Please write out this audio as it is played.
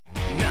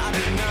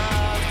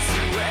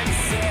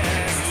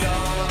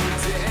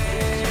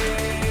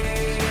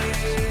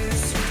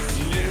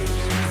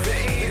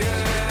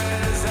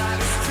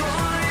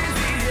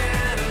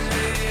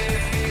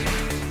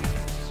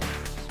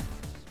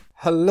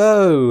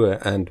Hello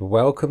and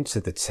welcome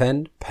to the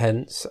 10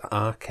 Pence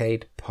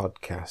Arcade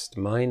Podcast.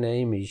 My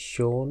name is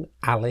Sean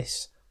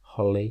Alice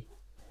Holly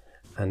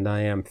and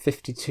I am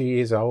 52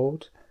 years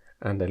old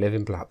and I live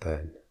in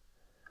Blackburn.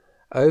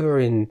 Over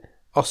in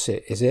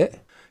Ossett, is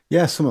it?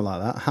 Yeah, something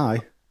like that. Hi.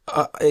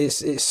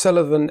 It's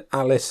Sullivan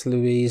Alice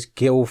Louise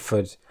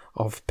Guildford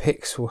of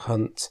Pixel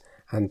Hunt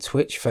and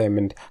Twitch fame.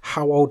 And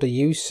how old are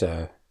you,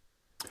 sir?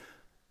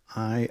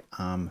 I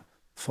am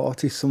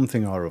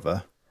 40-something or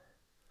other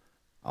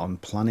on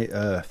planet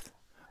Earth.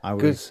 I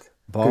was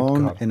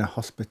born in a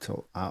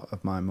hospital out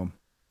of my mum.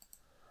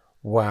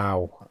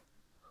 Wow.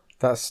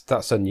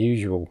 That's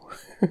unusual.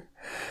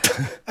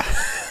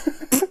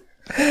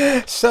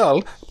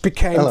 Sol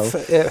became...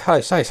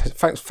 hi,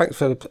 thanks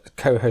for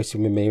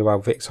co-hosting with me while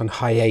Vic's on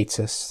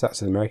hiatus.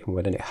 That's an American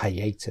word, isn't it?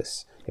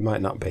 Hiatus. It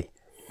might not be.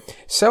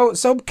 Sol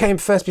became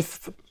first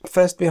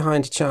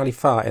behind Charlie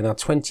Farr in our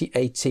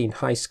 2018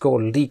 High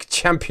Score League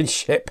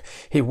Championship.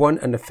 He won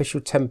an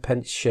official 10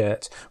 pence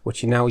shirt, which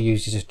he now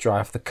uses to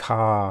drive the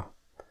car.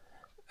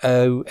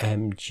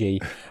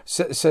 OMG.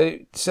 So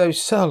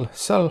Sol,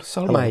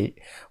 mate,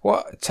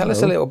 tell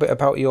us a little bit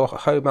about your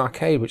home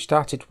arcade, which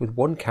started with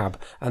one cab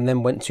and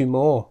then went to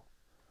more.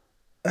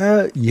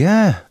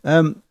 Hello,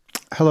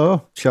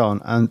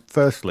 Sean, and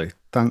firstly,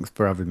 thanks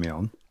for having me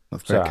on.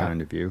 That's very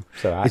kind of you.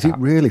 Is it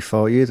really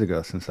 4 years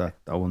ago since I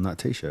won that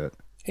T-shirt?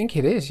 I think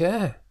it is,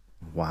 yeah.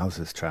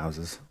 Wowzers,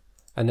 trousers.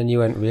 And then you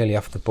went really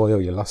off the boil.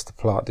 You lost the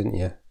plot, didn't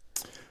you?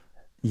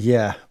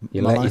 Yeah.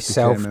 You let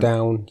yourself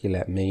down. You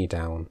let me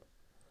down.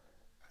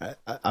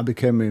 I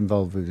became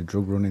involved with a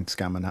drug running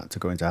scam and had to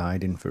go into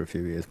hiding for a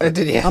few years. Did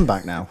you? I'm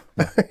back now.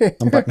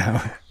 I'm back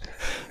now.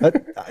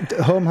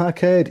 Home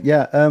arcade,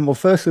 yeah. Well,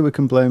 firstly, we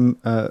can blame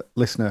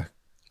listener,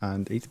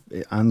 and he's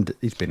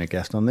been a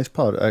guest on this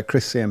pod,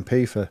 Chris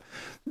CMP, for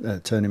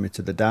turning me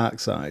to the dark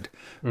side.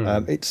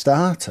 It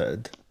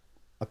started.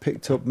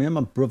 Me and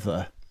my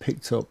brother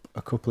picked up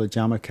a couple of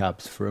jammer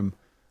cabs from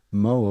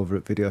Mo over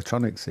at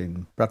Videotronics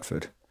in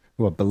Bradford,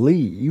 who I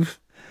believe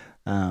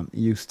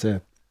used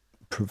to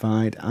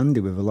provide Andy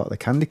with a lot of the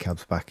candy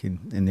cabs back in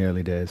the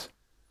early days.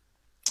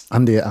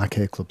 Andy at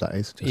Arcade Club, that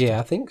is. Yeah,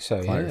 I think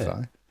so, clarify.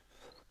 Yeah.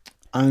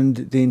 And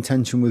the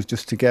intention was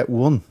just to get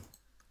one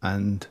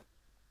and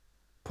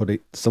put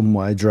it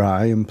somewhere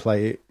dry and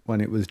play it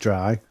when it was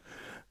dry.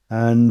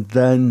 And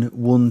then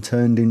one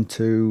turned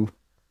into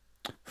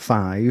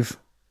 5.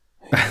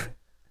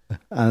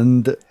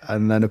 and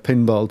then a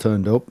pinball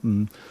turned up.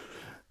 And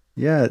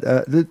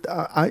yeah,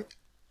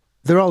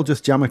 they're all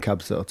just jammer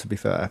cabs, though, to be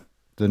fair.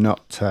 They're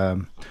not.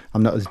 I'm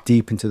not as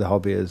deep into the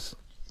hobby as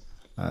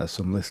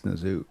some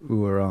listeners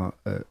who are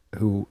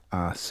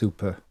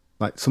super,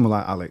 like someone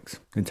like Alex,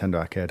 Nintendo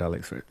Arcade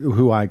Alex,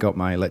 who I got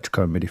my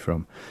Electrico MIDI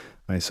from.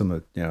 I mean, some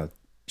of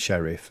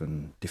Sheriff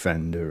and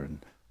Defender and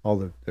all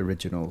the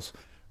originals.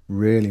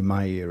 Really,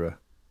 my era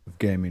of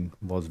gaming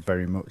was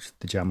very much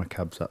the jammer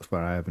cabs. That's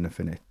where I have an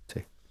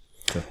affinity.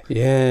 So.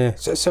 Yeah.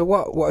 So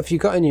what have you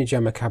got in your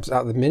jammer cabs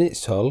at the minute,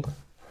 Sol?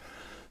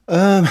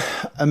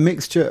 A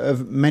mixture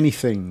of many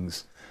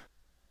things.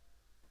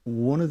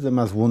 One of them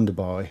has Wonder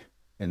Boy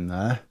in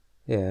there.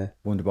 Yeah.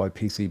 Wonder Boy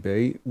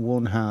PCB.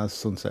 One has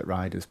Sunset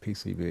Riders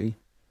PCB.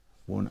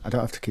 One, I don't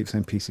have to keep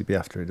saying PCB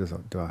after it,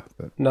 do I?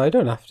 But no, you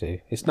don't have to.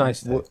 It's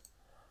nice, though.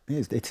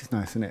 It is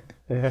nice, isn't it?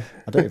 Yeah.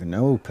 I don't even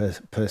know who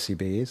Percy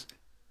B is.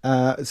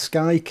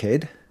 Sky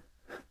Kid.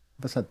 Have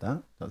I said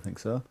that? Don't think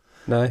so.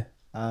 No.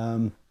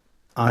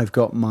 I've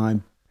got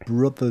my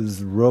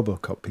brother's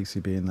Robocop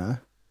PCB in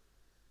there.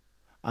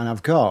 And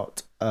I've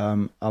got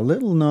a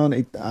little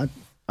known...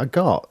 I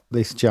got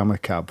this jammer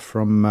cab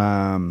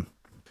from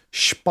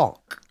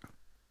Spock,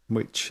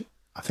 which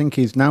I think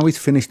he's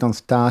finished on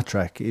Star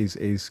Trek.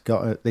 He's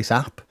got this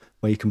app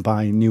where you can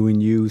buy new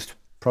and used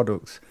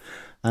products.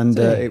 And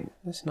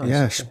that's nice.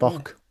 Yeah,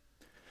 Spock.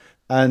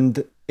 Yeah.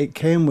 And it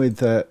came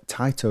with a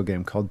Taito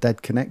game called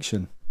Dead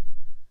Connection,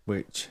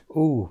 which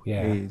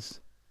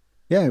is...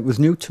 Yeah, it was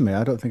new to me.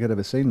 I don't think I'd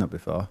ever seen that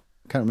before.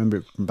 I can't remember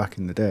it from back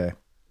in the day.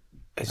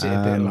 Is it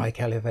a bit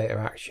like Elevator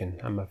Action?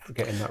 Am I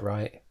getting that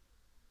right?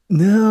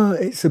 No,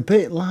 it's a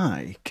bit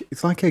like...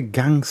 It's like a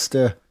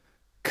gangster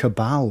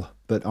cabal,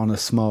 but on a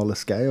smaller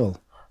scale.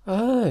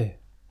 Oh,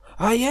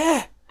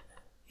 yeah.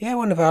 Yeah,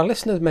 one of our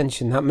listeners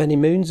mentioned that many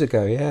moons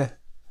ago, yeah.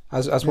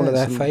 As one of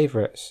their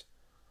favourites.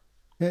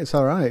 Yeah, it's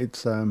all right.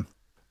 It's I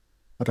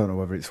don't know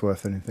whether it's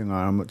worth anything or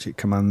how much it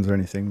commands or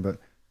anything, but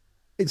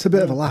it's a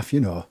bit of a laugh,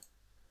 Is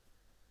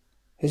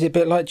it a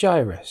bit like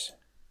Gyrus?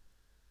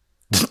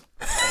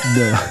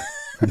 No.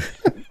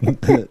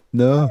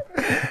 No,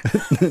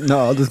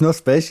 there's no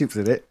spaceships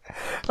in it.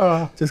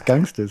 Just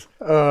gangsters.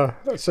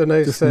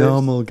 Just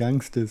normal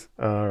gangsters.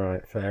 All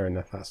right, fair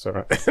enough. That's all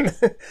right.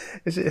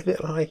 Is it a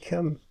bit like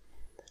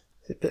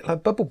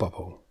Bubble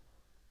Bobble?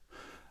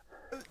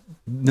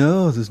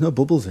 No, there's no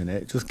bubbles in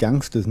it. Just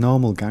gangsters,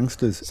 normal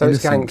gangsters. So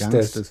it's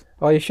gangsters.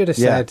 Oh, you should have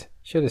said.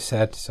 Should have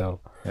said so.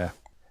 Yeah.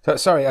 So,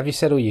 sorry, have you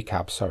said all your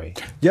cabs? Sorry.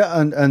 Yeah,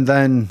 and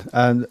then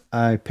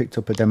I picked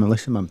up a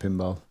Demolition Man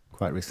pinball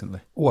quite recently.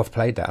 Oh, I've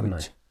played that, haven't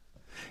I?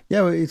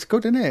 Yeah, well, it's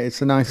good, isn't it?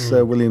 It's a nice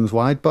Williams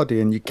wide body,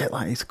 and you get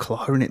like this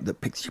claw in it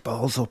that picks your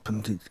balls up,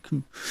 and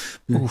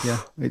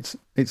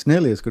it's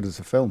nearly as good as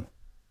a film.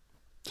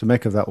 So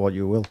make of that what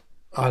you will.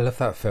 I love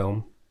that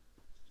film.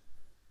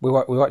 We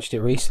watched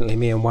it recently,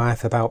 me and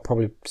wife, about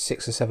probably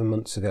 6 or 7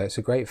 months ago. It's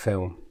a great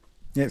film.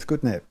 Yeah, it's good,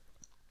 isn't it?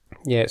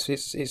 Yeah,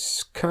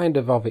 it's kind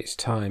of its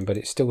time, but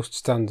it still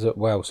stands up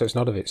well. So it's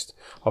not of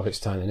its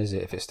time, then, is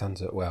it? If it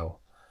stands up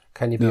well,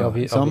 can you be of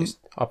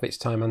its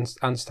time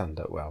and stand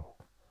up well?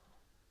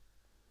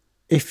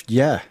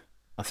 I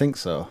think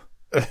so.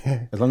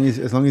 as long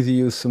as you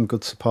use some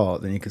good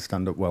support, then you can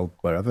stand up well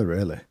wherever,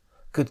 really.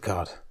 Good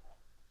God,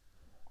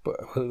 but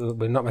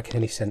we're not making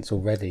any sense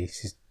already.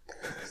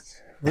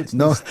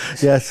 No,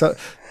 yeah. So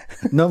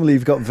normally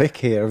you've got Vic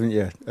here, haven't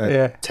you?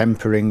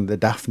 Tempering the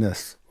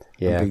daftness.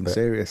 Yeah, being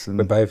serious. And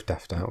we're both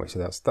daft, aren't we? So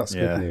that's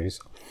good news.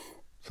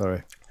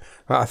 Sorry.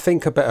 Well, I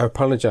think I better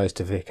apologise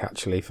to Vic,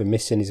 actually, for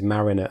missing his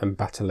Mariner and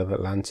Battle of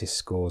Atlantis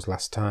scores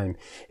last time.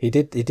 He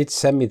did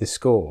send me the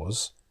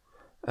scores,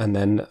 and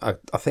then I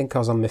think I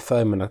was on my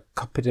phone and I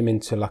copied him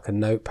into like a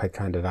notepad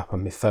kind of app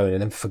on my phone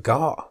and then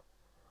forgot.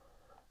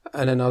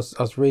 And then I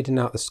was reading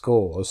out the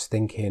scores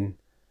thinking,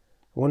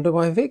 I wonder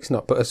why Vic's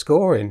not put a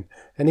score in.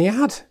 And he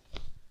had.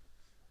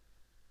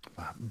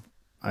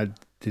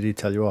 Did he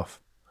tell you off?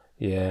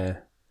 Yeah.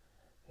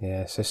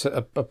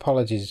 So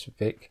apologies,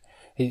 Vic.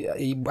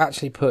 He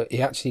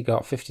actually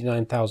got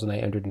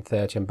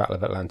 59,830 on Battle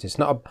of Atlantis.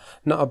 Not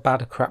a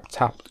bad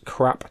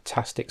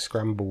crap-tastic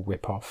scramble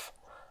rip-off.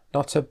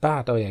 Not a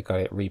bad. Oh yeah,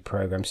 got it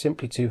reprogrammed.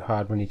 Simply too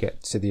hard when you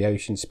get to the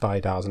ocean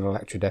spiders and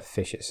electrodeath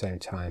fish at the same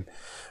time.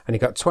 And he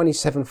got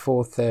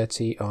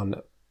 27,430 on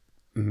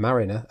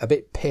Mariner. A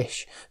bit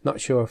pish.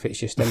 Not sure if it's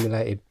just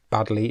emulated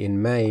badly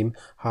in MAME.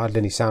 Hardly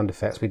any sound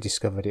effects. We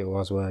discovered it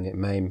was, weren't it?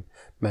 MAME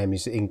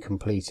is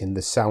incomplete in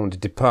the sound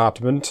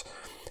department.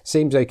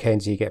 Seems okay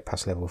until you get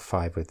past level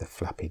 5 with the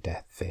flappy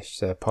death fish.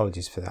 So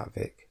apologies for that,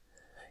 Vic.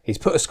 He's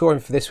put a score in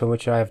for this one,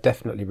 which I have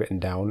definitely written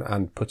down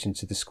and put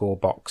into the score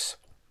box.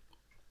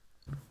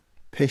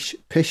 Pish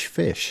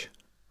fish.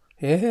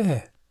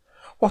 Yeah.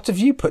 What have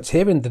you put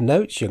here in the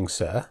notes, young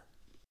sir?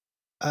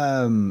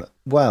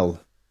 Well,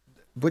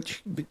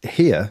 which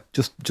here,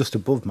 just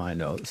above my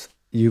notes,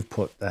 you've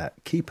put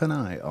keep an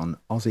eye on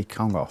Aussie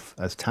Kongoff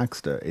as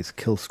Tagster is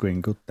kill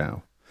screen good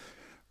now.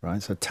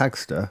 Right, so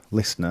Tagster,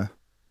 listener,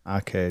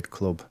 arcade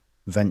club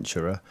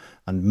venturer,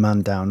 and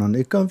man down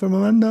under. Gone from a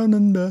man down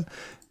under.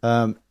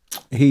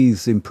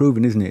 He's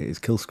improving, isn't he? His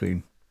kill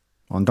screen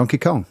on Donkey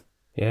Kong.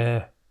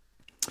 Yeah.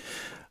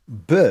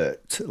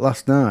 But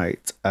last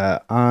night,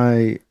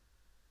 I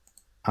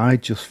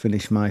just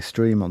finished my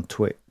stream on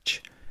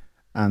Twitch,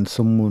 and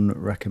someone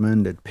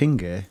recommended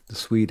Pinge, the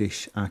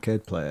Swedish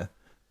arcade player,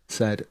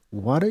 said,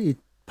 "Why don't you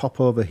pop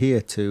over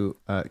here to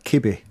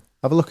Kibby?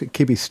 Have a look at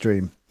Kibby's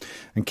stream."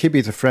 And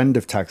Kibby's a friend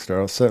of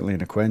Tagster, or certainly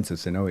an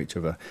acquaintance. They know each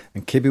other.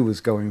 And Kibby was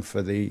going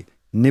for the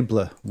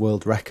Nibbler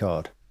world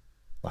record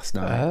last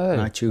night. And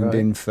I tuned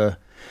in for,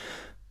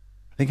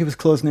 I think it was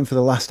closing in for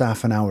the last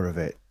half an hour of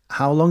it.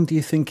 How long do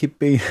you think he'd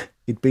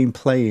been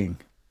playing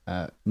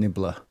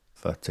Nibbler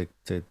to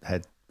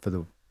head for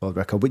the world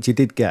record, which he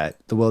did get?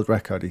 The world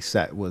record he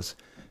set was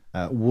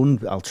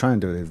I'll try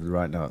and do it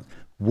right now.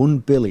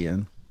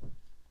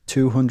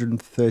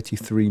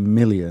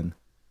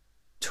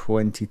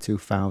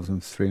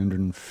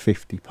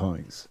 1,233,022,350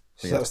 points.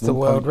 So that's the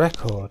world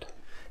record.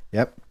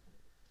 Yep.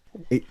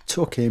 It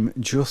took him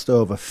just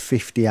over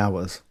 50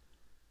 hours.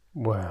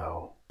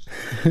 Wow.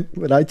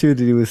 When I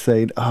tuned in, he was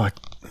saying,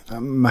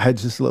 my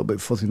head's just a little bit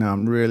fuzzy now.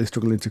 I'm really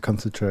struggling to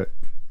concentrate.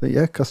 But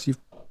yeah, because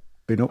you've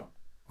been up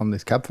on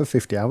this cab for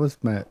 50 hours,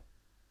 mate.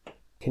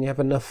 Can you have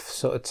enough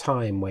sort of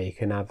time where you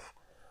can have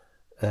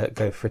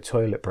go for a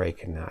toilet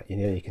break and that? You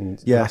know, you can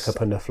rack up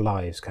enough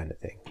lives kind of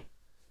thing.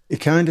 He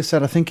kind of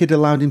said, I think he'd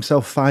allowed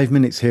himself 5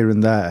 minutes here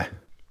and there.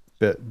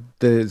 But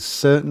there's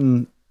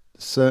certain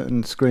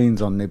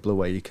screens on Nibbler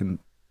where you can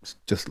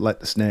just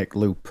let the snake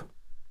loop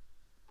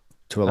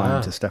to allow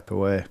him to step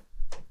away.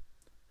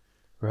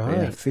 Right.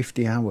 Yeah,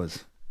 50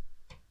 hours.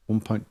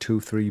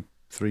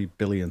 1.233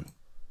 billion.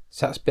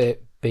 So that's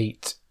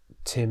beat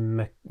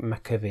Tim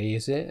McAvee,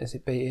 is it? Has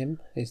it beat him?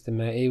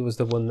 He was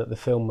the one that the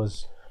film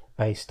was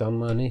based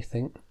on, wasn't he, I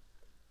think?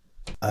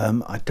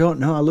 I don't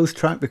know. I lose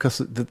track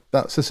because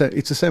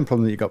it's the same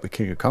problem that you got with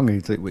King of Kong,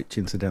 which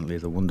incidentally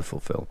is a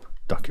wonderful film,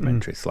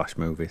 documentary /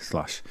 movie /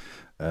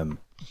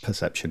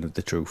 perception of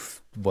the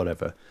truth,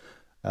 whatever.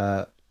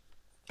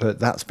 But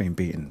that's been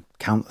beaten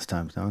countless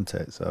times now, hasn't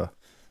it? So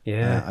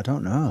yeah, I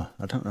don't know.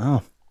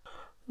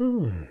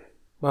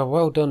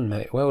 Well done,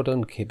 mate. Well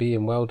done, Kibby,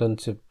 and well done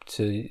to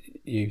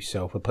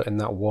yourself for putting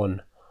that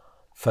one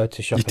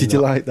photoshopping. Did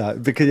you like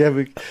that?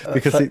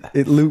 Because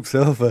it loops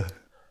over.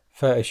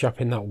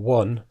 Photoshopping that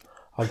one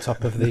on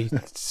top of the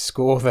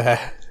score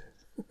there.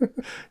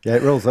 Yeah,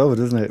 it rolls over,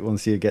 doesn't it?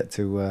 Once you get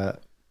to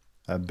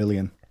a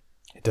billion.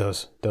 It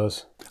does.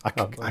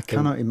 I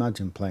cannot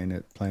imagine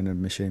playing a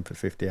machine for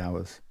 50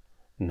 hours.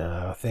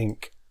 No, I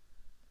think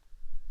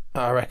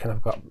I reckon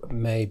I've got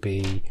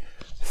maybe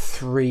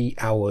 3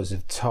 hours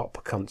of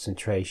top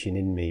concentration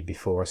in me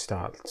before I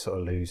start sort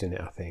of losing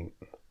it, I think.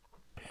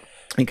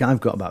 I think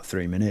I've got about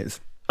 3 minutes.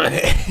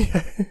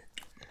 That's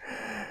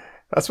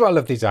why I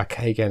love these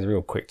arcade games.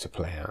 Real quick to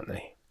play, aren't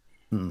they?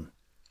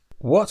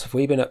 What have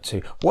we been up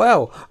to?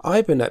 Well,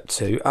 I've been up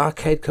to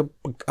Arcade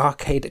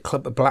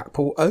Club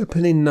Blackpool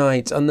opening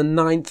night on the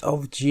 9th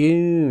of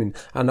June.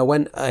 And I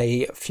went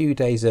a few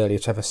days earlier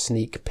to have a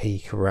sneak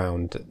peek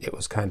around. It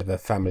was kind of a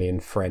family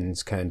and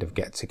friends kind of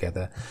get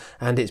together.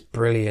 And it's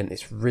brilliant.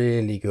 It's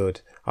really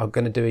good. I'm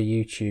going to do a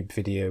YouTube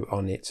video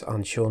on it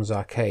on Sean's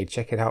Arcade.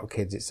 Check it out,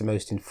 kids. It's the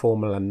most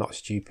informal and not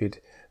stupid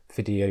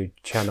video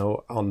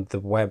channel on the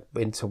web,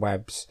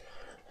 interwebs.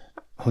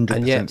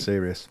 100%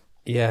 serious.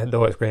 Yeah,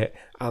 no, it's great.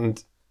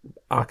 And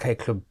Arcade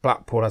Club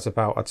Blackpool has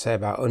I'd say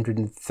about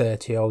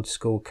 130 old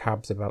school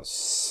cabs, about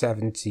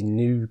 70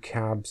 new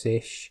cabs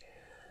ish.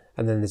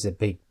 And then there's a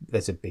big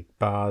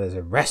bar, there's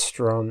a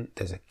restaurant,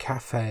 there's a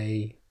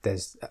cafe,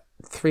 there's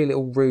 3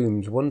 little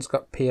rooms. One's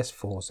got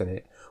PS4s in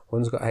it,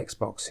 one's got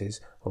Xboxes,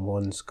 and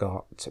one's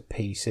got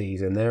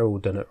PCs, and they're all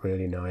done up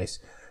really nice.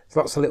 There's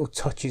lots of little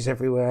touches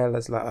everywhere.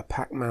 There's like a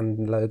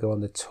Pac-Man logo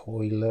on the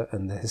toilet,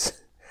 and there's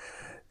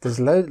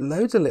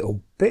loads of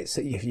little bits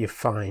that you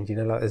find,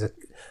 like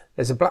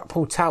there's a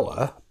Blackpool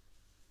Tower.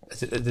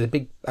 There's a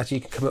big, actually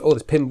you can come,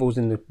 there's pinballs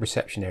in the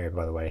reception area,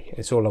 by the way.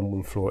 It's all on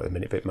one floor at the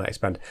minute, but it might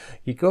expand.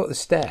 You go up the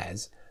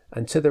stairs,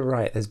 and to the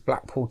right there's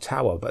Blackpool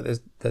Tower, but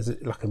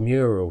there's like a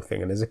mural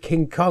thing, and there's a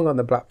King Kong on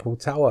the Blackpool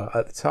Tower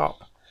at the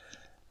top.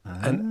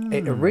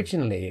 And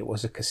originally it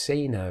was a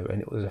casino,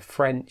 and it was a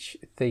French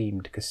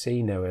themed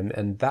casino,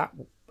 and that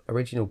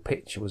original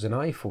picture was an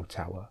Eiffel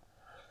Tower.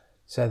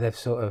 So they've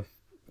sort of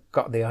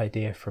got the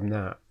idea from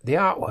that. The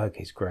artwork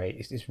is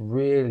great. It's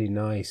really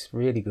nice,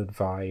 really good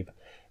vibe.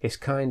 It's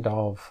kind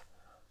of,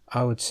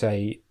 I would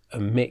say, a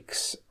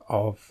mix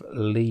of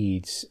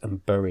Leeds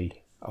and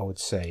Bury, I would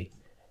say.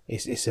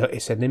 It's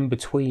an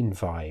in-between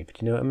vibe.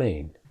 Do you know what I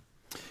mean?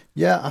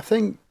 Yeah, I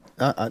think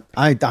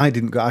I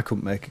didn't go. I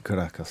couldn't make it, could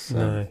I?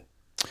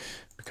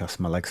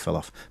 Because my legs fell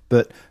off.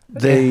 But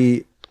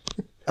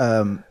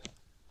from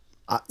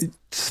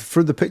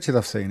the pictures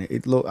I've seen,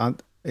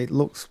 it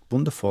looks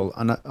wonderful,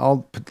 and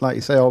all, like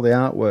you say, all the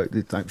artwork,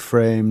 it's like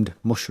framed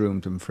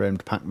mushrooms and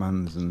framed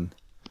Pac-Mans, and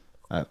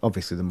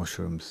obviously the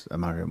mushrooms, a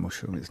Mario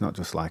mushroom. It's not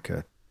just like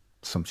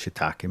some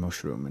shiitake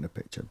mushroom in a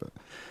picture, but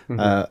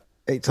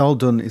it's all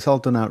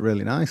done out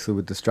really nicely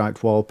with the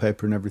striped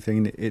wallpaper and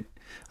everything.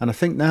 And I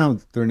think now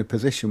they're in a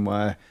position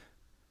where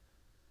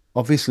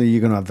obviously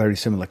you're going to have very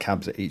similar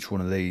cabs at each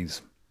one of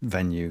these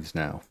venues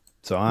now.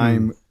 So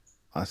I'm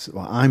as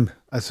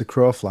the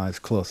crow flies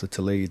closer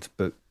to Leeds,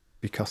 but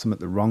because I'm at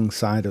the wrong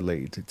side of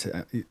Leeds,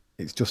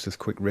 it's just as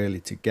quick really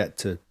to get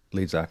to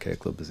Leeds Arcade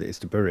Club as it is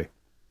to Bury.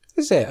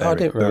 Is it? I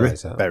didn't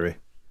realise that. Bury.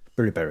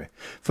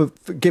 For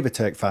give or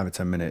take 5 or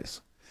 10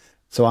 minutes.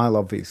 So I'll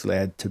obviously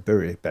head to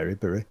Bury,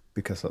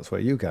 because that's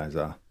where you guys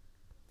are.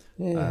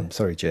 Yeah.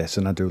 Sorry,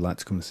 Jason, I do like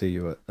to come and see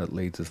you at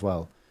Leeds as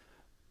well.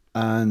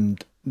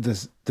 And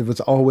there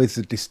was always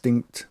a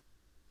distinct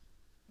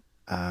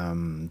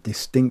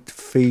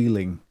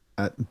feeling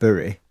at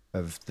Bury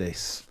of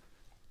this.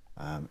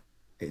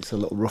 It's a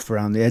little rough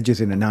around the edges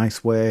in a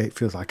nice way. It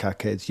feels like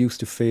arcades used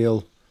to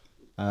feel.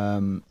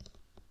 And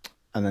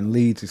then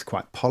Leeds is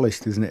quite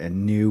polished, isn't it?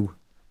 And new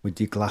with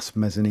your glass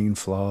mezzanine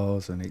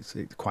floors, and it's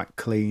quite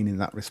clean in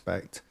that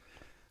respect.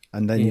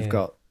 And then you've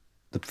got,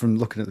 from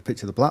looking at the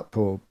picture of the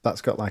Blackpool,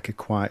 that's got like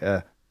quite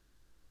a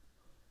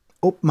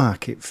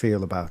upmarket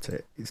feel about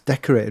it. It's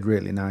decorated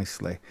really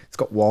nicely. It's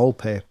got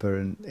wallpaper,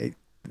 and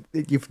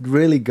you've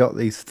really got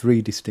these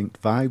 3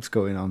 distinct vibes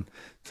going on.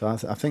 So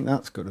I think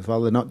that's good as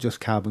well. They're not just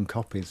carbon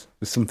copies.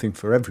 There's something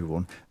for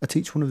everyone at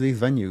each one of these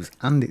venues,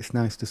 and it's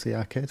nice to see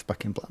arcades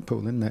back in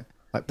Blackpool, isn't it?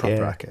 Like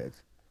proper arcades.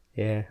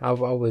 Yeah, I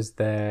was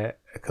there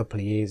a couple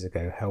of years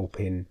ago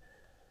helping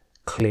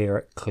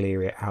clear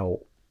it out,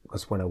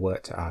 because when I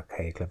worked at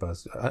Arcade Club,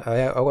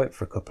 I went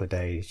for a couple of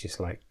days, just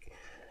like,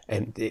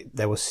 and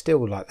there was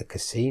still like the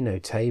casino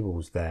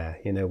tables there,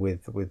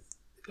 with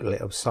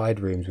little side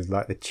rooms with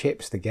like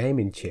the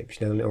gaming chips,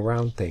 the little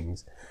round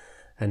things,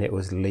 and it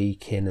was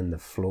leaking, and the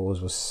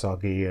floors were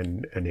soggy,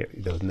 and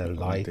there was no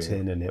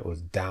lighting, and it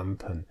was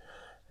damp, and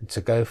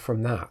to go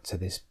from that to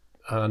this,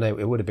 I know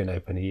it would have been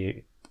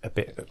open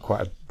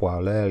quite a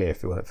while earlier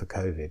if it weren't for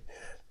COVID,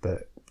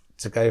 but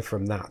to go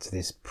from that to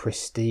this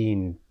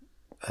pristine,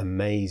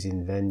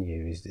 amazing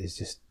venue is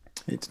just,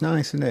 it's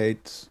nice, isn't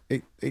it?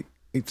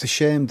 It's a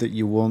shame that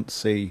you won't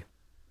see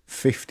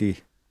 50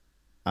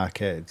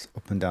 arcades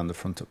up and down the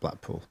front of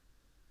Blackpool.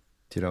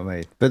 Do you know what I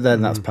mean? But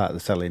then that's part of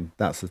the selling.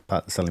 That's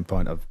part of the selling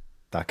point of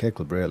the Arcade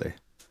Club, really.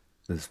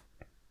 There's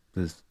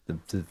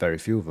very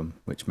few of them,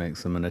 which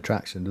makes them an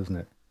attraction, doesn't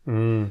it?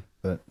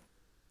 But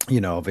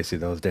obviously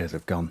those days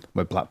have gone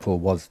where Blackpool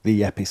was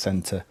the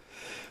epicenter.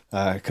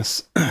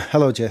 Because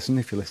hello, Jason,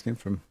 if you're listening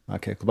from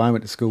Arcade Club, I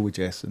went to school with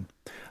Jason,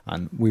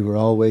 and we were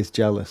always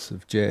jealous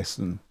of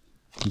Jason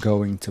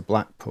going to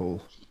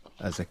Blackpool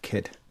as a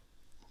kid.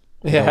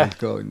 Yeah,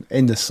 going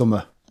in the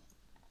summer.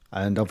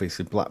 And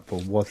obviously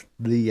Blackpool was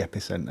the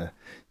epicenter.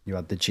 You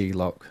had the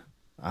G-Lock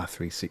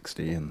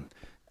R360, and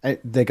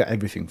they got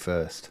everything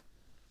first.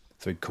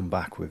 So he'd come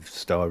back with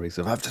stories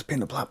of, I've just been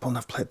to Blackpool and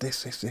I've played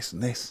this,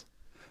 and this.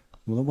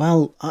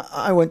 Well,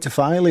 I went to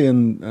Filey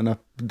and I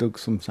dug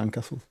some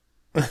sandcastles.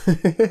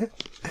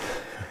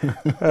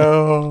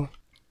 Oh,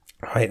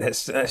 right.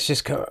 Let's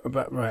just go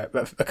about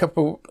a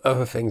couple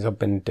other things I've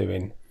been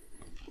doing.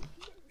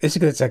 This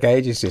is going to take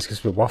ages just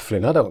because we're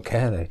waffling. I don't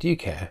care though. Do you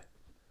care?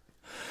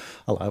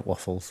 I like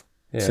waffles,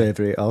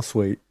 savoury or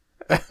sweet.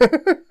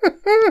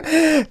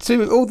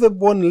 To all the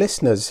one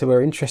listeners who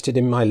are interested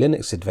in my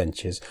Linux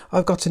adventures,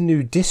 I've got a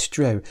new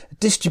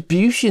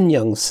distribution,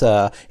 young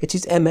sir. It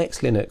is MX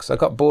Linux. I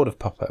got bored of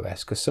Pop!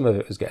 OS because some of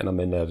it was getting on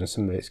my nerves and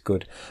some of it's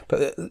good.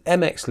 But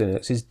MX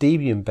Linux is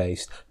Debian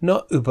based,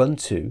 not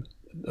Ubuntu.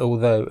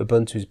 Although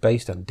Ubuntu is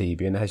based on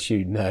Debian, as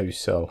you know,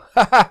 so.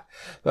 But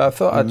I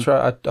thought I'd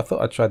try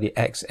the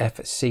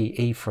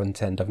XFCE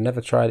front end. I've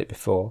never tried it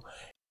before.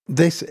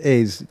 This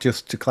is,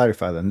 just to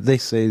clarify then,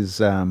 this is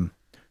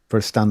for a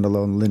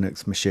standalone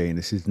Linux machine.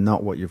 This is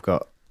not what you've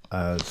got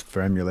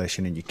for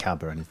emulation in your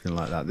cab or anything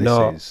like that.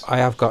 I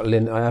have got the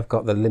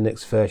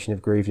Linux version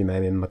of Groovy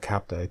Meme in my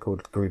cab though,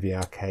 called Groovy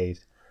Arcade.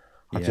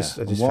 I just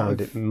found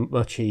it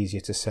much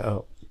easier to set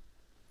up.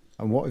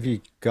 And what have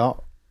you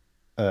got?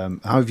 How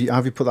have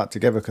you put that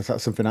together? Because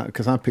that's something.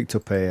 Because I picked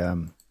up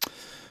a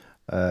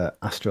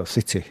Astro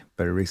City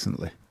very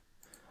recently.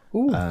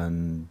 Ooh.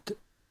 And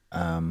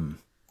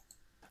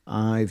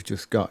I've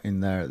just got in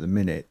there at the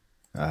minute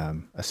a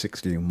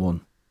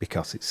 16.1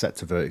 because it's set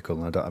to vertical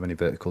and I don't have any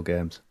vertical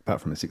games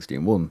apart from a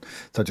 16.1.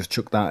 So I just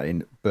chucked that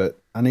in.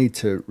 But I need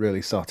to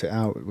really sort it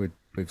out with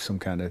some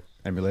kind of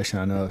emulation.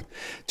 I know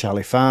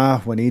Charlie Farr,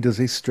 when he does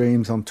his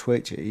streams on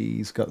Twitch,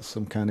 he's got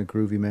some kind of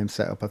Groovy Meme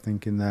setup, I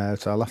think, in there.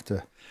 So I'll have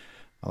to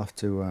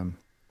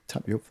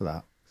tap you up for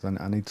that because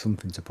I need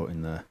something to put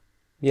in there.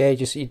 Yeah,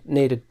 you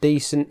need a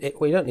decent.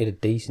 Well, you don't need a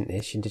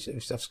decent-ish.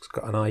 I've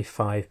got an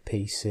i5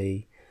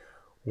 PC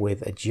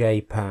with a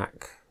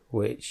JPack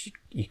which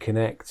you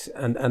connect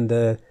and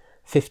the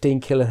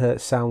 15 kilohertz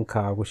sound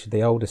card, which are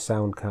the older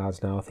sound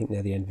cards now. I think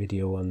they're the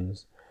NVIDIA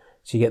ones.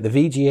 So you get the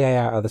VGA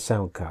out of the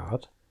sound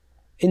card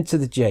into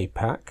the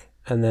JPack,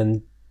 and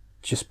then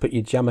just put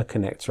your jammer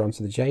connector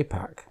onto the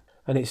JPack,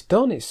 and it's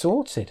done. It's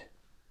sorted.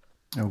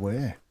 Oh,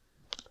 where?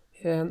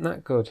 Yeah, isn't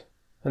that good?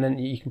 And then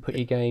you can put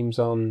your games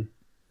on.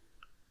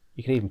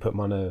 You can even put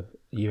them on a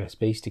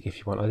USB stick if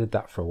you want. I did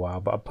that for a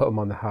while, but I put them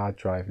on the hard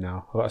drive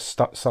now. I've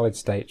got a solid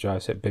state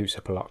drive, so it boots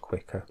up a lot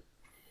quicker.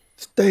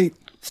 State!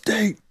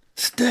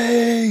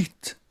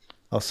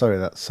 Oh, sorry,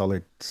 that's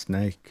Solid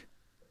Snake.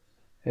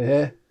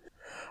 Yeah,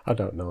 I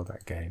don't know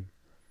that game.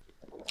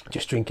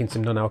 Just drinking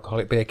some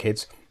non-alcoholic beer,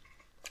 kids.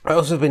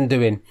 I've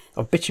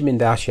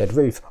bitumened our shed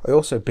roof. I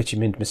also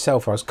bitumened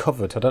myself. I was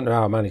covered. I don't know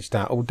how I managed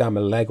that. All down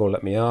my leg, all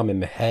up my arm, in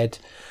my head.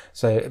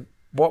 So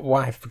what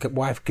wife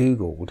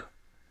Googled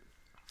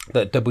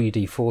that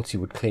WD-40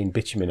 would clean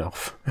bitumen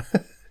off.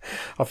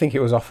 I think it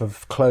was off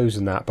of clothes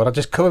and that, but I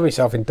just covered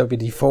myself in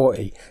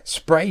WD-40,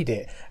 sprayed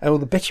it, and all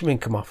the bitumen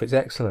come off. It's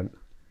excellent.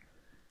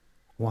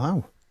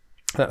 Wow.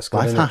 That's good.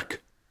 Life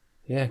hack.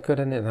 Yeah, good,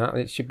 isn't it? That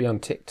it should be on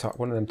TikTok,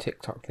 one of them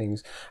TikTok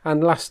things.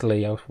 And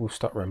lastly, we'll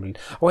stop rambling.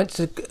 I went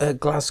to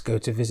Glasgow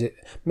to visit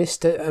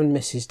Mr. and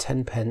Mrs.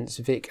 Tenpence,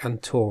 Vic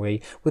and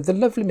Tori, with the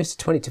lovely Mr.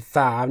 20 to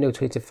 5,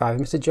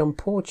 Mr. John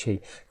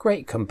Porchy.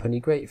 Great company,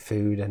 great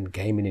food, and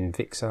gaming in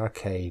Vic's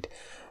arcade.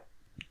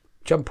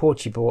 John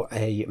Porchy bought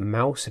a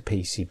Mouse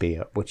PCB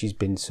up, which has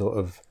been sort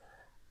of,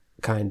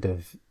 kind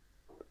of,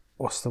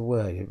 what's the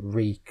word?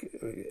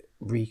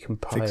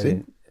 Recompiling.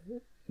 Fixing?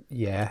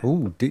 Yeah.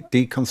 Ooh,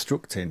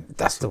 deconstructing.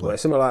 That's the word.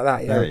 Something like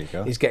that, yeah. There you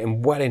go. He's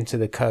getting well into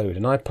the code,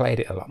 and I played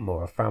it a lot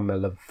more. I found my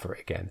love for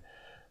it again.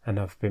 And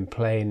I've been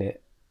playing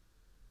it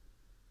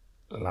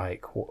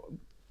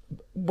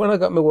when I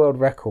got my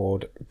world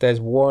record, there's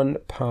one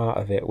part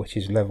of it which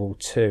is level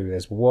 2.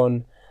 There's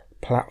one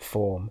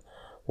platform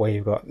where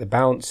you've got the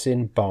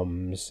bouncing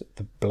bombs,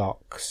 the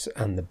blocks,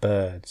 and the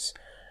birds.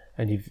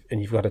 And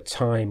you've got a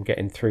time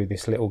getting through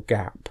this little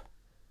gap.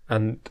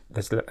 And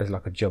there's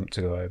like a jump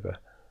to go over.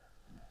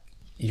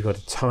 You've got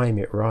to time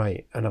it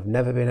right, and I've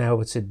never been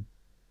able to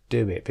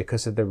do it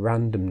because of the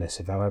randomness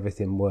of how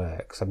everything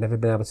works. I've never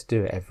been able to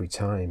do it every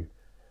time.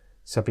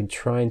 So I've been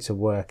trying to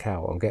work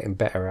out, I'm getting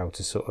better how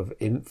to sort of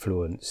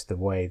influence the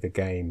way the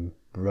game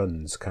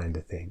runs, kind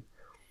of thing.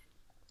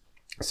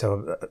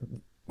 So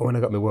when I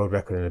got my world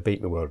record and I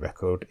beat my world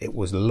record, it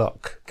was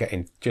luck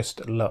getting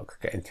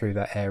through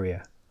that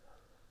area.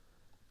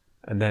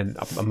 And then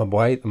I'm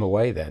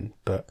away then,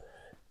 but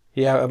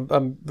yeah,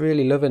 I'm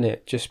really loving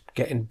it, just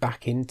getting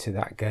back into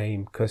that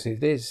game, because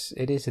it is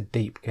a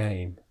deep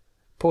game.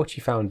 Porchy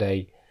found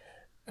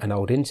an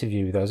old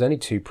interview. There was only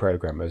 2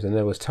 programmers, and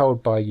they was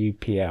told by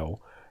UPL,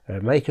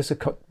 make us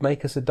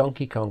a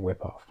Donkey Kong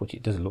rip-off, which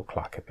it does look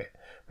like a bit.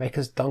 Make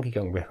us a Donkey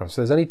Kong rip-off.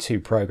 So there's only 2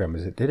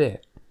 programmers that did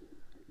it.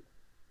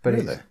 But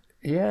really?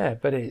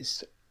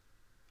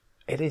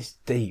 It is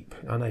deep.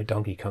 I know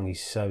Donkey Kong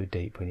is so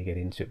deep when you get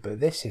into it, but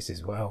this is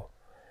as well.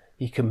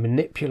 you can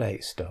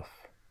manipulate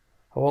stuff.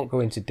 I won't go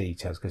into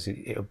details because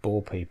it'll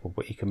bore people,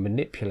 but you can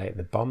manipulate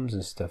the bombs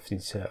and stuff in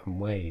certain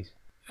ways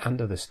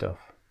and other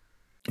stuff.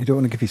 You don't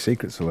want to give your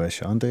secrets away,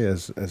 Sean, do you,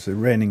 as a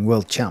reigning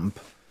world champ?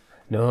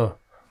 No,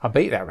 I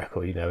beat that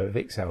record, at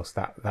Vic's house,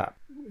 that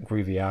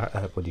groovy,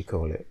 what do you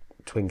call it,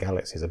 Twin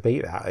Galaxies. I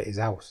beat that at his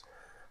house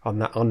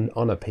on a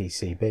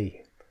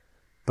PCB,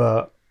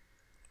 but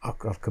I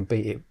can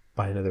beat it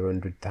by another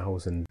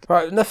 100,000.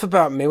 Right, enough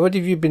about me. What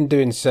have you been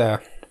doing,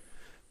 sir?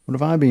 What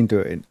have I been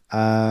doing?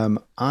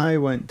 I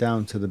went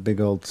down to the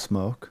Big Old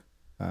Smoke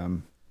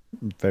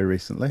very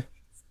recently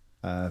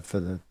for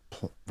the...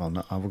 Well,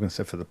 not, I was going to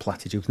say for the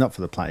Platitude, not for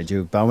the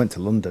Platitude, but I went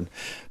to London.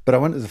 But I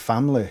went as a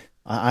family.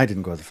 I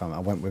didn't go as a family. I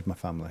went with my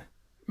family.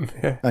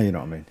 Yeah. Oh, you know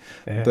what I mean?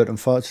 Yeah. But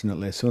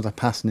unfortunately, as soon as I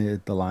passed near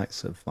the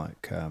lights of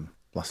like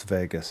Las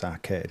Vegas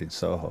Arcade in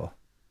Soho,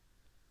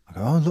 I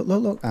go, oh,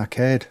 look,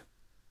 arcade.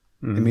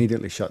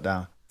 Immediately shut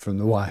down from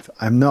the wife.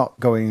 I'm not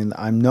coming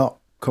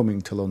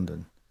to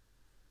London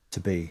to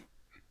be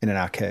in an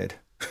arcade.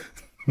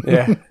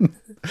 Yeah.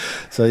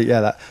 So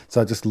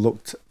I just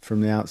looked from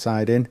the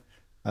outside in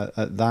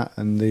at that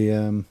and the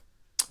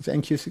was it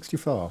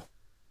NQ64?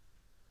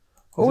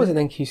 Always an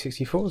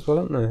NQ64 as well,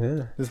 aren't there?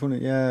 Yeah. There's one,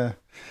 yeah.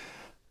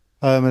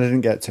 I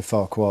didn't get to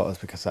 4 quarters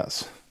because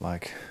that's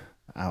like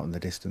out in the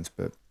distance,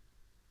 but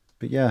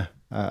yeah,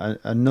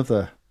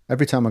 another.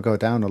 Every time I go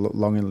down, I look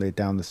longingly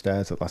down the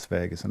stairs at Las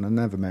Vegas, and I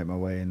never make my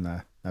way in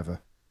there ever.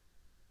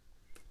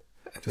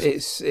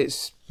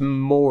 It's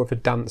more of a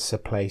dancer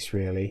place,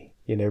 really.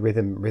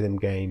 Rhythm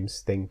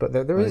games thing. But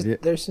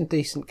there's some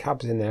decent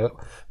cabs in there.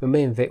 When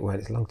me and Vic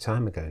went, it's a long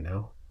time ago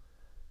now.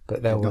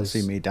 But there You've was.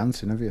 not seen me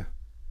dancing, have you?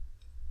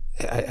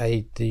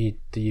 Do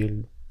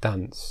you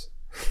dance?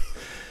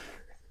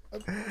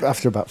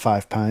 After about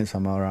 5 pints,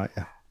 I'm all right.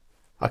 Yeah.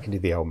 I can do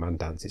the old man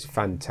dance. It's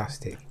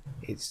fantastic.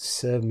 It's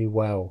served me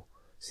well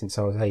since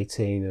I was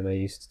 18, and I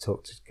used to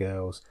talk to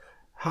girls.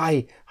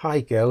 Hi,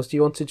 girls. Do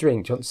you want a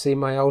drink? Do you want to see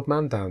my old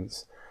man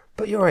dance?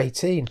 But you're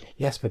 18.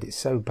 Yes, but it's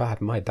so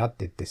bad. My dad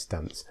did this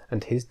dance,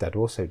 and his dad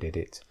also did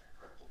it.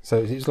 So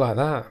it was like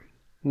that.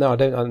 No, I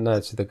don't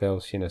know to the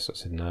girls. Sort of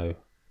said no.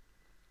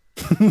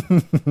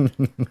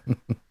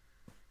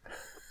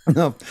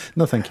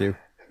 No, thank you.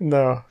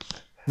 No,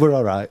 we're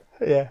all right.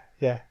 Yeah.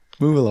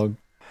 Move along.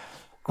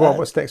 Go on.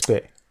 What's the next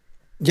bit?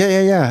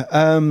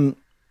 Yeah.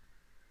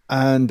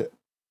 And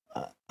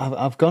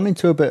I've gone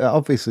into a bit.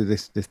 Obviously,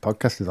 this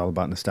podcast is all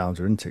about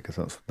nostalgia, isn't it?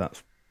 Because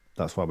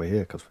that's why we're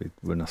here. Because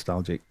we're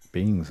nostalgic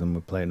beings, and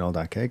we're playing old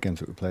arcade games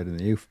that we played in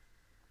the youth.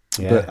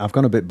 Yeah. But I've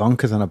gone a bit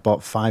bonkers, and I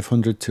bought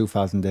 500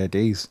 2000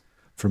 ADs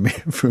from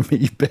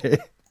eBay.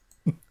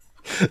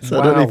 So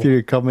wow. I don't know if you're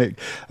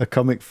a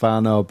comic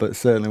fan but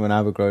certainly when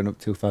I was growing up,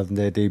 2000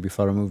 AD,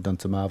 before I moved on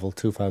to Marvel,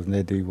 2000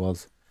 AD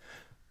was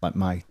like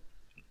my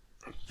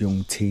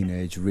young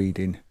teenage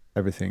reading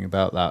everything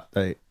about that,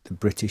 the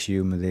British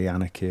humour, the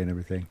anarchy and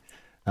everything.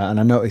 And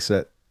I noticed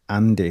that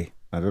Andy,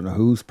 I don't know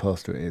whose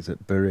poster it is,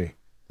 at Bury,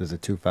 there's a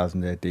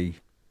 2000 AD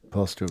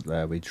poster up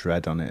there with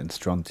Dredd on it and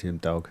Strontium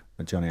Dog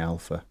and Johnny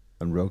Alpha,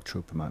 and Rogue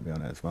Trooper might be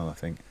on it as well, I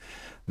think.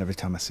 And every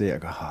time I see it, I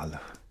go, oh,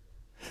 look.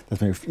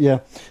 That's me. Yeah,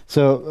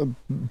 so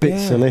a bit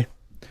silly.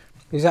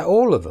 Is that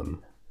all of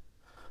them?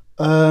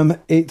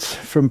 It's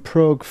from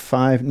Prog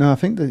 5. No, I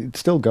think that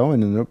it's still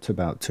going, and they're up to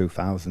about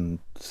 2,000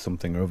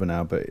 something or other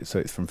now. But so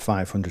it's from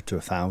 500 to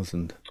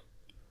 1,000.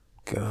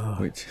 God,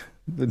 which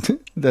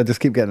they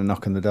just keep getting a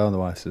knock on the door. And the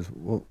wife says,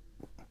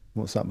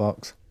 "What's that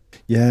box?"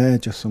 Yeah,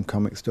 just some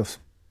comic stuff.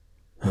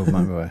 Move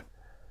my way.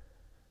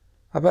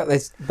 I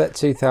bet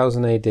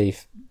 2000 AD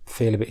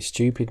feel a bit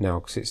stupid now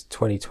because it's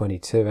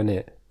 2022, isn't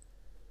it?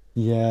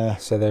 Yeah.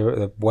 So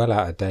they're well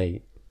out of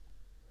date.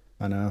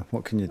 I know.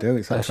 What can you do?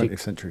 It's like 20th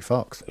Century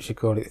Fox. I should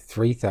call it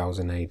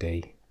 3000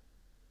 AD.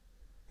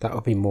 That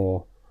would be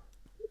more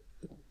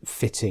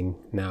fitting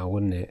now,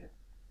 wouldn't it?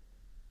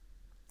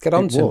 Get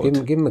on to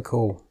him. Give him a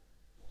call.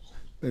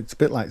 It's a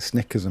bit like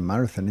Snickers and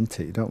marathon, isn't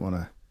it? You don't want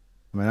to...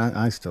 I mean,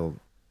 I still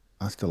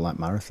like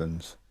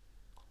marathons.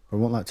 I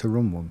won't like to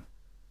run one.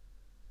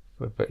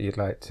 But you'd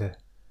like to...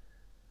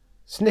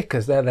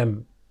 Snickers, are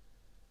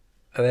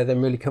they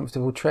them really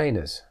comfortable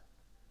trainers?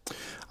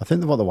 I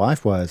think they're what the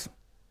wife wears.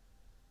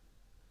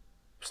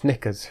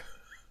 Snickers.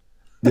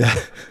 Yeah.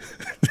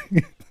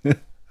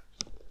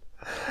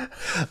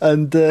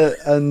 and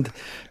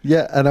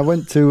I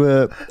went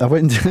to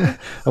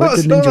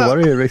Ninja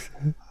Warrior.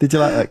 Did you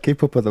like that?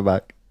 Keep up at the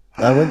back.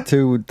 I went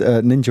to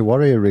Ninja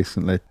Warrior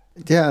recently.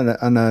 Yeah,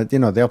 and you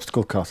know, the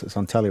obstacle course that's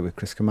on telly with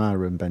Chris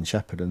Kamara and Ben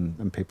Shepherd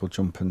and people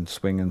jump and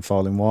swing and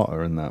fall in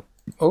water and that.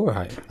 All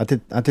right. I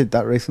did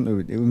that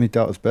recently. It was my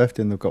daughter's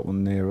birthday, and they've got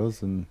one near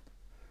us, and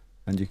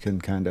you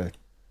can kind of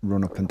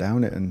run up and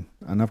down it, and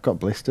I've got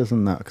blisters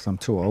and that because I'm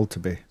too old to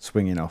be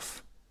swinging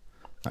off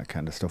that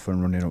kind of stuff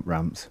and running up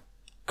ramps.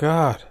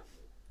 God,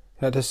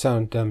 that does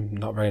sound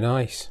not very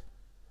nice.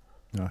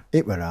 No,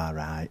 it were all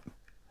right.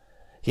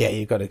 Yeah,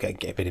 you've got to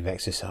get a bit of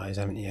exercise,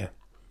 haven't you?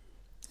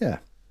 Yeah,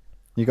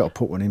 you got to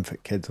put one in for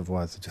kids,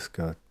 otherwise they just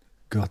go,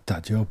 God,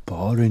 Dad, you're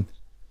boring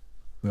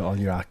with all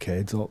your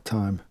arcades all the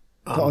time.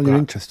 Is that all you're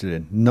interested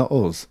in? Not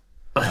us.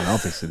 And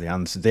obviously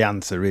the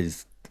answer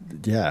is,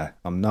 yeah,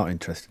 I'm not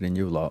interested in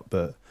you lot,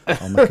 but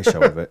I'll make a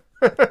show of it.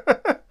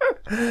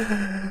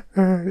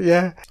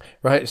 Yeah.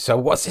 Right, so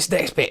what's this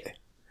next bit?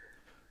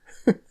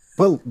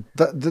 Well,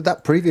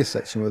 that previous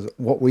section was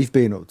what we've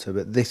been up to,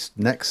 but this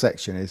next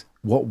section is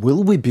what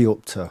will we be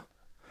up to?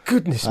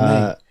 Goodness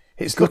me.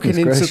 It's looking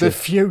into the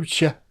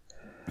future.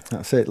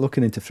 That's it,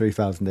 looking into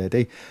 3000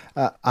 AD.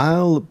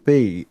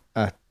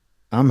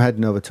 I'm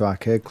heading over to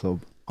Arcade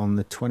Club on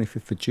the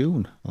 25th of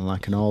June on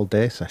like an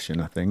all-day session,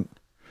 I think.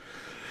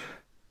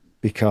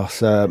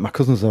 Because my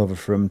cousin's over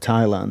from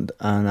Thailand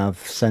and I've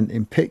sent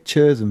him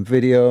pictures and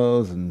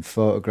videos and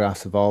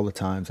photographs of all the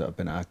times that I've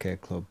been at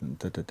Arcade Club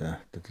and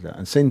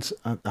And since,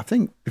 I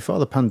think before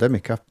the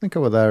pandemic, I think I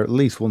was there at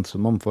least once a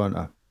month, weren't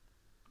I?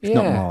 If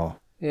not more.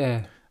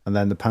 Yeah. And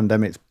then the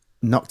pandemic's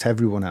knocked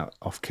everyone out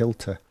off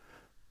kilter.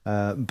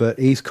 But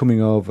he's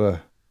coming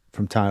over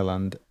from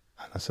Thailand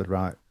and I said,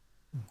 right.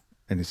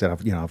 And he said,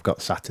 I've got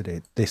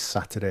this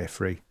Saturday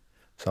free.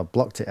 So I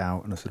blocked it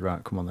out and I said,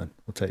 right, come on then,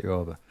 we'll take you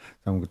over.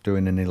 So I'm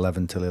doing an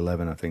 11 till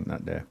 11, I think,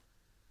 that day.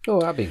 Oh,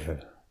 that'd be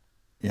good.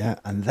 Yeah,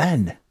 and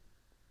then,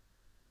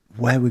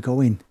 where are we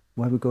going?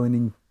 Where are we going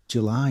in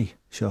July,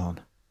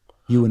 Sean?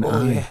 You and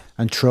I,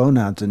 and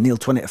Tronads, and Neil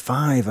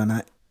 25,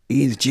 and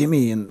he's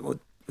Jimmy, and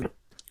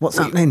what's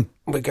happening?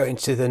 We're going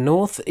to the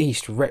North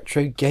East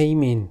Retro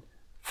Gaming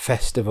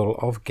Festival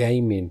of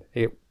Gaming.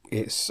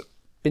 It's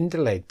been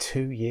delayed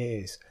 2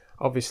 years,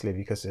 obviously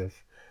because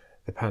of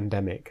the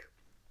pandemic.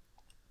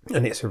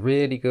 And it's a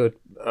really good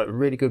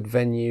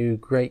venue,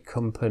 great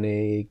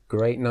company,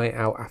 great night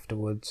out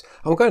afterwards.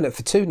 I'm going up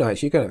for 2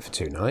 nights. You're going up for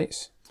 2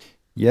 nights?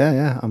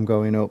 Yeah. I'm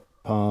going up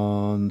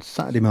on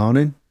Saturday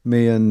morning.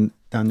 Me and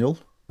Daniel,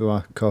 who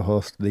I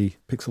co-host the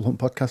Pixel Hunt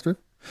podcast with.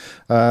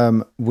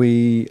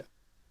 We're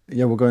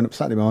going up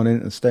Saturday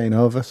morning and staying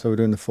over. So we're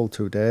doing the full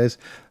 2 days.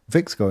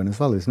 Vic's going as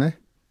well, isn't he?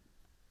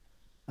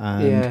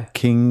 And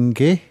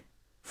Kingy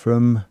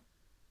from...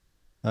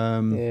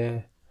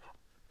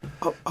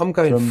 I'm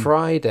going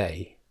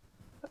Friday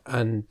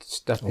and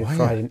starting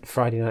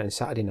Friday night and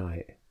Saturday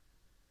night.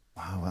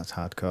 Wow, that's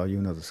hardcore.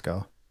 You know the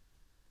score.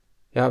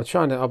 Yeah,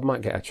 I might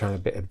get a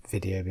bit of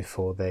video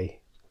before they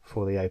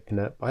open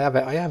up. I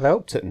have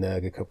helped at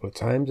NERG a couple of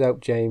times.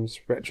 Helped James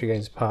Retro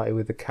Games Party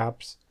with the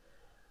cabs.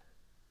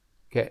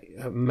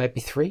 Maybe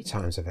 3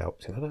 times I've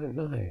helped him. I don't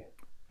know,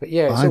 but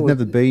yeah, I've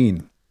never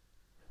been.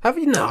 Have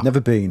you not?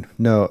 Never been.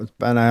 No,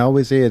 and I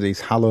always hear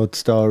these hallowed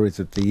stories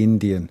of the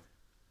Indian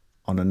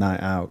on a night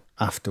out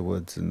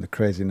afterwards and the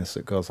craziness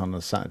that goes on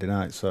Saturday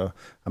night. So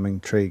I'm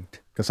intrigued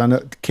because I know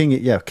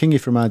Kingy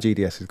from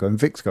RGDS is going.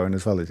 Vic's going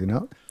as well, is he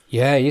not?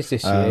 Yeah, he is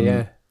this year.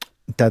 Yeah.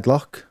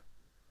 Deadlock.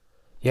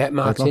 Yeah,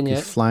 Martin. Deadlock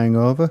is flying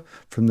over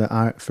from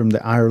the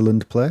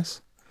Ireland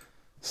place.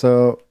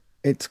 So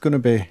it's going to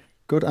be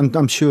good. And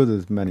I'm sure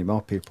there's many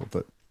more people,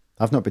 but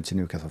I've not been to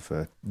Newcastle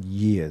for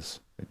years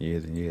and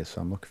years and years.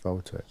 So I'm looking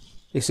forward to it.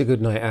 It's a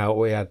good night out.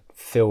 We had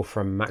Phil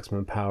from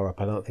Maximum Power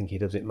Up. I don't think he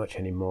does it much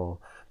anymore,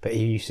 but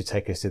he used to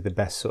take us to the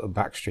best sort of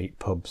backstreet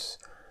pubs,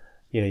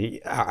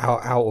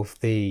 out of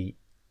the,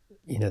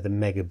 the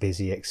mega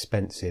busy,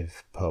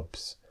 expensive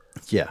pubs.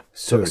 Yeah,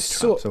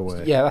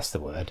 yeah, that's the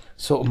word.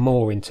 Sort of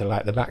more into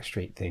like the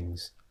backstreet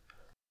things.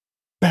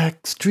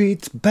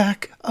 Backstreet's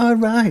back, all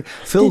right.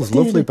 Phil's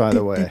lovely, by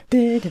the way.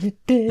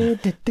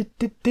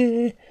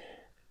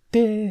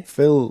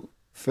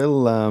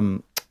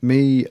 Phil,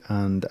 me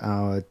and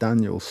our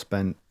Daniel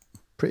spent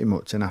pretty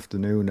much an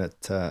afternoon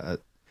at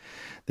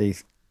the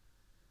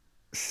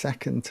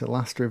second to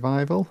last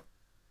revival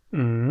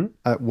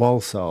at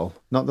Walsall,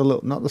 not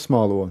the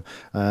smaller one.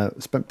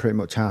 Spent pretty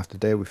much half the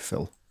day with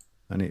Phil,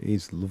 and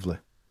he's lovely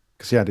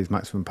because he had his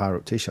Maximum Power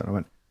Up t-shirt. I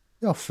went,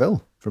 "You're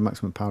Phil from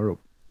Maximum Power Up,"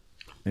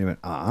 and he went,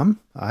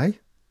 "Aye.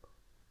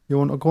 You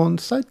want to go on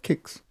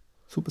Sidekicks,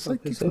 Super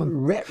Sidekicks,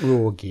 man?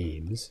 Retro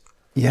games."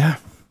 Yeah,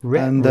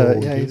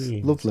 games.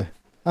 He's lovely.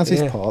 As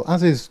is Paul,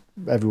 as is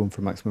everyone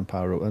from Maximum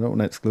Power Up. I don't want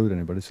to exclude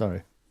anybody,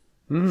 sorry.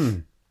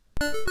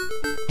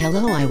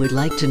 Hello, I would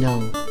like to know,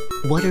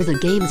 what are the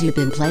games you've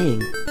been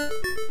playing?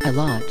 A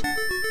lot.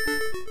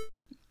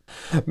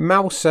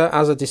 Mouser,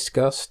 as I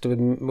discussed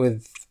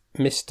with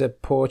Mr.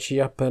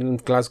 Porchy up in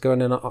Glasgow,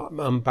 and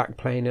I'm back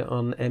playing it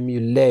on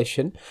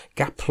emulation.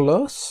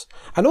 Gaplus.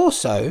 And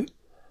also,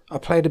 I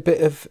played a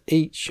bit of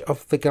each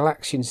of the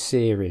Galaxian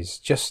series,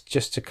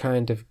 just to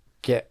kind of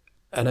get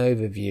an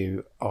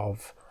overview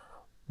of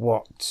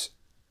what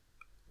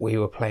we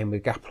were playing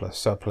with Gaplus.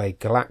 So I played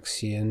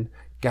Galaxian,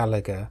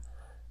 Galaga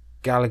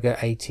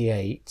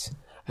 88,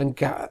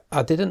 and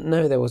I didn't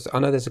know I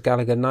know there's a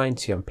Galaga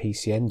 90 on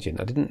PC Engine.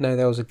 I didn't know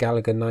there was a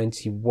Galaga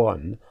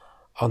 91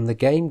 on the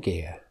Game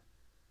Gear.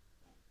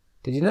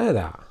 Did you know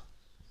that?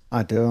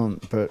 I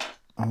don't, but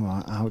I'm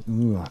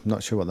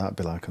not sure what that'd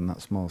be like on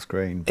that small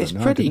screen. It's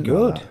pretty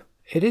good.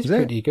 It is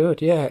pretty good,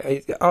 yeah.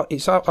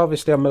 It's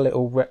obviously on my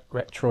little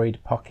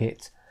Retroid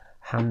Pocket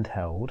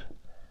handheld.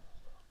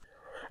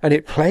 And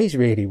it plays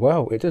really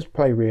well. It does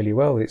play really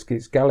well. It's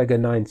Galaga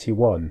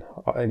 91,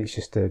 and it's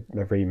just a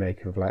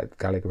remake of like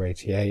Galaga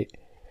 88.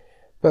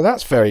 But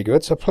that's very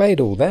good. So I played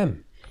all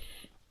them.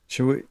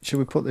 Should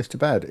we put this to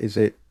bed? Is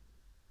it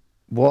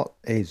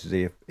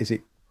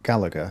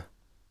Gallagher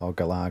or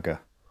Galaga?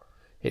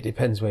 It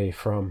depends where you're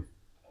from.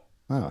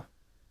 Oh.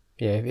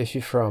 Yeah, if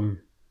you're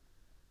from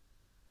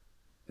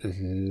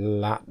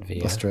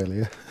Latvia.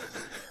 Australia.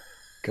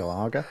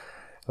 Galaga?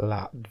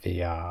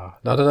 Latvia.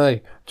 I don't know.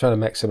 I'm trying to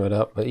make something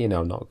up, but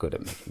I'm not good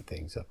at making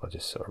things up. I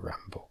just sort of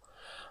ramble.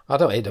 It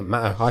doesn't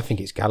matter. I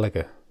think it's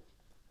Gallagher.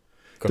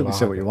 Don't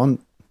say what you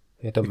want.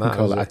 It doesn't you matter.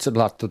 Can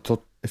call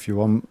it if you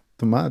want.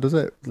 Doesn't matter, does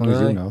it? As long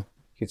as you know.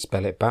 You could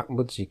spell it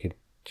backwards. You could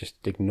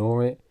just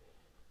ignore it.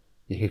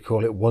 You could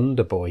call it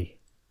Wonder Boy.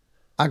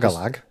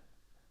 Agalag.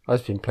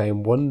 I've been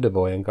playing Wonder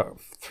Boy and got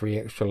 3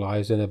 extra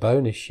lives and a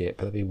bonus ship.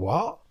 That'd be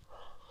what?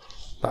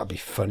 That'd be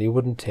funny,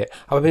 wouldn't it?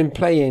 I've been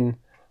playing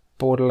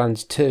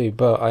Borderlands 2,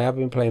 but I have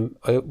been playing...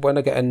 When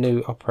I get a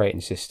new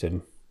operating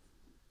system,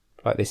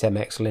 like this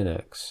MX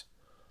Linux,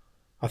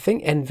 I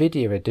think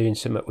NVIDIA are doing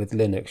something with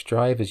Linux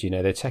drivers,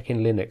 They're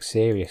taking Linux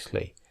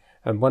seriously.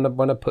 And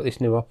when I put this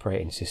new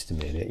operating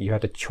system in it, you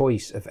had a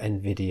choice of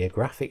NVIDIA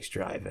graphics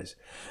drivers.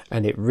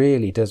 And it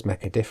really does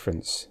make a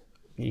difference.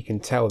 You can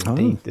tell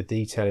the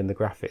detail in the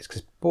graphics,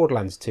 because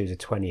Borderlands 2 is a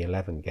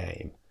 2011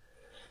 game.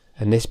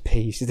 And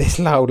this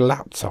loud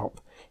laptop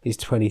is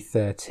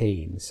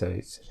 2013. So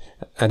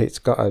it's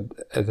got an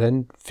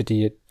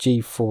NVIDIA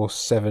GeForce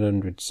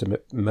 700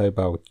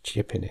 mobile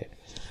chip in it.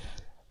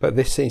 But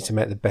this seems to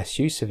make the best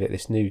use of it,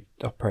 this new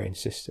operating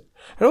system.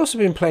 I've also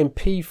been playing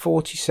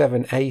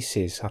P47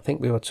 Aces. I think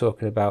we were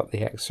talking about the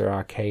Exa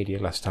Arcadia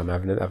last time,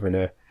 having an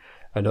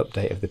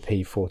update of the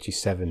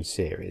P47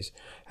 series.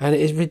 And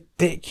it is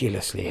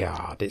ridiculously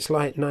hard. It's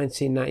like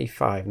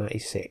 1995,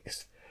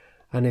 96.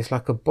 And it's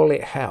like a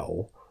bullet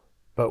hell,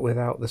 but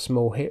without the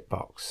small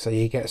hitbox. So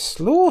you get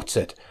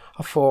slaughtered.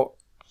 I thought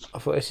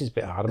this is a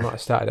bit hard. I might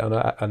have started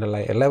on a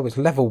later level. It's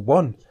level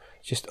 1.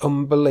 It's just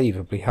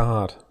unbelievably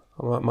hard.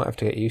 I might have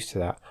to get used to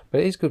that,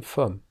 but it is good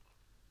fun.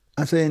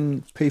 As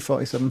in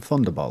P47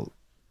 Thunderbolt?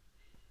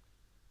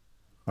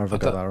 Or have I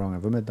got that wrong?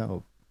 Have I made that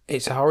up?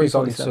 It's a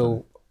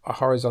horizontal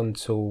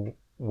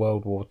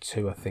World War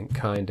II, I think,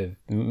 kind of,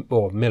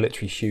 or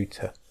military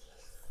shooter.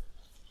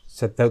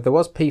 So there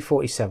was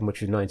P47,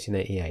 which was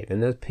 1988, then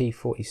there's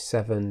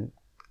P47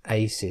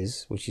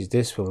 Aces, which is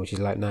this one, which is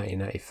like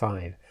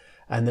 1995,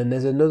 and then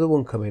there's another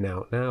one coming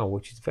out now,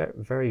 which is very,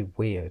 very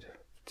weird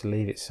to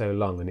leave it so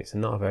long, and it's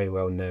not a very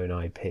well-known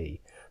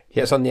IP.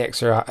 Yeah, it's on the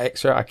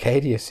Exa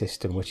Arcadia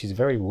system, which is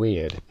very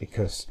weird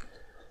because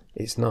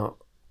it's not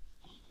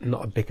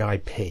a big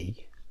IP,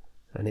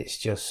 and it's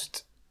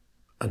just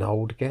an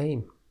old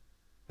game.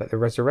 But they're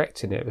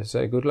resurrecting it,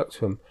 so good luck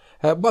to them.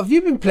 What have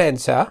you been playing,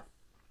 sir?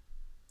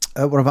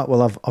 I've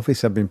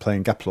been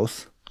playing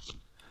Gaplus,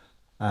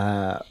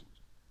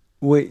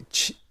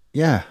 which,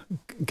 yeah,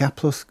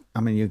 Gaplus,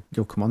 I mean,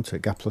 you'll come on to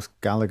it, Gaplus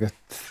Gallagher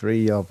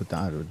 3, or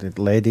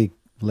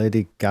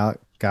Lady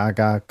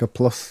Gaga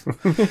Plus.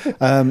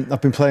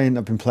 I've been playing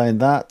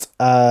that.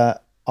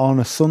 On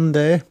a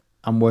Sunday,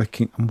 I'm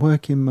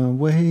working my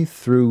way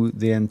through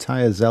the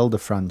entire Zelda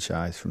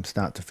franchise from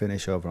start to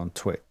finish over on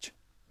Twitch.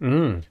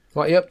 What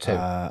are you up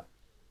to?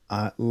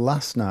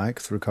 Last night,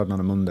 'cause we're recording on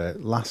a Monday,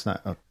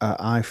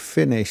 I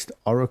finished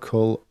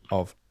Oracle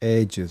of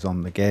Ages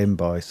on the Game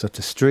Boy. So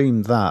to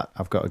stream that,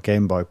 I've got a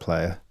Game Boy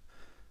player,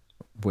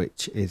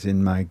 which is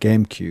in my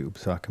GameCube,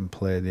 so I can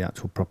play the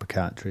actual proper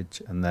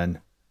cartridge and then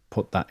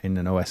put that in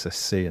an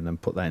OSSC and then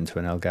put that into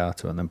an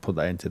Elgato and then put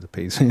that into the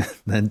PC and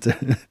then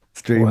to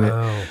stream it.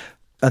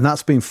 And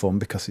that's been fun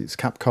because it's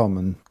Capcom,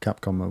 and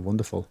Capcom are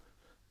wonderful.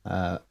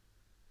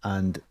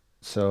 And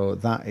so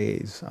that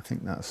is, I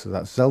think that's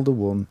Zelda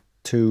 1,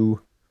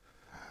 2,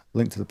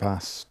 Link to the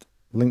Past,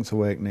 Link's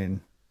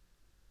Awakening,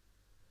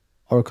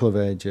 Oracle of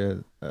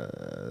Ages,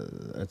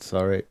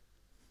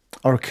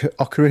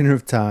 Ocarina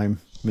of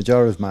Time,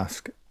 Majora's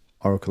Mask,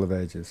 Oracle of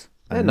Ages.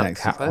 They're not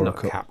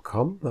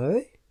Capcom, are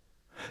they?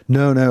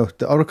 No.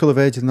 The Oracle of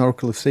Ages and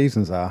Oracle of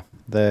Seasons are.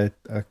 They're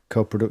a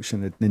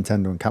co-production of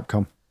Nintendo and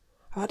Capcom.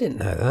 I didn't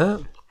know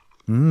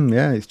that.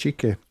 Yeah, it's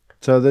cheeky.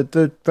 So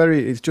they're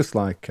very. It's just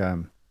like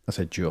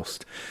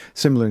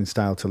similar in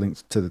style to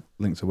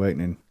Link's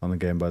Awakening on the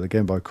Game Boy. The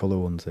Game Boy Color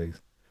ones.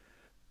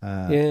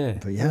 Yeah.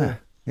 But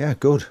yeah,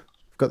 good.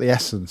 They've got the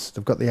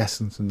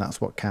essence. And that's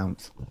what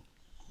counts.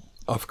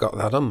 I've got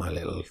that on my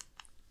little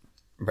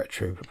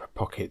retro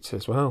pockets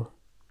as well.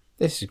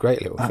 This is a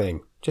great little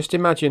thing. Just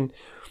imagine,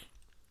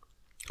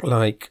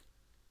 like,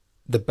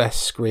 the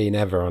best screen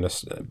ever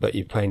but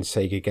you're playing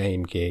Sega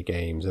Game Gear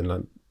games,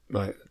 and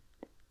like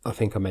I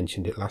think I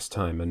mentioned it last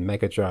time, and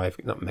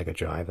not Mega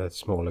Drive,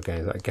 smaller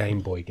games like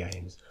Game Boy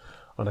games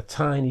on a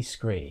tiny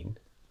screen,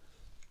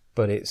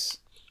 but it's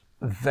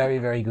a very,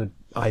 very good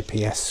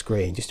IPS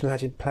screen. Just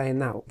imagine playing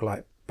that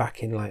like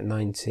back in like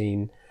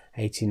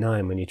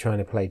 1989 when you're trying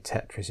to play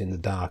Tetris in the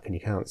dark and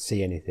you can't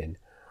see anything,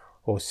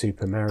 or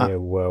Super Mario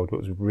World,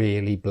 which was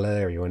really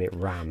blurry when it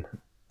ran.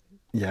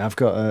 Yeah, I've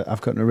got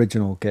an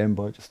original Game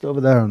Boy just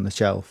over there on the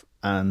shelf,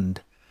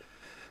 and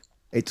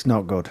it's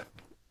not good.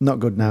 Not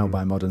good now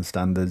by modern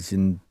standards.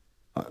 And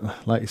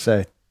like you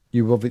say,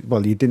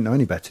 you didn't know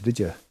any better, did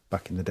you?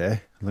 Back in the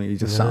day, I think you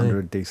just sat under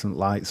a decent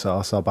light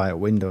source or by a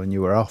window and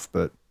you were off.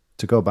 But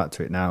to go back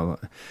to it now,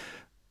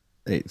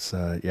 it's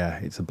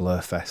it's a blur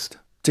fest.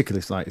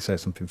 Particularly, like you say,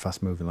 something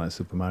fast moving like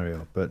Super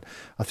Mario. But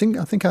I think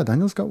our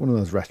Daniel's got one of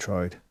those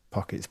Retroid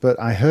pockets. But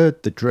I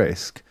heard the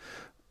Drisk,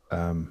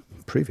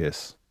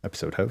 previous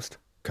episode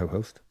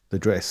co-host, the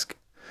Drisk,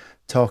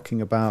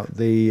 talking about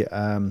the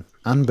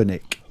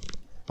Anbernic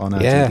on our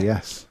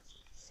GDS.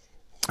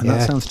 And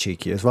that sounds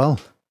cheeky as well.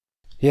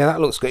 Yeah,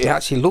 that looks good. It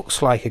actually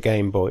looks like a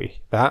Game Boy.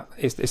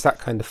 It's that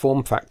kind of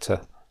form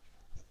factor.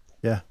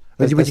 Yeah,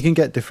 but you can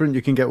get different.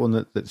 You can get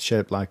one that's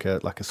shaped like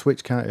a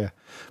Switch, can't you?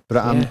 But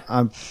I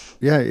went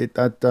to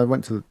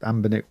the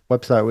Anbernic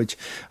website, which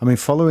I mean,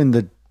 following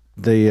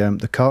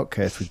the court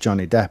case with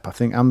Johnny Depp, I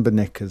think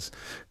Anbernic has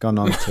gone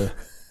on to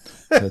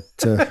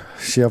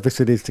she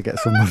obviously needs to get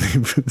some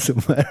money from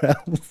somewhere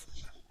else.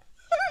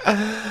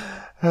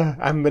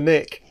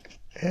 Anbernic,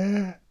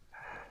 yeah.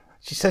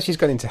 She says she's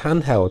gone into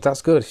handheld.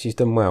 That's good. She's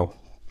done well.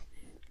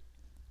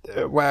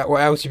 What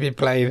else have you been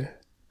playing?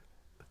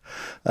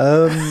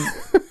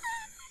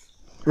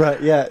 Right,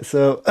 yeah.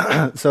 So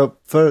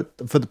for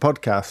the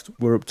podcast,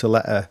 we're up to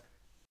letter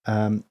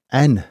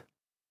N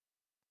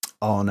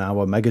on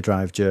our Mega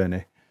Drive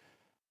journey,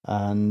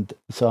 and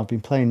so I've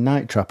been playing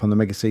Night Trap on the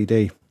Mega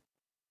CD.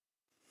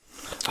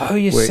 Oh,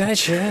 you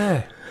said,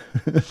 yeah.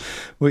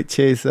 Which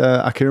is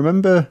I can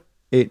remember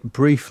it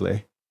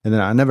briefly, and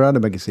then I never had a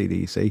Mega CD.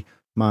 You see.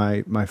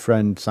 My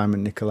friend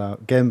Simon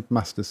Nicolau, Game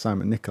Master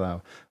Simon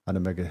Nicolau, had a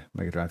Mega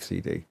Drive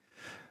CD,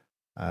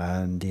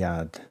 and he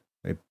had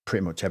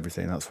pretty much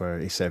everything. That's where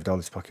he saved all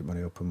his pocket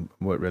money up and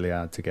worked really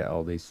hard to get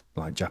all these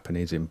like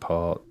Japanese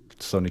import,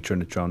 Sony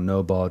Trinitron,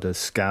 No Borders,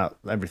 Scat,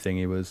 everything.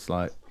 He was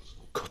like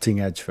cutting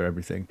edge for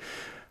everything.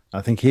 I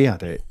think he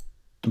had it,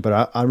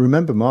 but I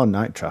remember more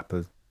Night Trap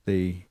as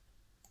the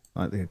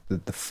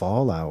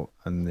fallout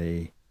and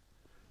the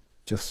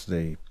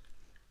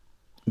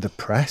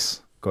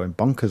press going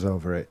bonkers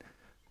over it,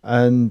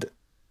 and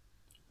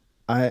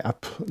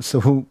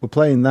so we're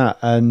playing that,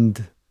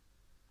 and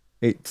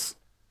it's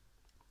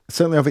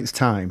certainly of its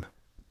time,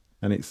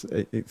 and it's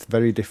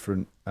very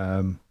different.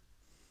 I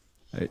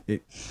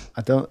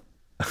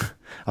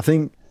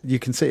think you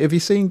can see. Have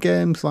you seen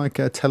games like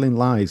Telling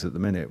Lies at the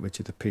minute, which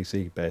is a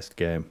PC based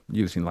game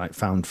using like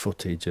found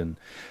footage and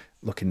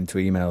looking into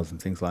emails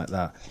and things like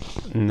that?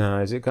 No,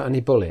 has it got any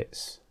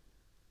bullets?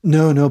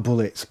 No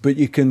bullets, but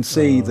you can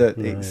see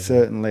it's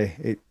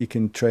certainly you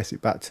can trace it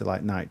back to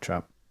like Night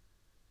Trap.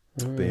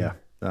 But yeah,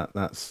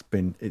 it's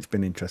been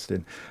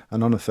interesting.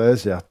 And on a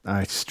Thursday,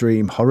 I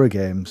stream horror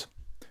games.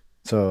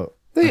 So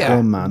a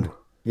grown man,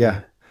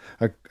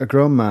 a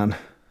grown man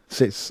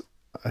sits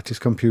at his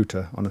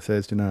computer on a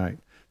Thursday night,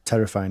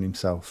 terrifying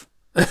himself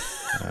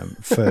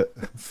for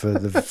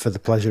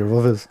the pleasure of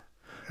others.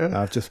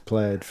 I've just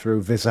played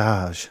through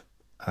Visage,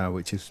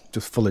 which is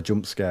just full of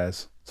jump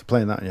scares. So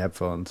playing that in your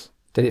headphones.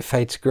 Did it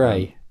fade to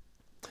grey?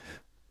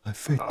 I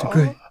fade to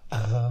grey.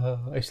 I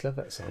used to love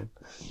that song.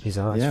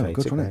 Visage, fade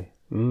good, to grey.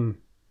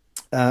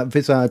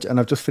 Visage, and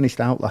I've just finished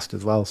Outlast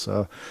as well.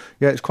 So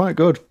yeah, it's quite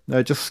good.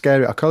 Just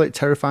scary. I call it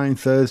Terrifying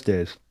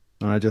Thursdays,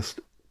 and I just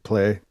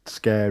play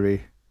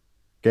scary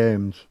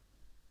games.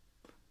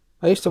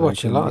 I used to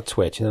watch a lot of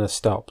Twitch, and then I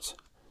stopped.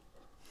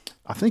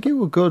 I think it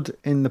was good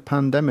in the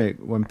pandemic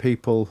when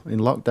people in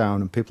lockdown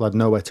and people had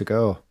nowhere to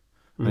go,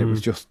 and it was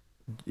just.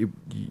 You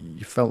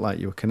felt like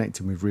you were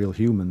connecting with real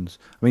humans.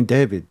 I mean,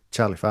 David,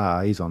 Charlie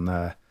Farr, he's on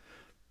there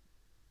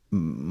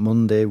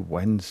Monday,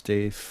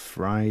 Wednesday,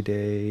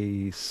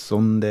 Friday,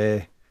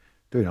 Sunday,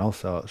 doing all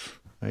sorts.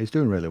 He's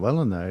doing really well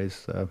on there.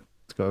 He's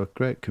got a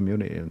great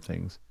community and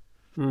things.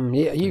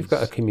 Yeah, you've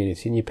got a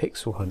community in your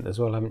Pixel Hunt as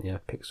well, haven't you?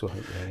 Pixel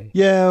Hunt, really.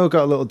 Yeah, we've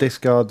got a little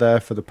Discord there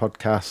for the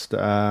podcast.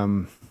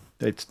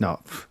 It's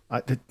not.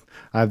 I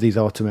have these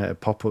automated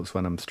pop-ups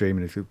when I'm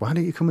streaming. Why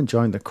don't you come and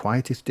join the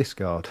quietest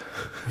Discord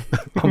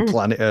on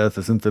planet Earth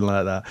or something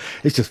like that?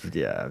 It's just,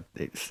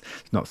 it's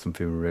not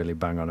something we really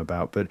bang on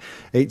about. But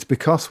it's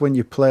because when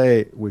you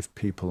play with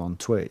people on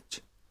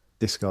Twitch,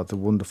 Discord's a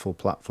wonderful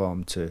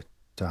platform to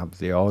have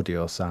the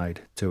audio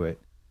side to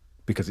it,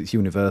 because it's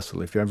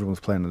universal. If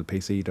everyone's playing on the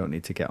PC, you don't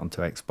need to get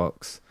onto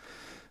Xbox.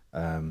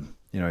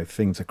 If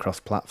things are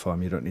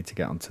cross-platform, you don't need to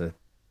get onto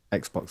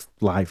Xbox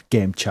Live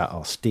Game Chat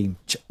or Steam,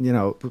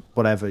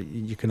 whatever.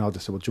 You can all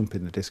just jump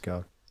in the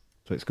Discord.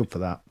 So it's good for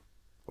that.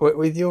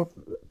 With your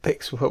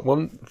Pixel,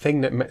 one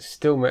thing that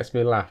still makes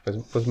me laugh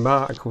was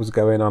Mark was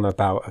going on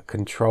about a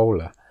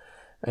controller,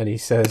 and he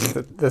says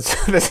that there's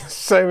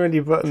so many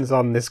buttons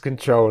on this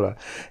controller.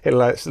 It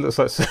looks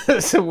like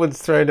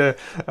someone's thrown a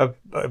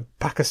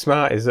pack of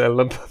Smarties at a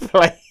lump of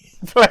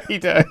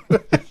Play-Doh.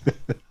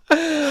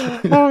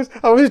 I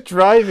was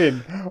driving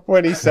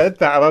when he said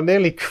that, and I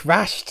nearly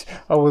crashed.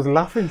 I was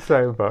laughing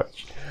so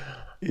much.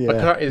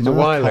 Yeah, it was a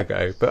while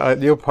ago, but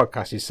your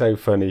podcast is so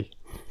funny.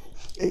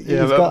 He's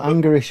got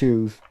anger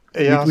issues.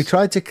 We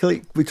try to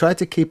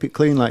keep it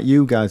clean, like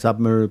you guys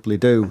admirably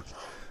do,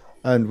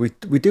 and we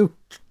do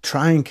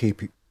try and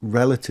keep it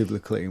relatively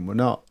clean. We're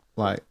not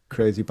like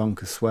crazy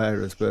bonkers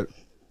swearers, but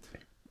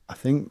I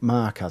think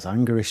Mark has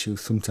anger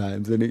issues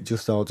sometimes, and it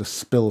just all just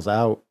spills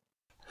out.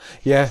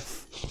 Yeah.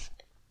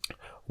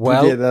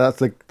 Well, yeah,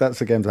 that's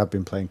the games I've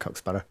been playing,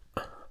 Cocksparrow.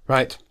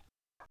 Right.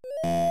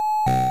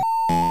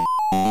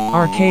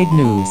 Arcade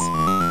news.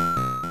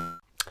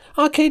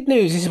 Arcade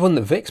news. This is one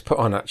that Vic's put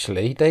on,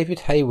 actually. David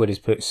Hayward has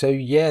put, so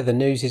yeah, the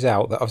news is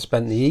out that I've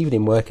spent the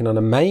evening working on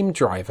a MAME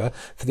driver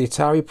for the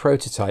Atari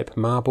prototype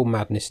Marble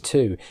Madness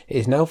 2. It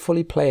is now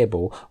fully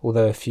playable,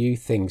 although a few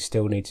things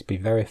still need to be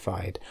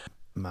verified.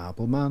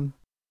 Marble Man.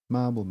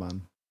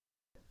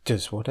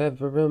 Does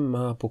whatever a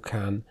marble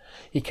can.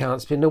 He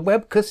can't spin a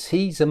web 'cause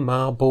he's a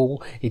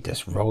marble. He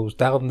just rolls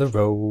down the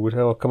road.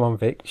 Oh, come on,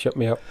 Vic, shut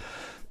me up.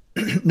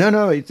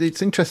 No,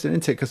 it's interesting,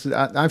 isn't it? Because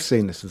I've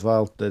seen this as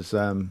well. There's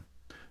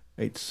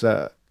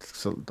so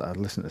I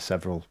listen to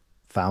several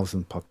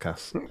thousand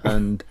podcasts,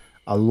 and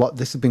a lot.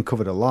 This has been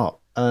covered a lot,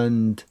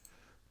 and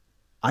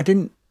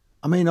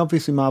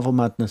obviously, Marble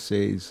Madness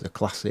is a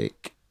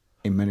classic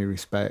in many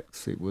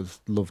respects. It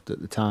was loved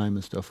at the time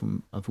and stuff.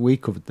 And we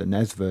covered the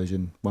NES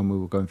version when we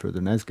were going through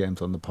the NES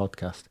games on the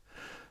podcast.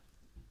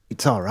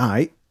 It's all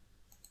right,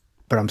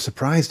 but I'm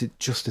surprised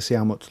just to see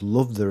how much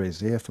love there is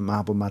here for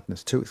Marble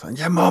Madness 2. It's like,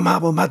 yeah, more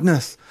Marble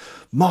Madness,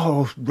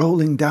 more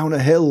rolling down a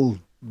hill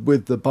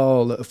with the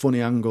ball at a funny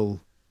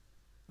angle,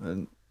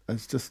 and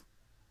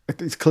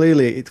it's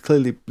clearly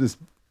there's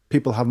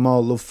people have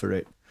more love for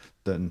it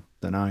than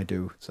I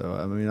do. So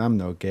I mean, I'm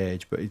no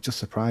gauge, but it just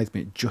surprised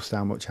me just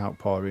how much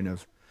outpouring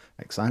of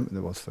excitement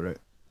there was for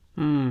it.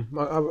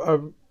 I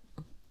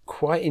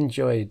quite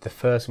enjoyed the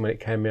first one when it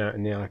came out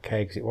in the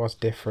arcade because it was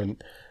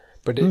different,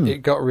 but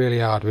it got really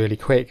hard really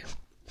quick,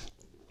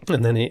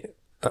 and then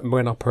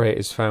when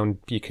operators found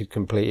you could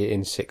complete it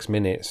in 6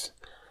 minutes,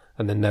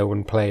 and then no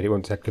one played it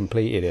once they'd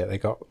completed it, they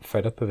got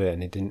fed up of it,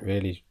 and it didn't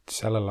really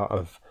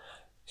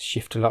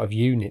shift a lot of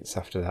units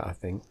after that, I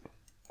think.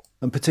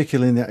 And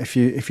particularly in that, if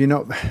you're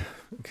not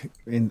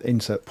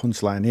insert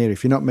punchline here,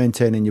 if you're not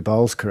maintaining your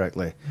balls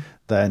correctly,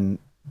 then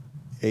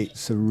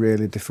it's a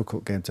really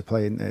difficult game to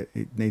play. And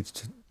it needs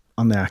to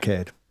on the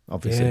arcade,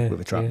 obviously,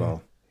 with a trackball.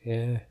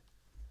 Yeah.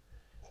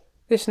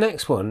 This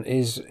next one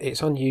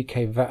it's on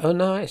UK. Oh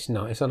no, it's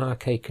not. It's on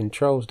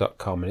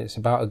arcadecontrols.com, and it's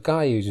about a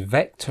guy who's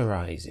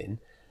vectorizing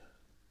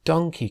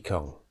Donkey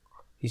Kong.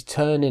 He's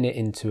turning it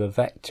into a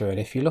vector, and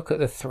if you look at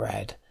the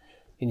thread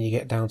and you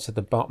get down to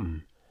the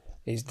bottom,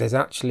 there's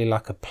actually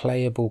like a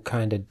playable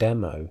kind of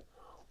demo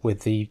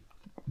with the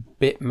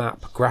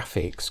bitmap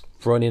graphics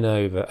running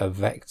over a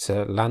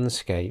vector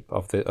landscape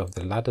of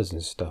the ladders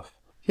and stuff.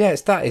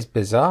 Yes, that is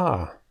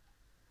bizarre.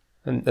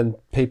 And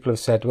people have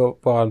said, well,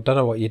 I don't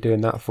know what you're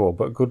doing that for,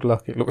 but good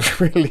luck. It looks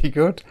really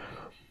good.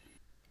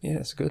 Yeah,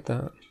 it's good,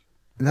 that.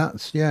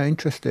 That's,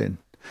 interesting.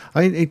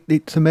 I mean,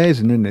 it's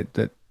amazing, isn't it,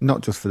 that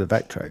not just for the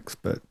Vectrex,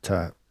 but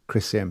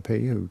Chris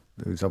CMP,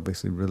 who's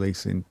obviously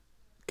releasing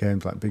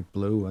games like Big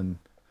Blue and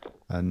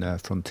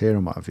Frontier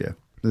and what have you.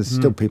 There's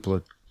still people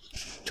are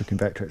chucking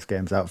Vectrex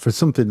games out for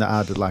something that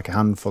had like a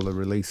handful of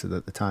releases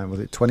at the time. Was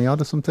it 20 odd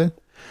or something?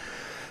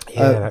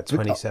 Yeah, like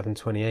 27,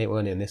 28,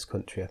 weren't it, in this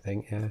country, I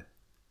think, yeah.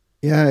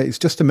 Yeah, it's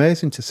just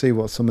amazing to see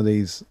what some of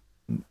these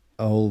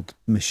old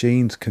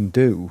machines can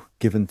do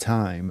given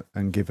time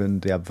and given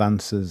the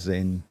advances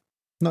in,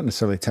 not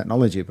necessarily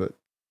technology, but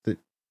that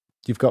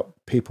you've got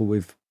people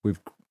with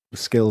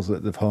skills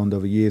that they've honed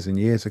over years and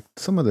years.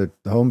 Some of the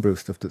homebrew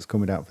stuff that's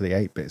coming out for the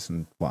 8-bits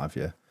and what have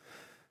you,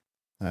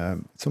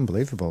 it's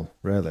unbelievable,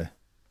 really.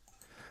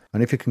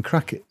 And if you can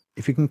crack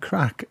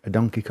a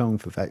Donkey Kong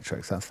for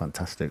Vectrex, that's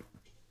fantastic.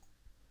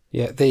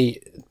 Yeah, the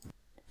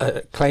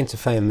claim to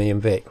fame, me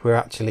and Vic, we're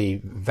actually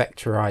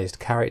vectorized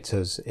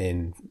characters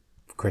in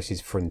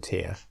Chris's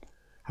Frontier.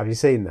 Have you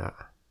seen that?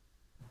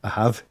 I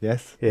have,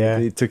 yes. Yeah.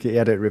 He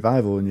had it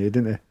revival on you,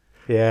 didn't he?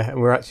 Yeah,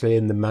 and we're actually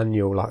in the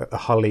manual, like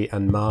Holly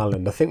and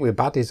Marland. I think we're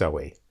baddies, are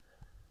we?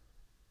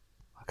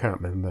 I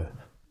can't remember.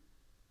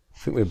 I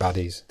think we're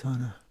baddies. Don't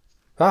know.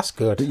 That's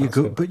good.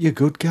 But you're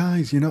good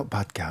guys. You're not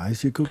bad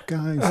guys. You're good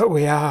guys. Oh,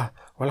 we are.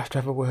 We'll have to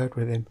have a word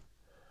with him.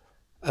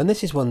 And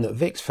this is one that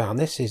Vic's found.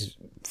 This is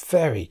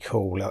very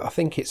cool. I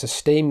think it's a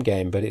Steam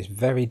game, but it's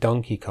very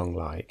Donkey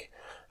Kong-like.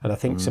 And I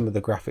think some of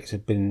the graphics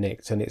have been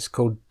nicked. And it's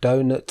called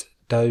Donut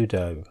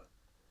Dodo.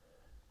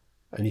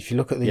 And if you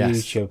look at the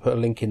YouTube, put a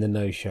link in the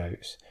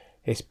no-shows.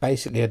 It's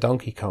basically a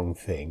Donkey Kong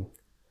thing,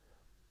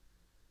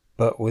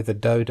 but with a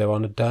dodo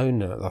on a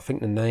donut. I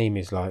think the name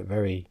is like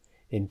very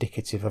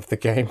indicative of the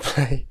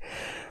gameplay.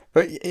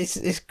 But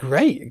it's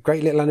great.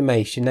 Great little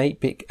animation,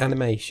 8-bit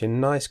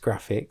animation, nice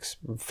graphics,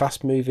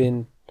 fast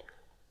moving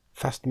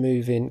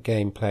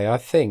gameplay. I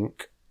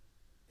think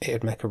it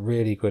would make a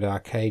really good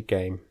arcade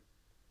game.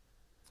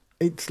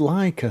 It's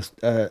like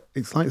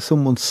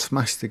someone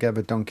smashed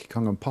together Donkey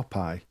Kong and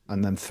Popeye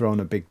and then thrown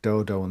a big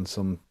dodo and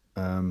some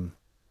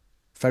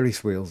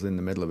Ferris wheels in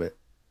the middle of it.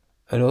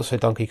 And also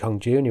Donkey Kong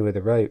Jr. with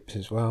the ropes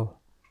as well.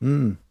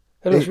 It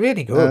looks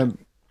really good.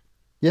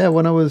 Yeah,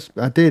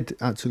 I did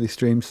actually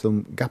stream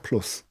some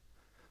Gaplus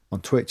on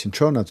Twitch, and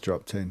Tronad's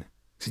dropped in. He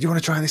said, "You want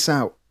to try this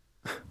out?"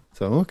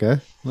 So okay,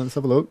 let's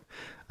have a look.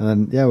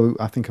 And then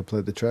I think I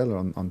played the trailer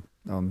on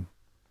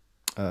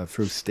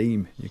through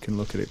Steam. You can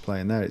look at it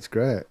playing there. It's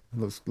great.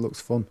 It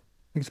looks fun.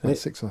 I think it's about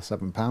 £6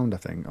 or £7, I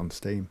think, on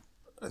Steam.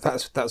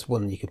 That's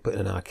one you could put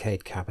in an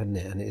arcade cab, isn't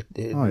it? And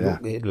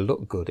it'll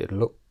look good. It'll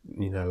look,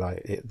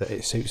 like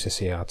it suits a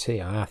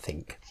CRT, I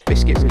think.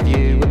 Biscuit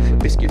review,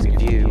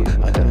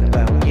 I learn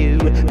about you.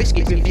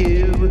 Biscuit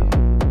review.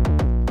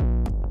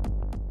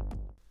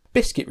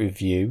 Biscuit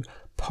review.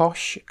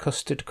 Posh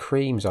custard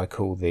creams, I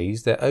call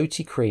these. They're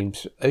OT cream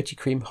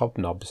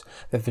hobnobs.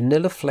 They're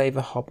vanilla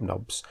flavour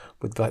hobnobs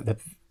with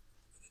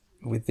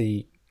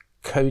the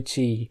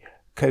coaty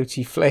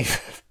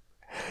flavour,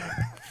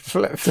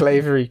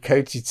 flavoury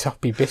coaty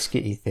toppy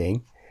biscuity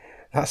thing.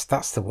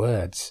 That's the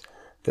words.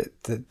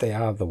 That they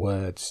are the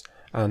words,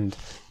 and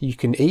you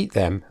can eat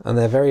them, and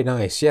they're very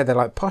nice. Yeah, they're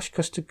like posh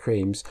custard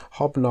creams,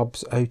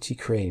 hobnobs, OT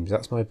creams.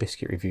 That's my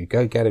biscuit review.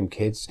 Go get them,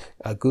 kids.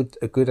 A good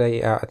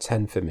 8 out of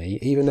 10 for me.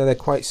 Even though they're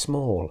quite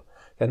small,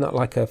 they're not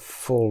like a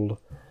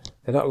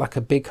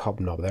big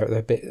hobnob. They're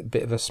a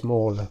bit of a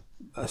smaller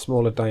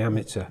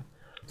diameter.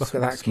 Look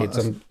at that, kids.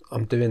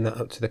 I'm doing that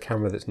up to the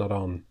camera that's not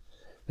on.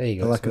 There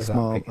you go. Like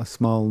a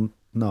small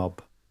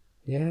knob.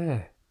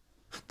 Yeah.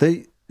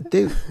 They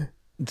do.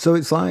 So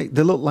it's like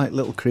they look like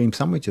little cream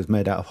sandwiches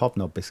made out of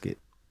hobnob biscuit.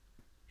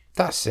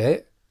 That's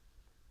it.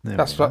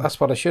 That's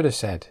what I should have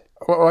said.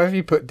 Why have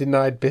you put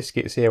denied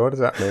biscuits here? What does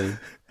that mean?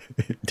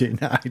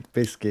 Denied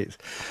biscuits.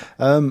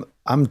 I'm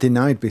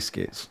denied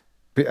biscuits.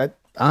 But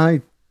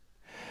I'm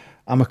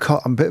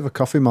a bit of a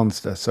coffee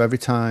monster. So every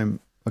time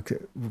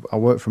I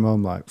work from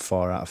home like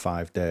 4 out of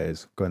 5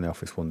 days, go in the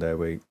office 1 day a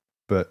week,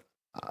 but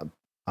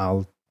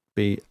I'll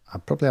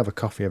probably have a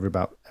coffee every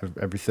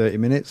 30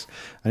 minutes,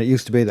 and it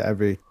used to be that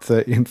every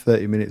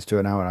 30 minutes to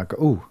an hour I'd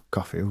go,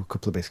 coffee, a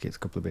couple of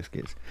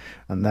biscuits,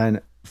 and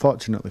then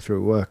fortunately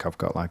through work I've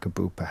got like a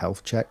Bupa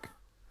health check,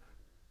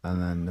 and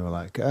then they were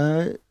like,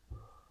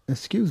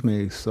 excuse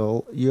me,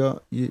 Sol, your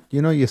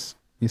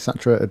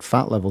saturated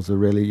fat levels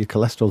are your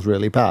cholesterol's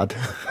really bad.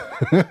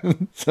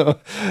 so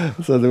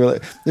they were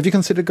like, have you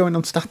considered going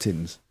on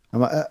statins?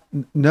 I'm like,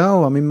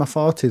 no, I'm in my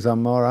 40s,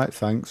 I'm all right,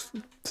 thanks.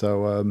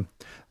 So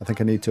I think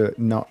I need to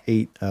not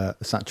eat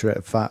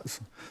saturated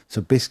fats.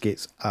 So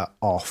biscuits are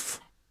off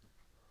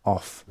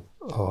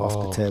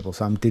the table.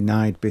 So I'm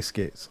denied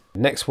biscuits.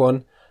 Next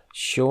one,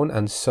 Sean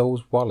and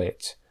Sol's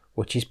wallet,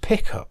 which is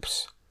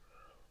pickups.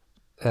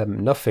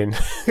 Nothing.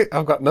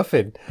 I've got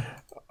nothing.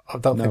 I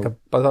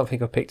don't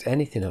think I picked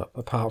anything up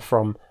apart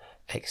from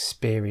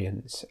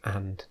experience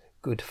and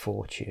good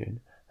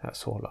fortune.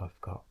 That's all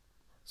I've got.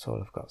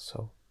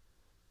 Sol.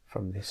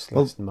 From this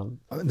last month.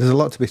 There's a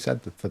lot to be said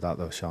for that,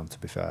 though, Sean, to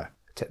be fair.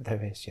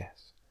 There is,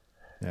 yes.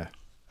 Yeah.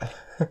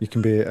 You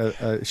can be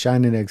a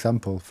shining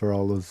example for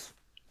all those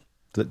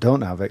that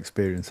don't have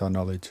experience or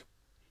knowledge.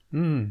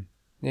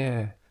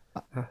 Yeah.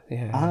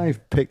 Yeah.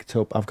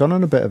 I've gone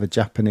on a bit of a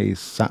Japanese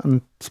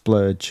Saturn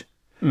splurge.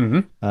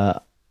 Mm-hmm.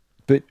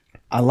 But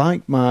I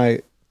like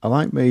my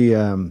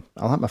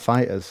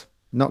fighters.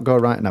 Not go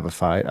right and have a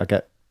fight. I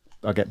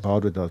get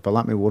bored with those. But I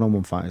like my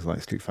one-on-one fighters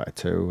like Street Fighter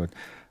 2 and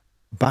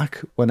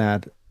back when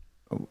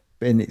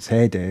in its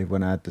heyday,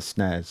 when I had the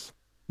SNES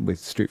with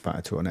Street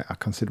Fighter 2 on it, I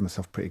considered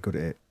myself pretty good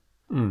at it.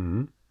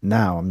 Mm.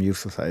 Now I'm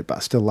useless at it, but I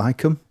still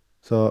like them.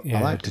 So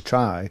I like to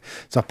try.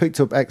 So I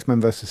picked up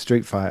X-Men vs.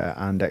 Street Fighter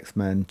and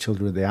X-Men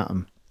Children of the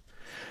Atom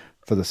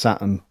for the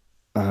Saturn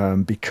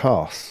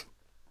because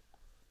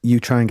you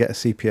try and get a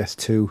CPS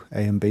 2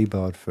 A and B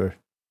board for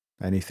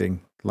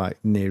anything like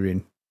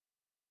nearing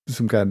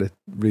some kind of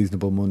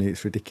reasonable money.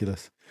 It's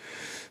ridiculous.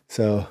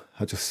 So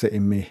I just sit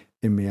in my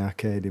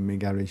arcade, in my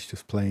garage,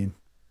 just playing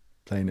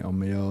it on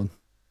my own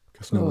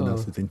because no one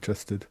else is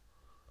interested.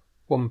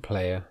 One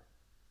player.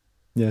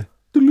 Yeah.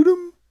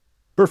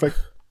 Perfect.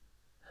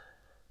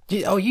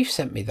 You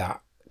sent me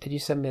that. Did you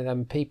send me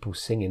them people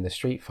singing the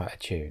Street Fighter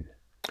tune?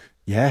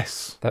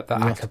 Yes. That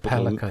a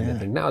cappella kind of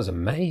thing. That was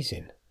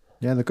amazing.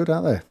 Yeah, they're good,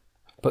 aren't they?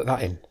 Put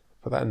that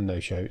in no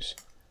shows.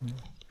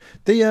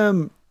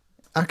 The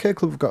Arcade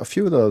Club have got a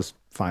few of those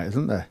fighters,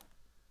 haven't they?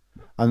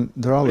 And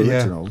they're all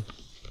original.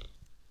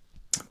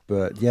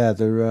 But yeah,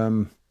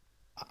 they're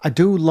I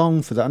do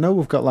long for that. I know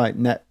we've got like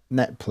net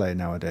play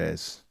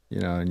nowadays,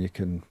 and you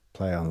can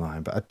play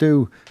online, but I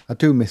do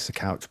miss the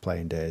couch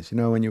playing days,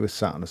 when you were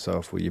sat on a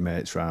sofa with your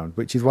mates round,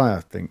 which is why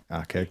I think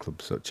Arcade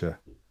Club's such a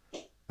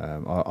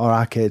or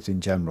arcades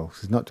in general.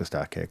 It's not just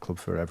Arcade Club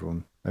for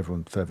everyone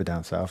further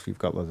down south. You've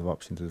got loads of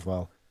options as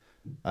well.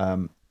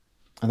 And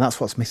that's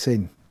what's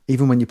missing.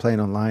 Even when you're playing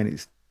online,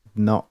 it's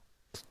not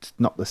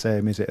the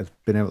same, is it, as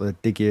being able to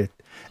dig your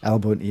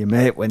elbow into your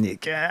mate when you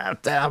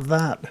have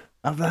that.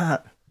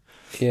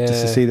 Yeah.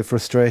 Just to see the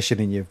frustration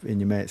in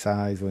your mate's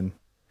eyes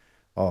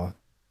or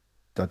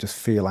just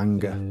feel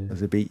anger as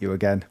they beat you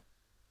again.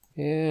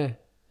 Yeah.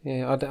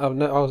 I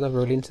was never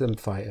really into them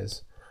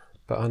fighters,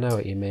 but I know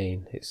what you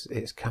mean.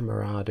 It's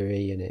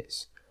camaraderie and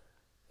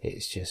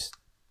it's just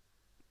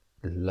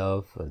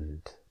love.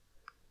 And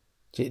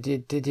did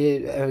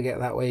you ever get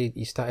that way?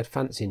 You started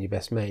fancying your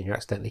best mate and you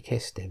accidentally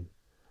kissed him?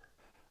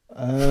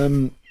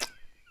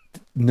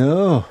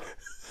 No,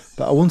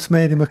 but I once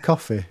made him a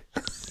coffee.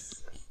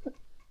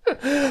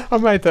 I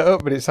made that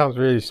up, but it sounds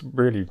really,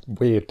 really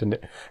weird, doesn't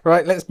it?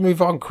 Right, let's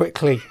move on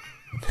quickly.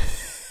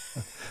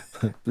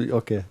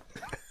 Okay.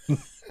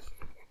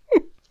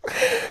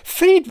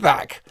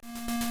 Feedback.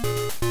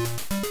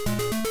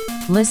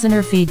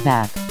 Listener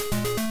feedback.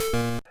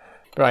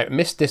 Right,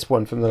 missed this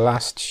one from the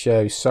last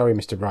show. Sorry,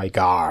 Mr.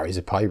 Rygar is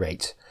a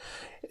pirate.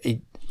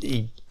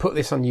 He put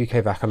this on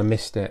UK Back and I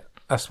missed it.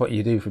 That's what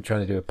you do for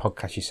trying to do a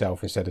podcast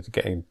yourself instead of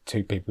getting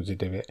two people to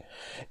do it.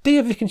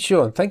 Dear Vic and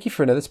Sean, thank you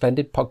for another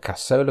splendid podcast.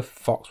 Solar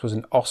Fox was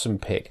an awesome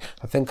pick.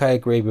 I think I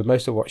agree with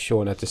most of what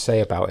Sean had to say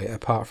about it,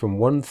 apart from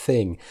one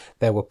thing.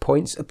 There were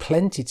points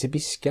aplenty to be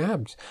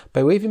scabbed.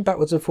 By weaving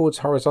backwards and forwards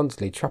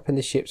horizontally, trapping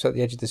the ships at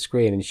the edge of the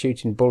screen and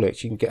shooting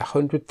bullets, you can get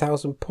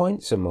 100,000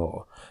 points or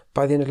more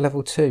by the end of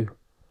level 2.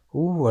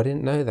 Ooh, I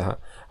didn't know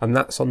that. And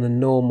that's on the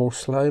normal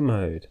slow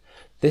mode.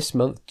 This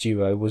month,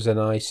 Duo was a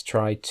nice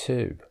try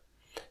too.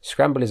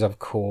 Scramble is, of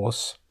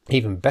course,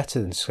 even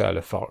better than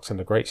Solar Fox and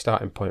a great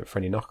starting point for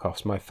any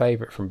knockoffs. My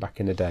favourite from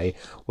back in the day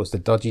was the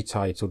dodgy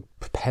titled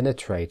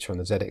Penetrator on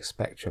the ZX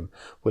Spectrum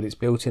with its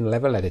built-in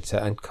level editor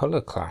and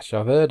colour clash.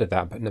 I've heard of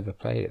that but never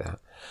played that.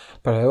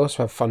 But I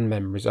also have fond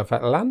memories of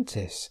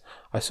Atlantis.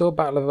 I saw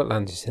Battle of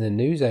Atlantis in a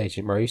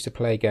newsagent where I used to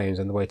play games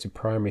on the way to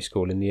primary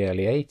school in the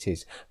early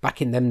 80s.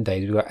 Back in them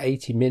days we got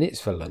 80 minutes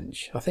for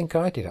lunch. I think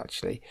I did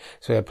actually.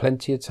 So we had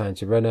plenty of time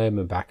to run home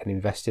and back and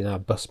invest in our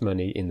bus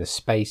money in the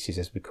spaces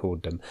as we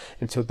called them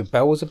until the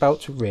bell was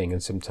about to ring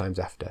and sometimes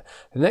after.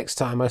 The next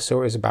time I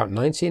saw it was about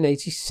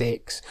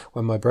 1986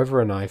 when my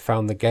brother and I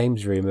found the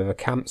games room of a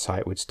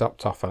campsite we'd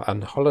stopped off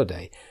on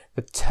holiday.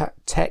 The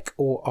tech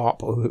or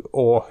op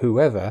or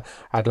whoever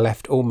had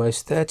left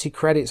almost 30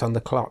 credits on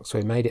the clock, so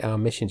we made it our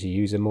mission to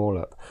use them all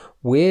up.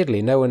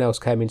 Weirdly, no one else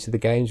came into the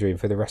games room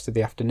for the rest of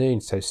the afternoon,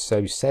 so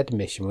said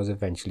mission was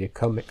eventually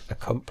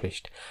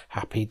accomplished.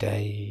 Happy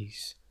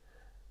days.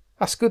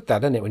 That's good,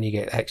 that, isn't it, when you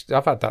get extra...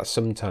 I've had that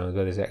sometimes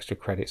where there's extra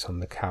credits on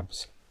the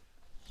cabs.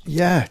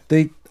 Yeah,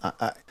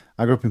 I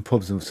grew up in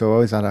pubs, so I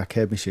always had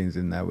arcade machines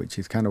in there, which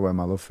is kind of where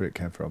my love for it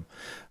came from.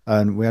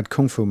 And we had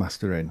Kung Fu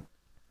Master in,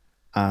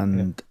 and...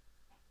 Yeah.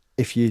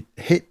 If you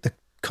hit the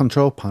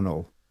control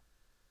panel,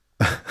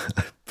 I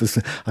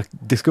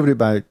discovered it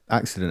by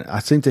accident. I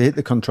seemed to hit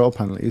the control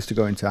panel. It used to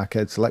go into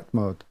arcade select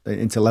mode,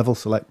 into level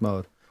select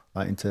mode,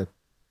 like into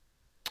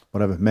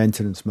whatever,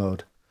 maintenance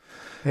mode.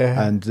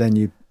 Yeah. And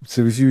then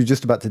so if you were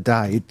just about to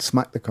die, you'd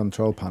smack the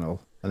control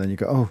panel and then you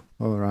go, oh,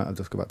 all right, I'll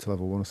just go back to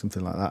level 1 or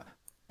something like that.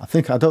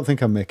 I don't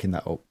think I'm making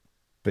that up.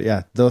 But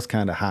yeah, those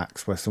kind of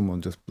hacks where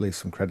someone just leaves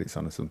some credits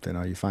on or something,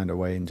 or you find a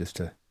way in just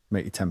to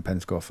make your 10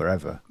 pence go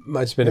forever.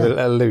 Might have been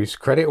a loose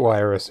credit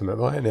wire or something,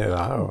 mightn't it?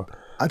 Or...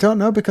 I don't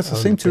know, because I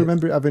seem to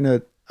remember it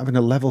having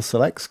a level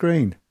select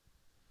screen.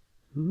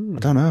 I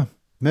don't know.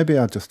 Maybe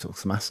I just took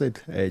some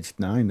acid aged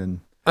 9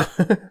 and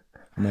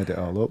made it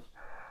all up.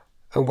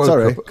 And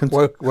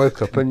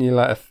woke up and you're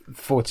like a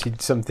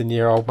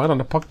 40-something-year-old man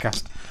on a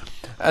podcast.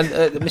 And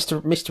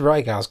Mr.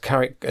 Rygar's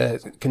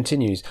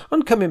continues,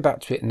 on coming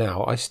back to it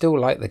now, I still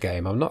like the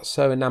game. I'm not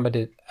so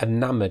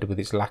enamoured with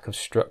its lack of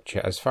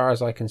structure. As far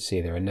as I can see,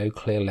 there are no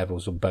clear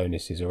levels or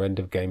bonuses or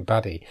end-of-game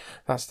baddie.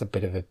 That's the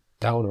bit of a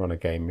downer on a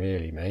game,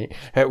 really, mate.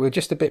 With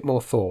just a bit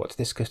more thought,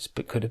 this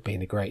could have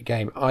been a great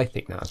game. I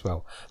think that as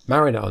well.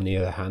 Mariner, on the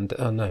other hand...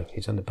 Oh, no,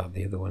 he's on about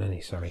the other one, isn't he?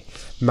 Sorry.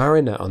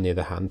 Mariner, on the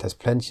other hand, has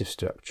plenty of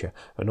structure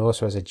and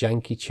also has a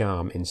janky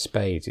charm in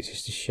spades. It's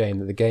just a shame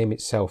that the game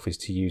itself is,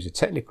 to use a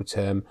technical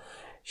term...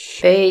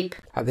 Beep.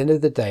 At the end of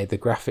the day, the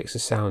graphics, the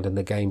sound and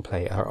the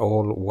gameplay are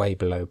all way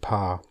below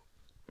par.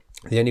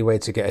 The only way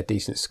to get a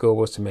decent score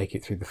was to make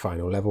it through the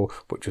final level,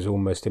 which was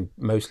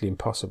mostly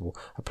impossible.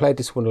 I played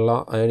this one a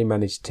lot. I only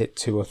managed it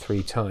 2 or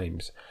 3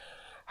 times.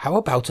 How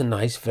about a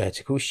nice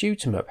vertical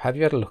shoot 'em up? Have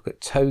you had a look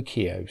at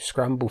Tokyo,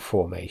 Scramble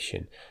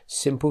Formation?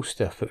 Simple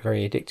stuff, but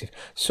very addictive.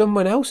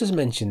 Someone else has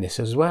mentioned this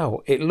as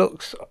well.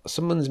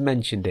 Someone's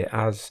mentioned it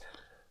as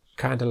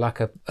kind of like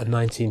a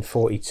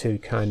 1942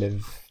 kind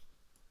of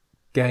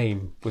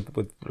game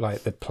with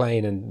like the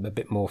plane and a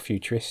bit more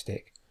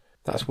futuristic.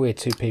 That's weird,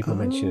 2 people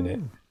mentioning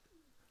it.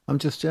 I'm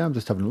just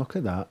having a look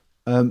at that.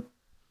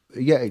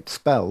 Yeah, it's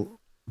spelled,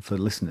 for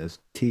listeners,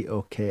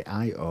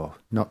 Tokyo,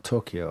 not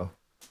Tokyo,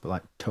 but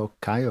like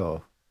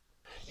Tokyo.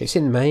 It's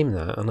in MAME,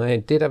 that, and I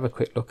did have a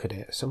quick look at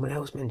it. Someone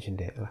else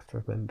mentioned it. I'll have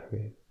to remember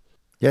who.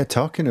 Yeah,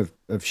 talking of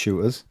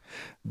shooters,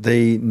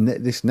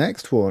 this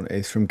next one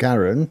is from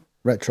Garen,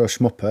 Retro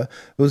Schmupper,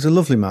 who's a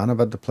lovely man. I've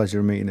had the pleasure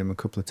of meeting him a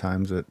couple of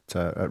times at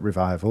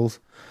revivals.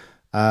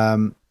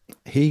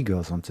 He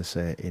goes on to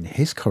say in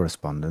his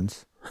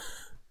correspondence,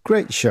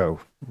 great show,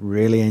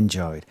 really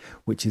enjoyed,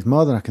 which is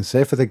more than I can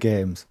say for the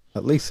games.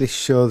 At least this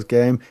show's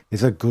game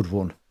is a good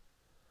one.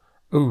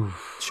 Ooh.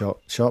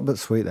 Short but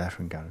sweet there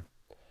from Garen.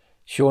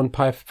 Sean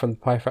Pye from the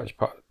Pie Fracture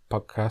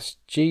podcast.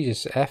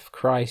 Jesus F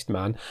Christ,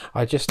 man.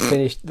 I just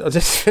finished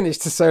the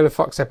Solar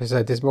Fox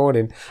episode this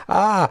morning.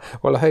 Well,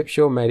 I hope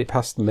Sean made it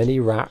past many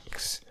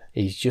racks.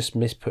 He's just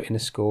missed putting a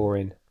score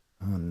in.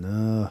 Oh,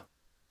 no.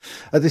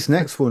 This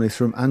next one is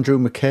from Andrew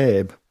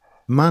McCabe.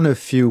 Man of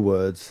few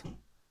words,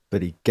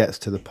 but he gets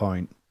to the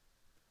point.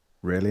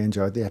 Really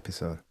enjoyed the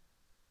episode.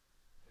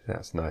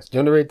 That's nice. Do you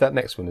want to read that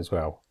next one as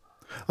well?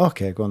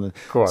 Okay, go on then.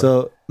 Go on.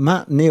 So,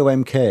 Matt Neo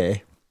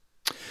MK,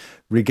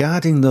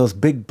 regarding those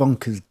big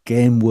bonkers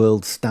Game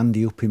World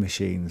standy-uppy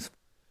machines,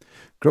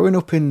 growing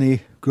up in the...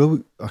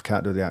 I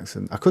can't do the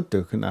accent. I could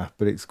do, couldn't I?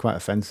 But it's quite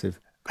offensive.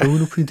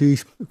 Growing up in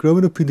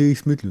the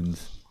East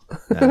Midlands.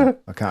 No,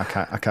 I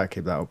can't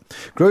keep that up.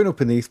 Growing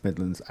up in the East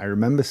Midlands, I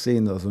remember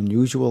seeing those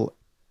unusual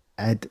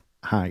Ed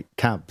height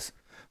cabs.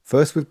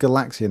 First with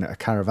Galaxian at a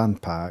caravan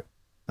park,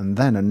 and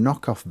then a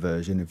knockoff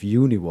version of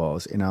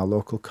Uniwars in our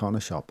local corner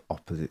shop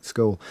opposite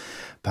school.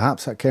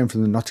 Perhaps that came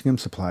from the Nottingham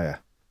supplier.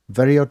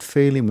 Very odd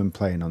feeling when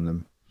playing on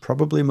them.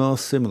 Probably more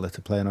similar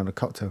to playing on a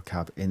cocktail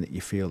cab in that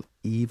you feel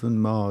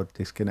even more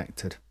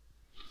disconnected.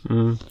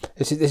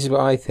 This is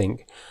what I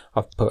think.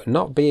 I've put,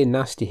 not being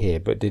nasty here,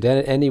 but did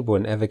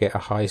anyone ever get a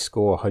high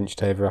score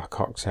hunched over a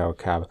cocktail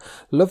cab?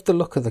 Love the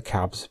look of the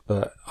cabs,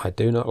 but I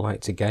do not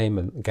like to game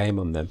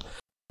on them.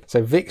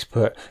 So Vic's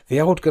put,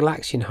 the old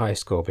Galaxian high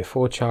score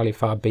before Charlie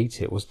Farr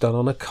beat it was done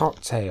on a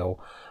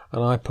cocktail.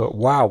 And I put,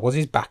 wow, was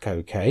his back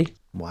okay?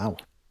 Wow.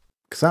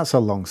 Because that's a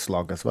long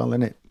slog as well,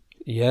 isn't it?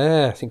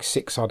 Yeah, I think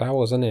 6 odd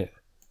hours, isn't it?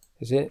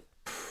 Is it?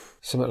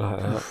 Something like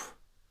that.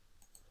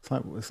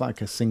 It's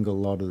like a single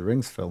Lord of the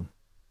Rings film.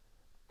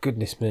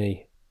 Goodness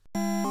me.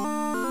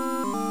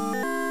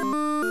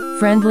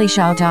 Friendly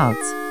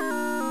shout-outs.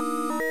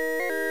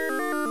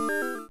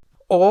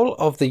 All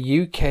of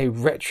the UK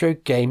retro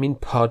gaming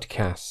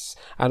podcasts,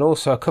 and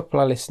also a couple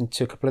I listened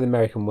to, a couple of the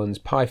American ones,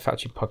 Pie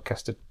Factory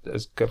podcast,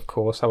 as of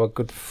course, our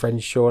good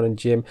friends Sean and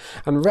Jim,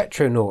 and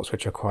Retronauts,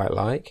 which I quite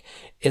like,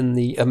 in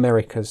the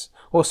Americas.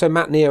 Also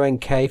Matt Neo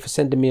NK for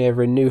sending me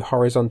over a new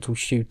horizontal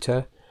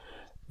shooter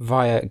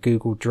via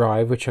Google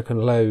Drive, which I can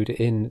load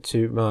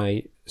into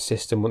my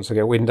system once I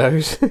get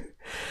Windows.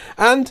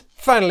 And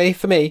finally,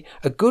 for me,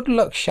 a good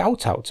luck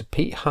shout out to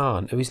Pete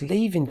Hahn, who is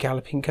leaving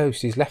Galloping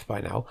Ghost. He's left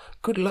by now.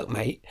 Good luck,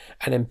 mate.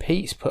 And then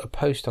Pete's put a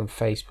post on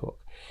Facebook.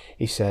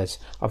 He says,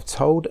 I've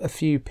told a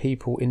few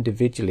people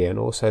individually and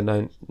also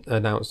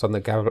announced on the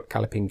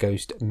Galloping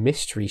Ghost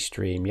mystery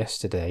stream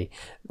yesterday,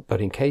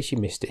 but in case you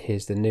missed it,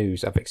 here's the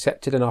news. I've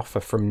accepted an offer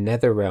from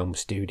NetherRealm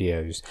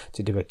Studios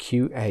to do a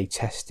QA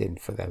testing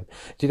for them.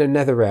 Do you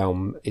know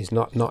NetherRealm is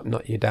not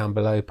your down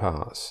below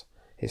parts?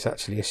 It's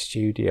actually a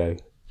studio.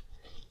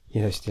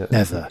 You know,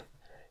 Nether.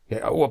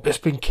 Yeah, I've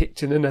just been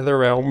kicked in the nether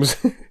realms.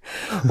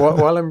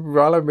 while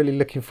I'm really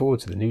looking forward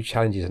to the new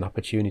challenges and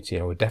opportunity,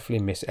 I would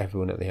definitely miss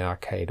everyone at the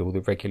arcade, all the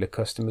regular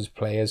customers,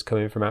 players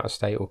coming from out of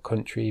state or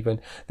country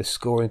even, the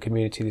scoring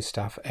community, the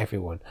staff,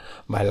 everyone.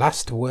 My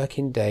last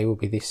working day will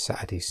be this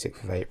Saturday,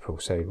 6th of April,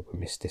 so we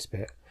missed this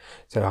bit.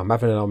 So I'm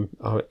having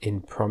an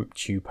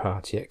impromptu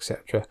party,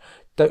 etc.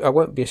 I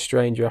won't be a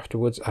stranger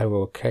afterwards. I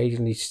will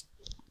occasionally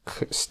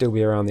still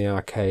be around the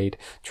arcade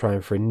trying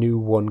for a new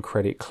 1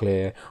 credit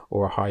clear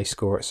or a high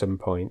score at some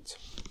point.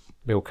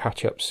 We'll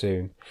catch up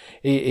soon.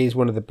 He is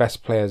one of the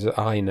best players that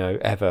I know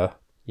ever.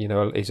 You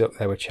know, he's up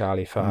there with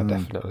Charlie Farr,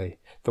 definitely.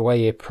 The way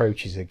he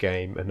approaches a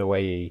game and the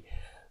way he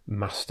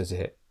masters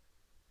it.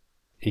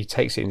 He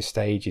takes it in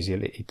stages.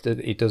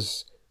 He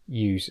does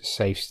use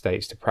save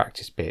states to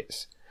practice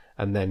bits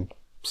and then,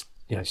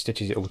 you know,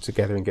 stitches it all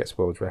together and gets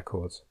world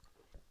records.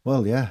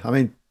 Well, yeah. I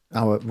mean,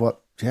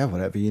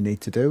 whatever you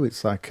need to do.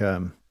 It's like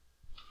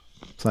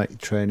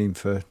training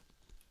to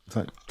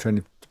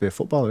be a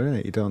footballer, isn't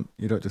it? You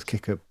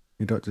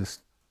don't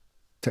just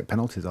take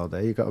penalties all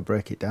day. You got to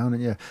break it down,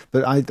 and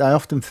But I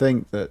often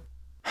think that,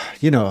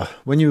 you know,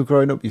 when you were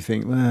growing up, you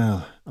think,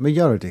 well, I mean,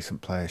 you're a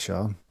decent player,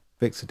 Sean.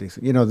 Vic's a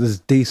decent. You know,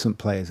 there's decent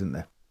players, isn't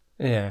there?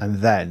 Yeah. And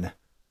then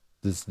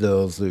there's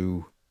those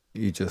who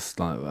you just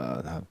like,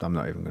 well, I'm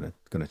not even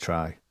gonna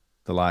try.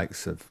 The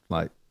likes of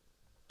like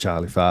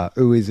Charlie Farr,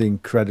 who is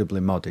incredibly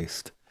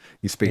modest.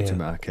 You speak to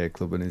him at Arcade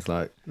Club and he's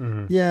like,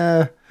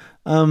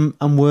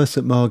 I'm worse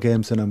at more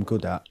games than I'm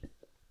good at.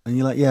 And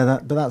you're like,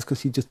 but that's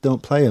because you just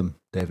don't play them,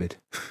 David.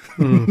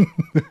 And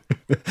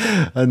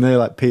they're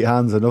like, Pete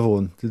Hahn's another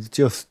one. They're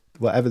just,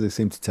 whatever they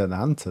seem to turn their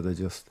hand to, they're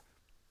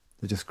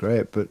just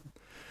great, but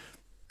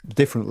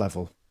different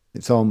level.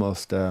 It's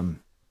almost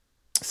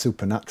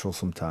supernatural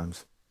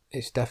sometimes.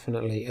 It's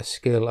definitely a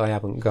skill I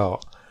haven't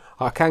got.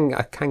 I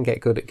can get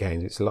good at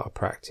games. It's a lot of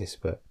practice,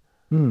 but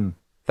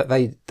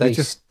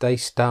they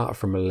start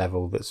from a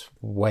level that's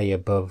way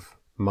above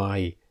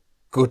my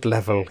good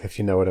level, if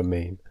you know what I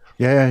mean.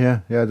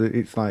 Yeah.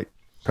 It's like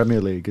Premier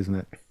League, isn't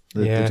it?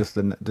 They're just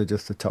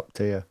the top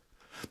tier.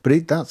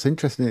 But that's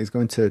interesting. He's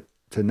going to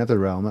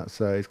NetherRealm. That's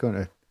he's going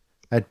to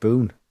Ed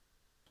Boon,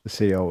 the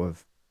CEO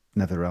of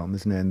NetherRealm,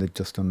 isn't he? And they've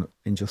just done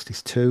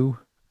Injustice 2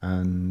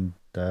 and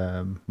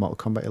Mortal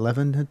Kombat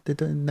 11 did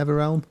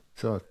NetherRealm.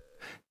 So.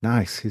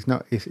 Nice. He's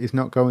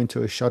not going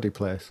to a shoddy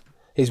place.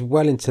 He's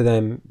well into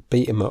them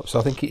beat 'em up. So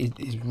I think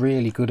he's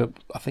really good at.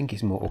 I think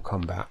it's Mortal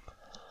Kombat.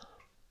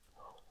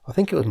 I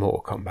think it was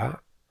Mortal Kombat,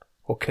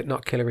 or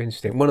not Killer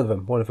Instinct. One of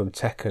them.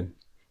 Tekken,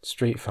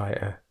 Street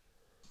Fighter,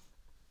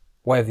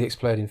 Way of the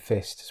Exploding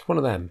Fist. It's one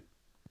of them.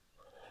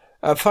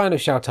 Final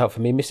shout out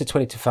for me, Mr.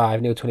 20 to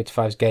 5, Neil 20 to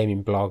 5's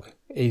gaming blog.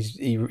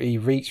 He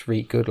reads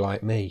good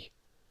like me.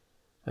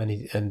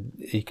 and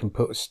he can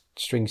put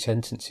string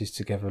sentences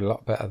together a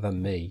lot better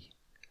than me.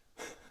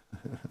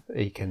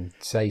 He can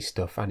say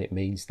stuff and it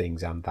means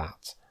things and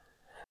that.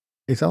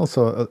 He's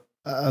also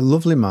a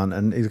lovely man,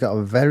 and he's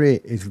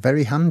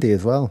very handy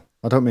as well.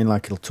 I don't mean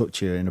like he'll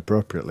touch you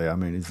inappropriately. I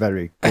mean, he's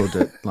very good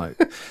at like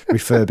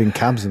refurbing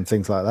cabs and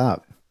things like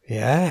that.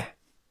 Yeah.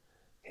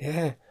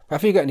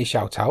 Have you got any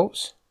shout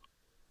outs?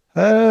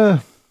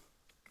 Oh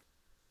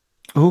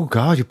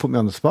God, you put me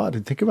on the spot. I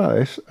didn't think about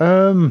this.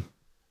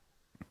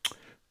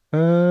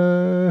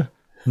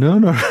 No,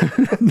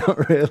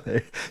 not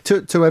really.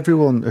 To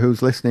everyone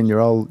who's listening, you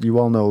all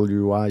know who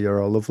you are.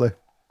 You're all lovely.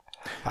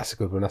 That's a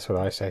good one. That's what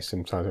I say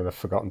sometimes when I've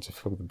forgotten to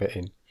fill the bit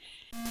in.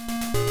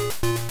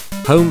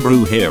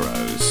 Homebrew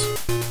Heroes.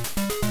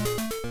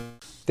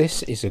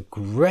 This is a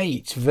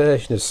great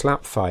version of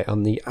Slapfight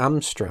on the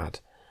Amstrad.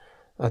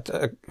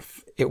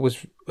 It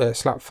was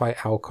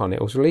Slapfight Alcon.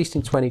 It was released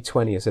in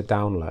 2020 as a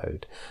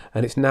download,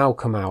 and it's now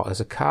come out as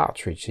a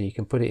cartridge, so you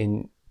can put it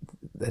in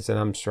as an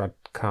Amstrad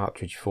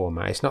cartridge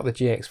format. It's not the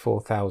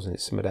GX4000,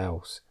 it's something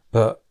else.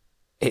 But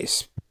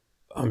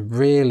I'm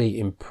really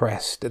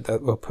impressed.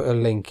 We'll put a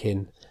link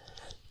in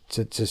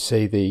to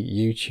see the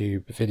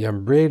YouTube video.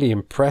 I'm really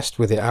impressed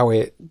with it, how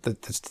the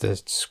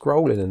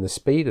scrolling and the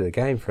speed of the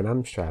game for an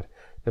Amstrad.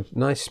 The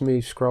nice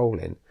smooth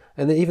scrolling.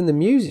 And even the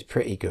music's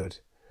pretty good.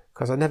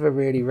 Because I never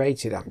really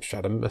rated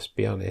Amstrad, I must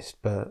be honest.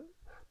 But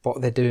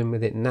what they're doing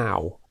with it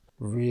now,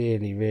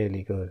 really,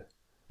 really good.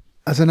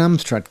 As an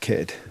Amstrad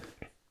kid,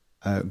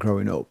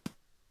 growing up,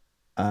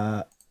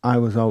 I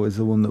was always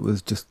the one that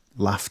was just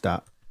laughed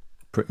at.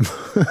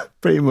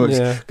 Pretty much,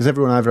 because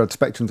everyone either had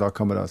Spectrums or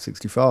Commodore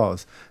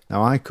 64s.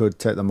 Now I could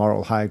take the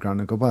moral high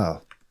ground and go,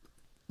 well,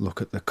 look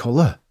at the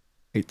colour.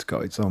 It's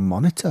got its own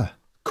monitor,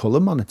 colour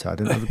monitor. I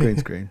didn't have a green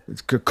screen.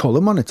 It's a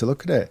colour monitor.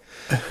 Look at it.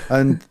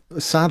 And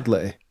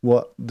sadly,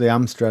 what the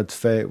Amstrad's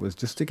fate was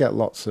just to get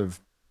lots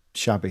of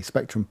shabby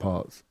Spectrum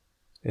ports.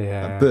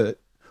 Yeah. But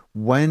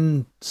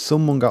when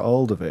someone got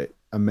hold of it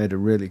and made a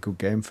really good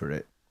game for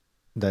it,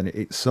 then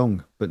it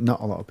sung, but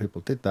not a lot of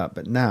people did that.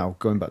 But now,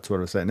 going back to what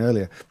I was saying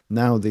earlier,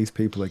 now these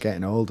people are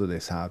getting hold of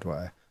this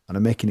hardware and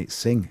are making it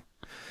sing.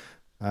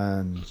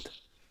 And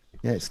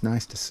yeah, it's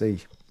nice to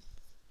see.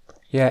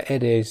 Yeah,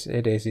 it is.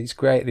 It's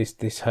great,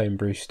 this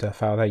homebrew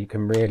stuff out there. You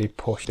can really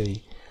push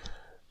the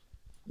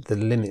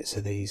limits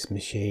of these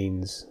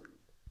machines.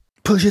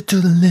 Push it to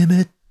the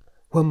limit.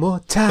 One more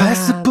time.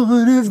 Past the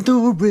point of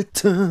no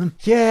return.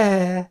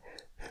 Yeah.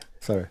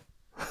 Sorry.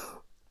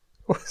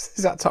 Is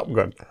that Top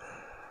Gun?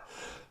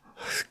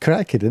 It's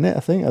cracking, isn't it? I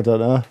think. I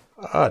don't know.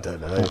 I don't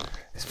know.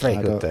 It's very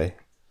good, though.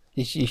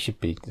 You should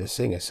be the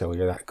singer, so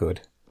you're that good.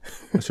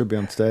 I should be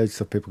on stage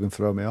so people can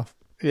throw me off.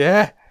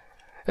 Yeah.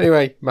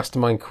 Anyway,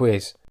 Mastermind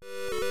Quiz.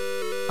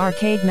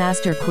 Arcade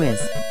Master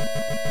Quiz.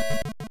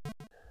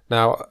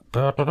 Now,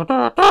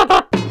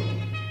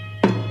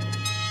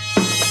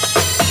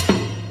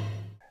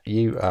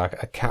 you are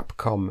a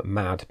Capcom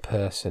mad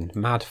person.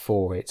 Mad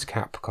for it's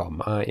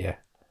Capcom, aren't you?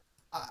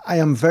 I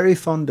am very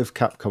fond of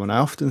Capcom, and I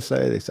often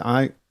say this.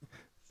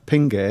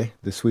 Pinge,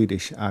 the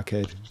Swedish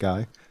arcade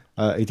guy,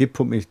 he did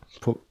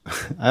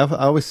I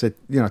always said,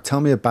 tell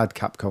me a bad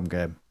Capcom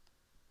game.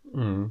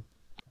 Mm.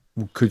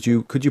 Could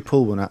you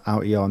pull one out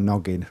of your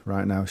noggin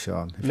right now,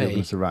 Sean? If Me? it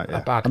was the right,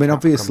 A bad I mean, Capcom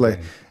obviously,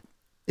 game.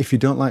 if you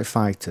don't like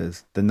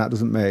fighters, then that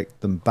doesn't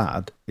make them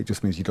bad. It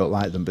just means you don't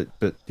like them.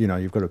 But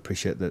you've got to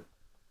appreciate that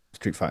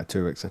Street Fighter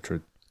 2,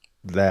 etc.,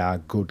 they are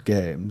good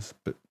games,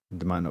 but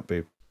they might not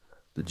be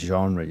the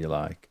genre you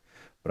like.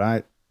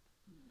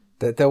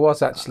 But there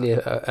was actually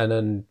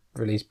an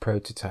unreleased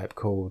prototype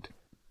called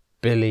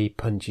Billy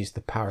Punches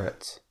the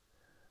Parrot,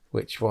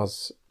 which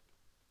was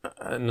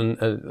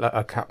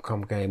a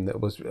Capcom game that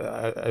was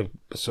a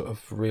sort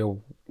of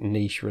real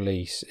niche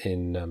release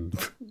in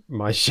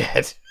my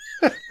shed.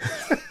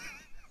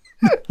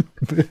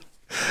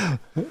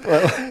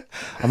 Well,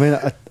 I mean,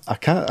 I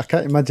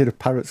can't imagine a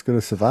parrot's going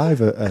to survive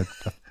a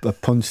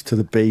punch to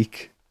the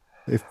beak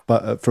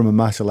from a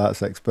martial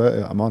arts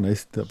expert. I'm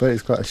honest, but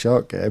it's quite a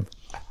short game.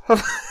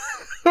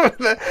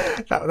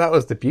 that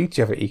was the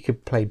beauty of it. You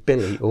could play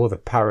Billy or the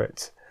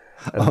parrot.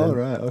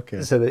 Right,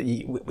 okay. So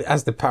that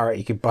as the parrot,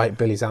 you could bite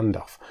Billy's hand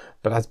off,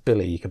 but as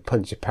Billy, you could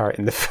punch a parrot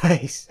in the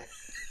face.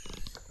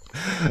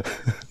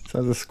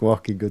 Sounds a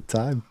squawky good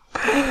time.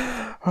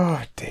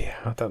 Oh dear,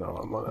 I don't know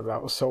what I'm on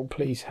about, so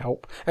please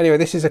help. Anyway,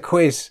 this is a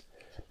quiz.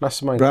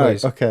 Mastermind Right,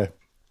 quiz. okay.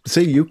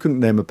 See, you couldn't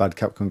name a bad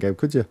Capcom game,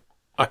 could you?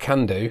 I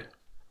can do.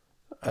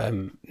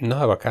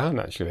 No, I can't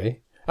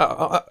actually.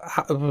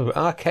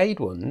 Arcade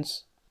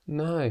ones?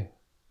 No,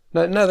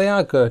 they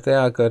are good. They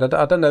are good.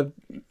 I don't know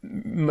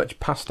much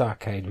past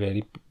arcade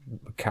really.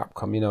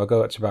 Capcom, I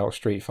go up to about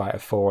Street Fighter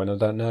 4, and I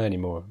don't know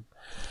anymore.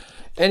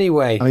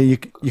 Anyway, I mean,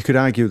 you could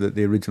argue that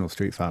the original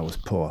Street Fighter was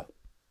poor,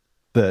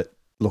 but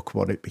look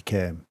what it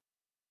became.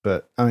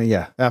 But I mean,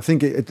 yeah, I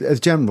think as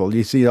general,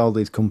 you see all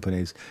these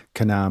companies.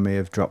 Konami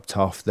have dropped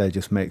off. They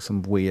just make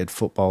some weird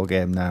football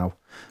game now,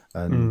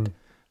 and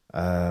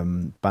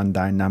Bandai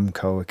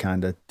Namco are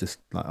kind of just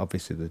like,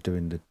 obviously they're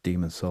doing the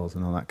Demon Souls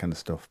and all that kind of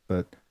stuff,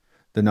 but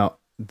they're not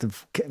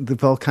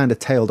they've all kind of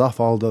tailed off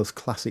all those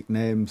classic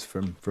names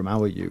from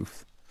our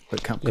youth,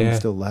 but Capcom's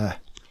still there,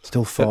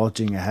 still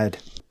forging ahead.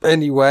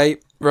 Anyway,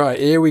 right,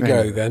 here we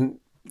go then.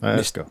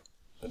 Let's go.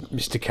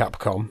 Mr.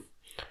 Capcom.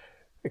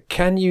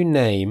 Can you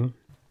name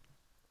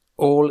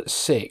all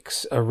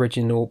 6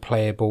 original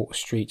playable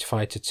Street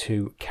Fighter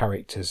 2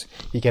 characters?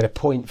 You get a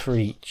point for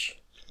each.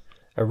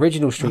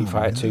 Original Street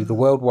Fighter 2, the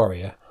World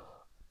Warrior.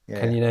 Yeah.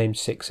 Can you name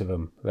 6 of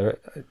them? They're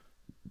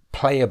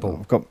playable.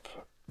 I've got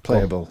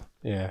playable.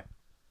 Yeah.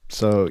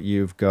 So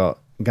you've got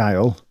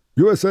Guile,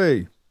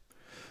 USA.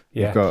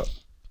 Yeah. You've got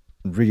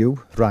Ryu.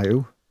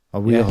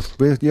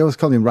 You always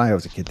called him Ryu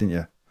as a kid, didn't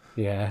you?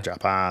 Yeah.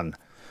 Japan.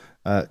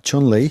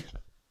 Chun-Li.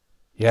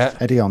 Yeah.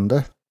 Eddie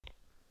Honda.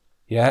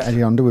 Yeah.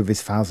 Eddie Honda with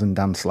his 1,000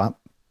 dance slap.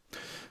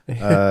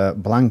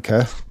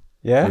 Blanca.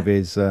 Yeah. With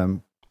his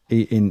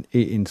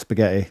eating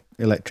spaghetti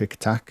electric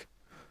attack.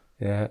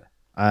 Yeah.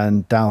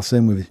 And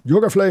Dalsim with his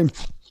Yoga Flame.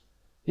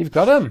 You've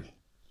got him.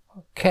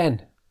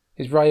 Ken.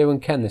 Is Ryu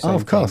and Ken the same? Oh,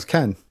 of course, thing?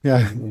 Ken.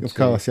 Yeah, 1, of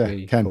course, 2, yeah.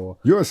 3, Ken. 4,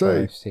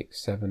 USA. 5,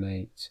 6, 7,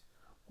 8.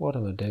 What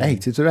am I doing?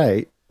 8. Is there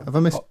 8? Have I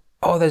missed?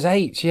 Oh, there's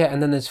 8, yeah,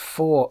 and then there's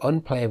 4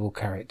 unplayable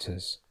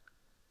characters.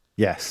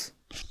 Yes.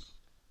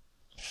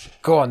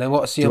 Go on, then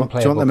what's the unplayable?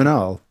 Do you want them in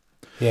all?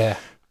 Yeah.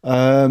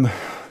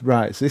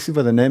 Right, so this is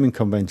where the naming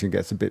convention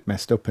gets a bit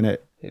messed up, innit?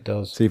 It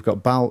does. So you've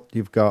got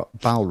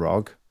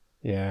Balrog.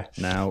 Yeah.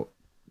 Now,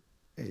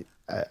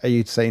 are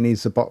you saying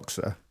he's a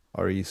boxer,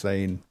 or are you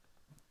saying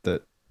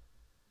that?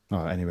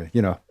 Oh, anyway,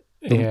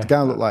 the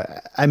guy looked like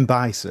M.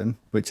 Bison,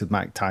 which is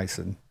Mike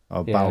Tyson,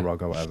 or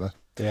Balrog, or whatever.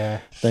 Yeah.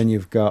 Then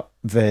you've got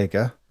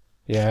Vega.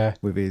 Yeah.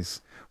 With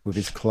his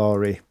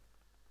clawy,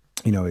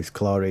 his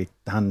clawy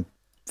hand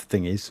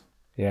thingies.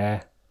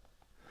 Yeah.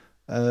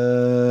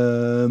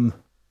 Then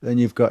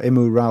you've got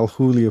Imu Raul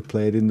who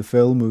played in the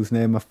film, whose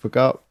name I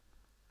forgot.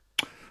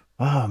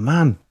 Oh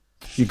man,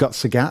 you got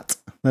Sagat.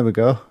 There we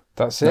go.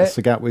 That's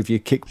Sagat with your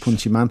kick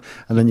punchy man,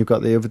 and then you've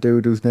got the other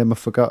dude whose name I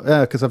forgot.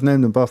 Yeah, because I've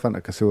named them both, haven't I?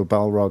 Because they were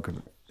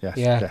Balrog.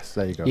 Yes,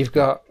 there you go. You've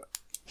got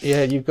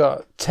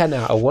 10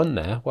 out of 1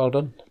 there. Well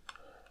done.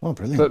 Oh,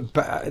 brilliant.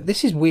 But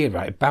this is weird,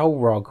 right?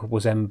 Balrog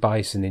was M.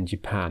 Bison in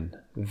Japan.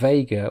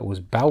 Vega was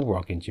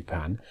Balrog in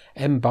Japan.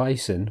 M.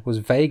 Bison was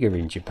Vega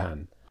in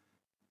Japan.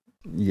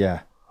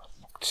 Yeah.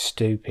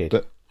 Stupid.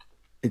 But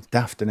it's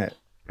daft, isn't it?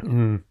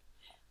 Mm.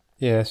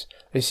 Yes.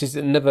 This is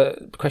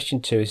another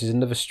question 2. This is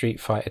another Street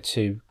Fighter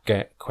 2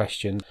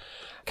 question.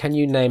 Can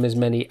you name as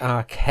many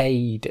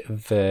arcade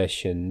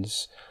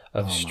versions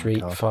of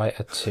Street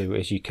Fighter 2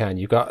 as you can?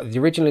 You've got the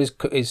original is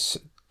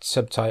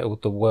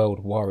subtitled The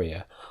World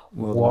Warrior.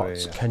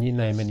 Can you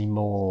name any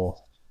more?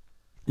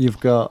 You've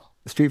got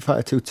Street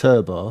Fighter 2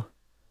 Turbo.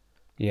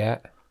 Yeah.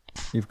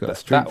 You've got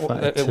Street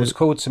Fighter 2. It was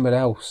called something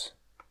else.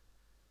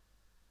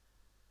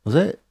 Was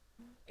it?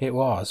 It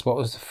was. What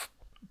was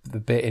the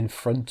bit in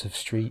front of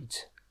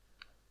Street?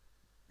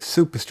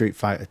 Super Street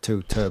Fighter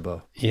 2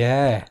 Turbo.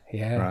 Yeah.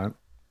 Right.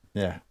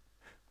 Yeah.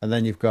 And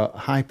then you've got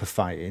Hyper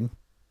Fighting.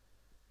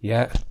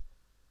 Yeah.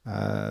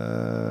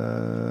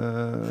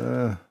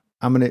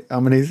 How many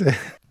is it?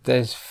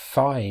 There's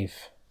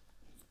 5.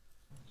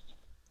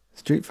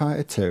 Street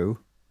Fighter 2,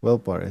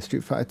 World Warrior,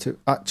 Street Fighter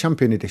 2,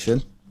 Champion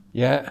Edition.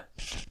 Yeah.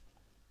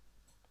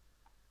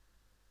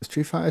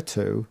 Street Fighter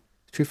 2,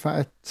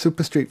 Super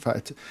Street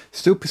Fighter 2,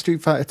 Super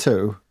Street Fighter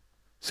 2,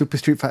 Super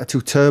Street Fighter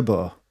 2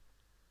 Turbo.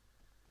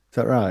 Is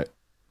that right?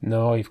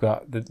 No, you've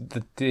got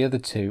the other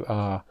 2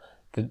 are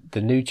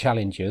the new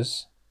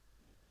challengers.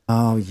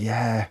 Oh,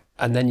 yeah.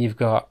 And then you've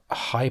got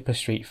Hyper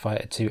Street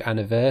Fighter 2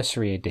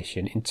 Anniversary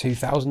Edition in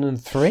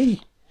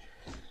 2003.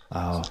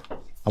 Oh,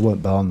 I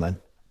weren't born then.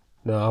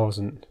 No, I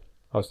wasn't.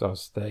 I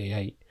was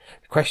 38.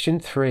 Question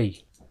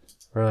 3.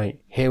 Right,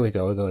 here we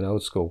go. We're going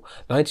old school.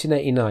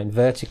 1989,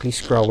 vertically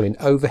scrolling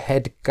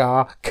overhead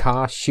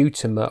car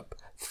shoot 'em up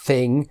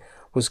thing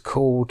was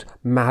called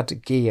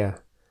Mad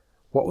Gear.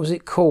 What was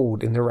it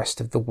called in the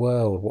rest of the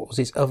world? What was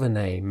its other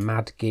name?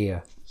 Mad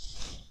Gear.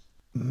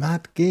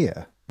 Mad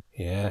Gear?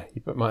 Yeah,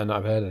 you might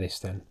not have heard of this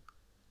then.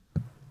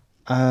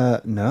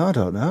 No, I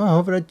don't know.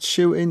 Overhead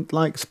shooting,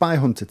 like Spy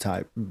Hunter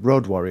type,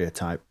 Road Warrior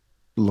type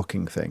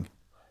looking thing.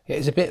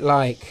 It's a bit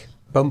like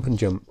Bump and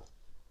Jump.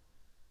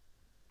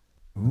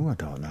 Oh, I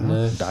don't know.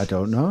 No. I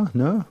don't know.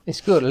 No.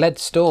 It's good. LED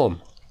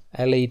Storm.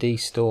 LED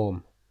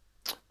Storm.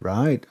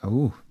 Right.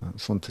 Oh,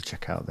 that's one to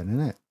check out then,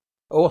 isn't it?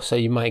 Also,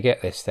 you might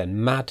get this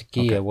then. Mad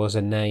Gear was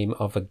a name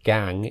of a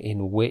gang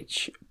in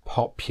which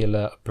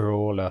popular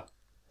brawler?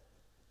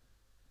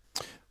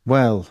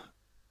 Well,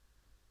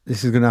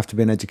 this is going to have to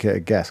be an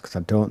educated guess because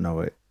I don't know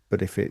it.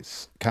 But if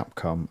it's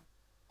Capcom,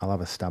 I'll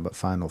have a stab at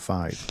Final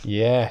Fight.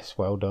 Yes,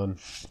 well done.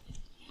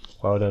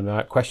 Well done.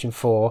 Right, question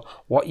 4.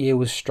 What year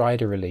was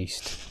Strider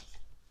released?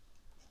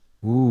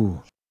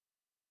 Ooh.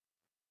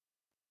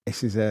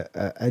 This is a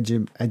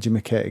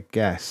educated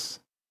guess.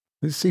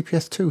 Was it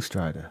CPS2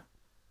 Strider?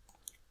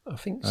 I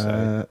think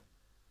so.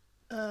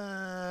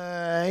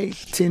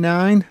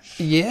 89?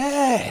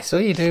 Yeah, so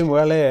you're doing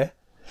well here.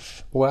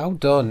 Well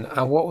done.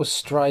 And what was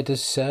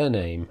Strider's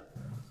surname?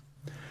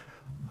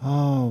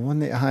 Oh,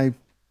 wasn't it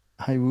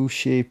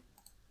Hiwushi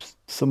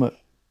Summit.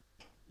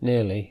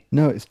 Nearly.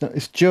 No, it's not.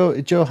 It's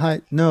Joe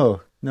Hai.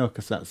 No,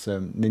 because that's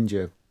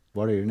Ninja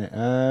Warrior, isn't it?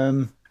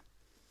 I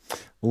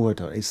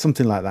don't. It's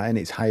something like that, and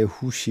it's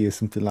Hiwushi or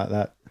something like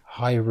that.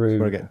 Hiru.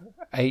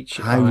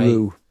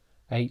 Hiru.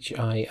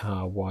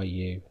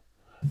 Hiryu.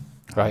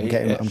 Right.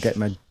 I'm getting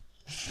my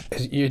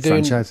you're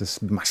doing, franchises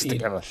smashed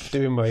together.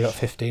 Doing well. You got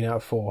 15 out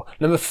of 4.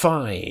 Number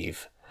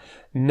 5.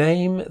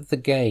 Name the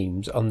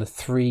games on the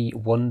 3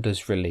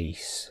 Wonders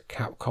release.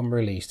 Capcom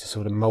released a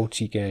sort of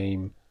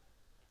multi-game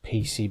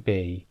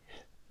PCB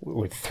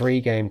with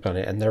 3 games on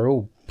it, and they're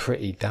all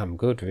pretty damn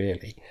good,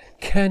 really.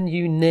 Can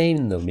you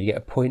name them? You get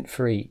a point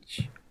for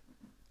each.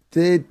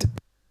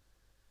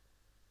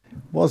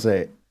 Was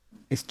it?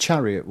 Is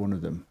Chariot one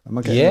of them? Am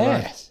I getting it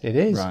right? Yes, it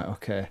is. Right,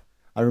 okay.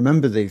 I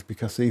remember these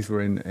because these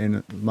were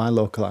in my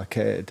local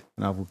arcade,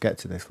 and I will get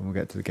to this when we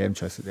get to the game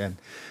choice at the end.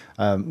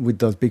 With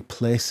those big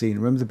play scene.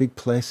 Remember the big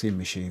play scene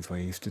machines where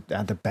you used to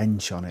add a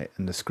bench on it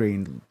and the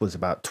screen was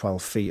about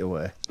 12 feet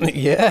away?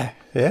 Yeah.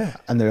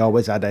 And they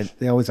always had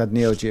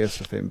Neo Geo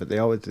stuff in, but they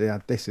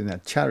had this in a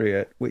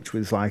Chariot, which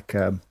was like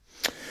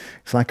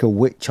it's like a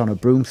witch on a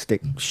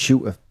broomstick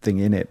shooter thing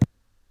in it.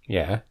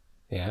 Yeah.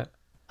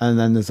 And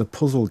then there's a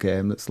puzzle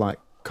game that's like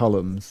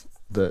columns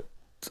that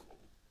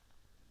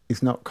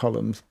is not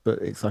columns, but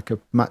it's like a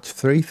match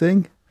 3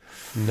 thing.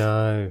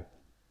 No,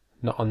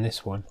 not on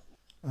this one.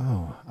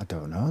 Oh, I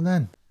don't know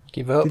then.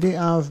 Give up. Did it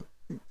have...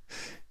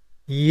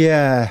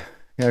 Yeah,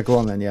 go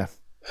on then, yeah.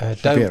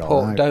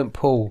 Don't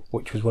pull,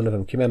 which was one of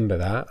them. Can you remember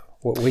that?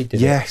 What we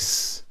did?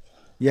 Yes.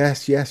 Like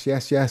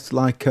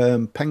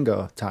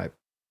Pengo type.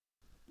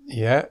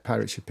 Yeah.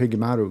 Pirate Ship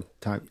Pigamaru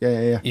type.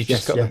 Yeah. You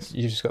just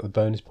got the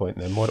bonus point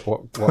then. What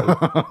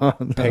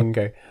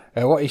Pengo?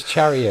 What is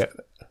Chariot?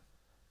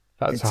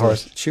 That's a horror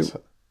shoot.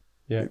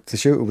 Yeah. It's a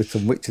shooter with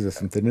some witches or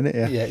something, isn't it?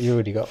 Yeah. Yeah, you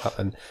already got that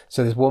then.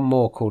 So there's one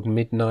more called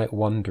Midnight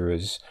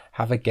Wanderers.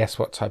 Have a guess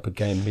what type of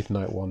game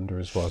Midnight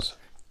Wanderers was.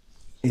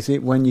 Is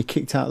it when you're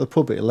kicked out of the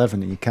pub at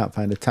 11 and you can't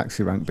find a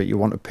taxi rank, but you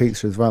want a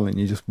pizza as well and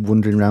you're just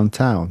wandering around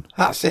town?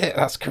 That's it.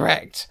 That's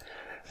correct.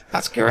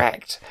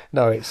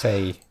 No, it's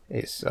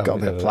got to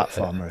be a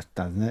platformer,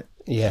 doesn't it?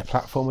 Yeah,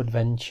 platform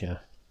adventure.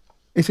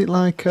 Is it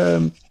like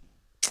Joe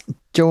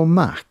and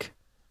Mac?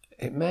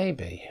 It may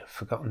be. I've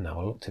forgotten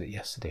now. I looked at it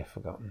yesterday. I've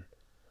forgotten.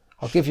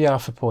 I'll give you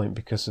half a point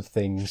because of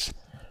things.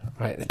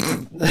 Right.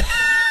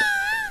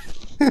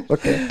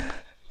 Okay.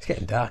 It's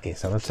getting dark here,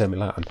 so I'm going to turn my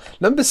light on.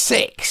 Number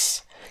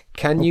 6.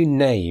 Can you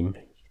name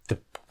the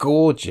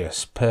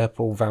gorgeous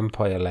purple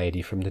vampire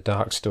lady from the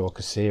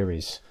Darkstalkers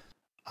series?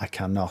 I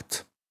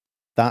cannot.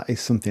 That is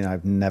something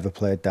I've never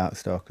played,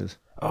 Darkstalkers.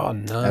 Oh,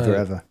 no.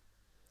 Ever.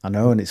 I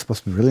know, and it's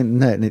supposed to be brilliant,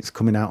 isn't it? And it's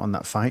coming out on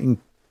that fighting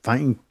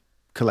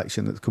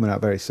collection that's coming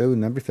out very soon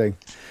and everything.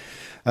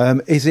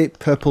 Is it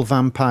Purple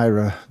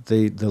Vampira,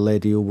 the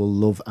lady who will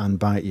love and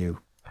bite you?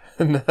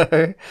 No,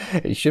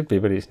 it should be,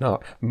 but it's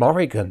not.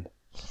 Morrigan.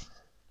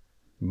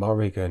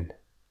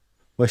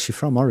 Where's she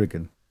from?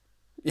 Oregon?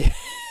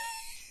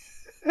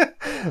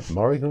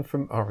 Morrigan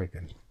from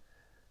Oregon.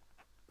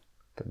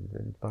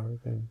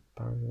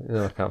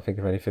 No, I can't think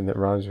of anything that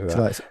rhymes with that.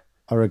 Like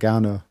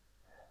oregano.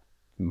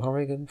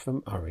 Morrigan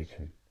from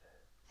Oregon.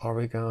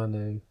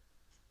 Oregano.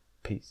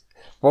 Peace.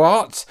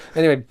 What?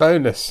 Anyway,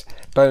 bonus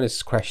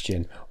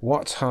question.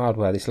 What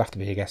hardware, this will have to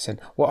be a guess then,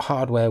 what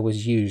hardware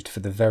was used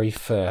for the very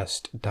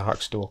first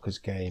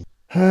Darkstalkers game?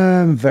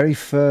 Very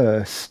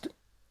first.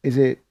 Is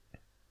it...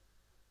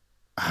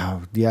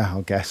 Oh, yeah,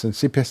 I'll guess. And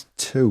CPS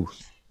 2.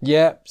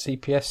 Yeah,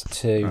 CPS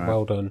 2. Right.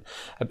 Well done.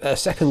 A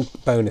second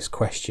bonus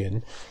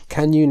question.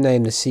 Can you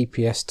name the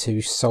CPS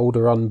 2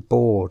 solder on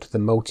board, the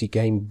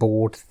multi-game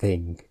board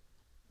thing?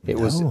 It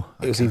was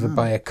either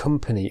by a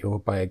company or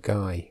by a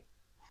guy.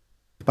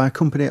 By a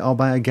company or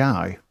by a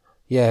guy?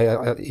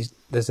 Yeah,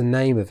 there's a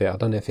name of it. I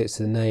don't know if it's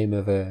the name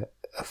of a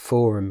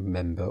forum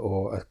member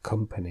or a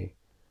company.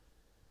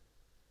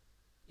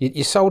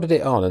 You soldered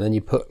it on and then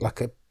you put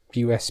like a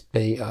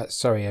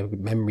a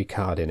memory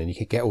card in, and you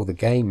could get all the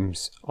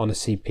games on a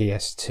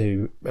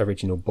CPS2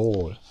 original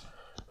board.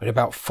 But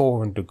about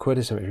 400 quid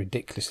or something,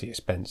 ridiculously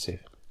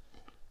expensive.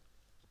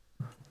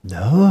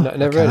 No,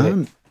 never heard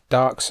of it.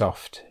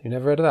 Darksoft. You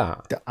never heard of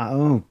that?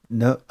 Oh,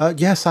 no.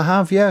 Yes, I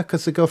have, yeah,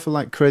 because they go for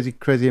like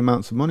crazy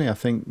amounts of money. I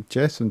think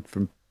Jason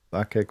from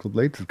Arcade Club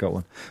Leeds has got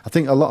one. I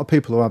think a lot of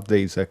people who have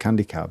these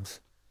candy cabs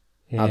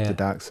have the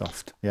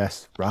Darksoft.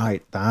 Yes,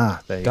 right.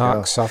 There you go.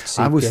 Darksoft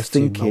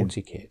CPS2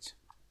 multi-kit.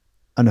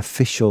 An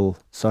official...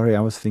 Sorry,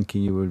 I was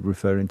thinking you were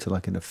referring to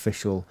like an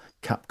official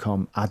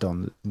Capcom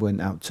add-on that went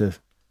out to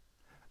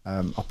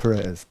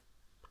operators.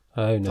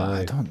 Oh, no. But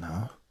I don't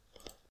know.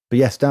 But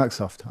yes,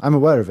 Darksoft. I'm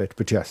aware of it,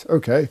 but yes,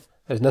 okay.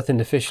 There's nothing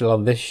official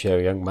on this show,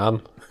 young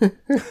man.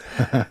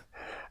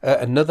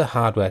 Another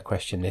hardware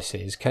question this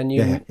is. Can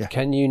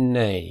you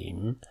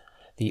name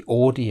the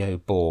audio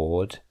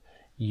board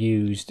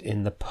used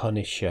in The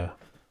Punisher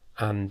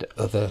and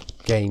other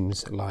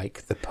games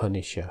like The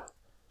Punisher?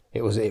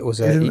 It was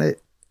Isn't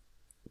it?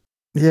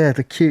 Yeah,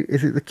 the Q...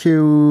 Is it the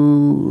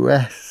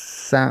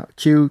QS...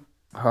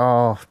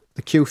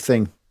 the Q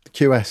thing? The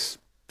QS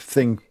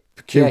thing.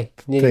 Q Yeah, you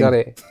nearly thing. got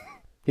it.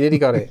 You nearly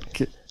got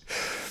it.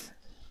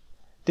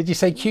 Did you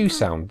say Q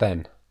sound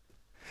then?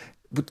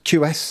 But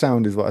QS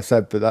sound is what I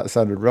said, but that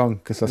sounded wrong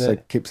because I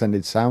said keep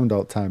sending sound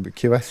all the time. But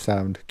QS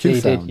sound, Q Yeah,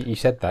 you sound. did. You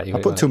said that. You I got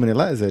it put right. too many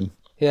letters in.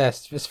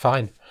 Yes, it's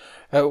fine.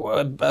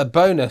 A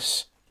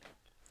bonus.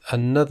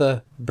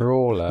 Another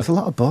brawler. There's a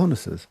lot of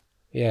bonuses.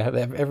 Yeah,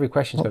 every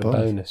question's What got a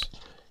bonus.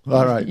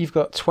 All right. You've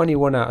got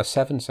 21 out of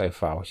 7 so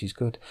far, which is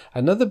good.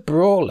 Another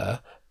brawler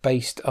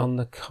based on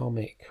the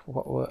comic.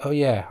 Oh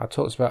yeah, I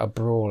talked about a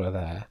brawler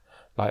there,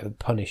 like the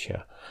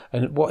Punisher.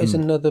 And what is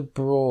another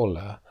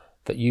brawler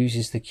that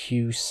uses the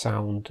Q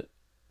sound?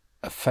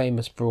 A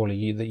famous brawler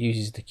that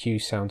uses the Q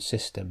sound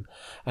system,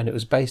 and it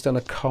was based on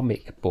a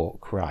comic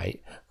book,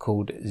 right?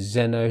 Called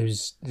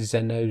Xenozoic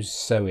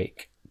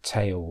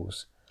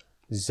Tales.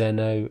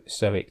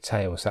 Xenozoic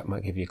Tales. That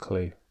might give you a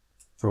clue.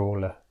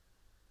 Brawler.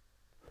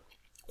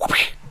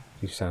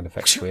 Do sound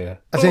effects for you.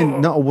 As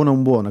in, not a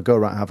one-on-one. I go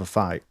right and have a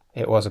fight.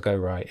 It was a go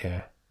right,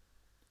 yeah.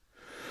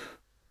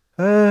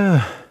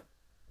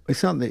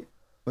 It's not the.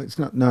 It's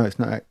not. No, it's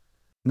not.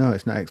 No,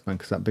 it's not X-Men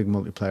because that big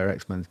multiplayer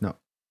X-Men's not.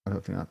 I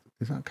don't think that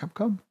is that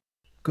Capcom.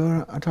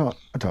 Go. I don't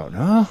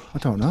know. I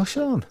don't know,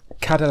 Sean.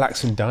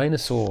 Cadillacs and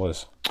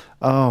dinosaurs.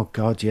 Oh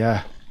God,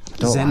 yeah. I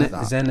don't like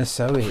that.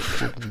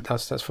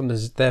 Xenozoic. That's from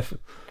their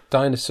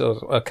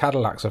dinosaurs.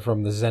 Cadillacs are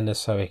from the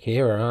Xenozoic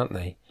era, aren't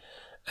they?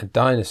 And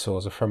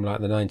dinosaurs are from like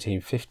the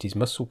 1950s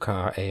muscle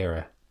car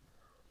era.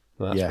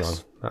 Well, that's wrong.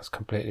 That's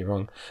completely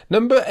wrong.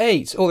 Number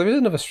 8. Oh, there is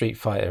another Street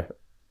Fighter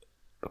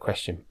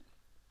question.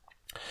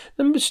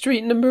 Number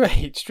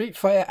 8. Street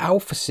Fighter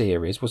Alpha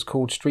series was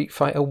called Street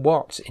Fighter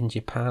what in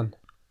Japan?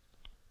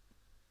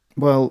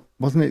 Well,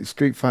 wasn't it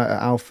Street Fighter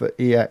Alpha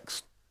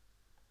EX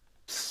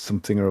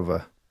something or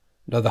other?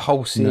 No, the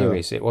whole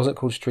series. No. It wasn't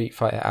called Street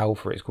Fighter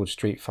Alpha. It's called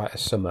Street Fighter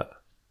Summit.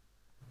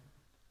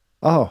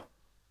 Oh.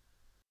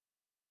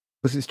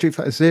 Was it Street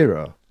Fighter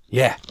Zero?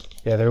 Yeah.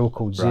 Yeah, they're all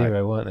called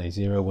Zero, weren't they?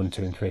 0, 1,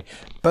 2, and 3.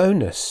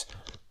 Bonus.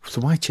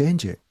 So why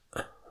change it?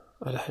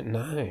 I don't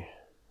know.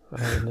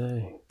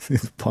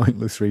 It's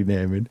pointless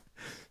renaming.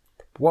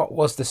 What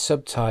was the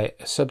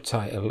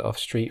subtitle of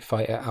Street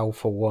Fighter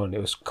Alpha 1?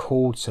 It was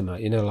called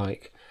something,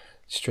 like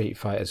Street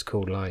Fighter's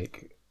called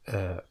like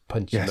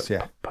Punch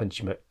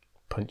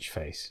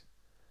Face.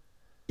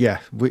 Yeah,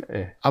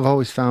 I've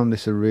always found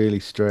this a really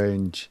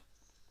strange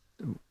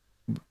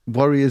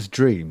Warrior's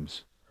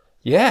Dreams.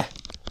 Yeah.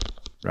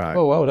 Right.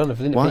 Oh, well done. I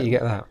didn't think you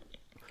get that.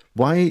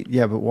 Why?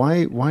 Yeah, but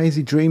why is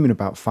he dreaming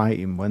about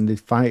fighting when they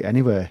fight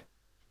anyway?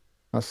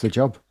 That's the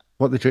job.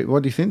 What do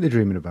you think they're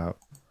dreaming about?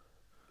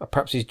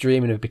 Perhaps he's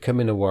dreaming of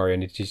becoming a warrior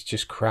and it's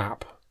just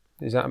crap.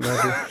 Is that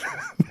maybe?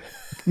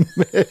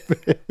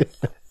 Maybe.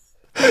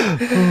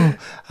 Oh,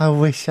 I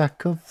wish I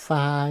could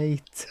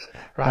fight.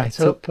 Right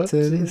up to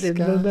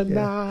the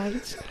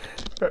night.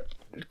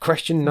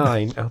 Question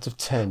 9 out of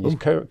 10.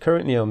 You're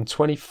currently on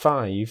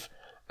 25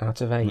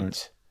 out of 8.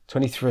 Right.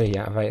 23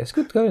 out of 8. It's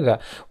good going with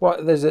that.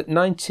 There's a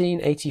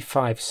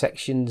 1985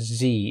 Section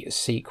Z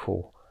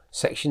sequel.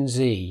 Section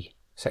Z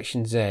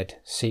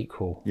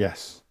sequel.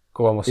 Yes.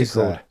 Go on, what's it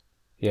called? There?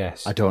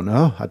 Yes. I don't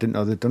know. I didn't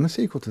know they'd done a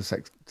sequel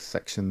to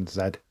Section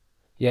Z.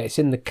 Yeah, it's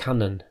in the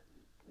canon.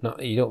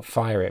 You don't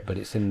fire it, but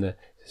it's a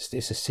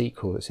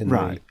sequel. It's in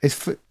right.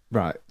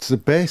 Right. So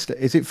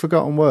is it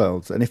Forgotten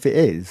Worlds? And if it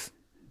is,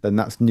 then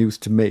that's news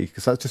to me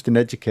because that's just an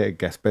educated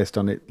guess based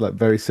on it, like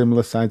very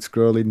similar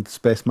side-scrolling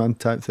spaceman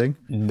type thing.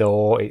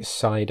 No, it's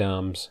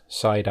Sidearms.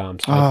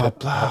 Sidearms.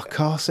 Of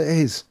course it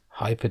is.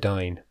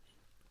 Hyperdyne.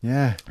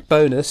 Yeah.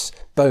 Bonus.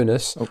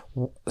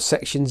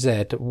 Section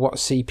Z. What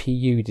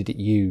CPU did it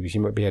use?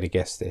 You might be able to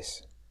guess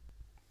this.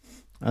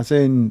 As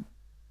in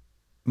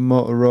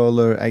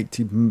Motorola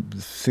 80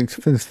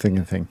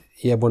 thing.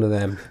 Yeah, one of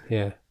them.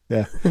 Yeah.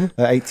 Yeah.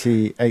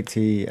 80.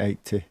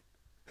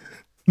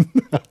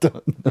 I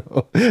don't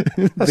know.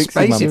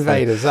 Space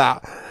Invaders,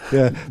 that.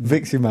 Yeah,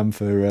 Viximan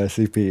for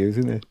CPUs,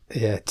 isn't it?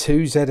 Yeah,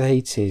 2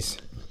 Z80s.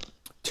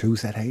 2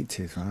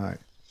 Z80s, right.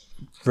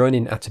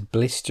 Running at a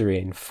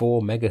blistering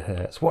 4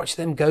 megahertz. Watch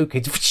them go,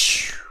 kids.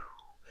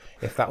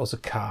 If that was a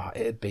car,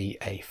 it'd be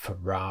a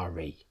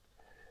Ferrari.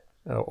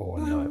 No,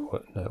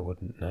 it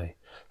wouldn't, no.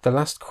 The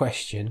last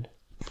question,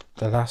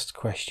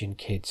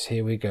 kids.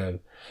 Here we go.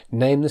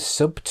 Name the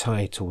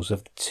subtitles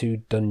of the 2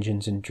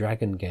 Dungeons and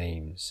Dragons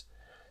games.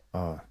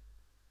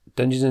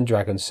 Dungeons and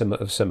Dragons Summit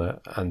of Summer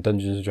and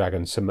Dungeons and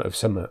Dragons Summit of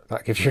Summer.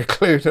 That gives you a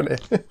clue, doesn't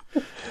it?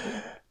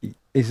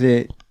 Is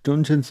it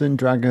Dungeons and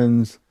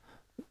Dragons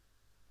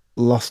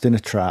Lost in a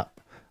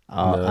Trap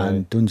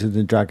and Dungeons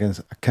and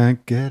Dragons I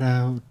Can't Get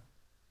Out?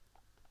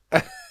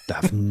 I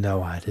have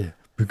no idea.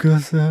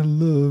 Because I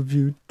love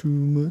you too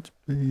much,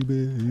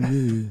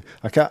 baby.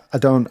 I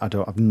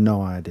have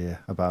no idea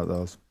about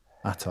those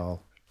at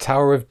all.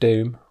 Tower of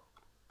Doom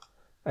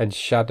and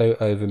Shadow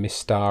over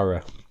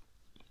Mystara.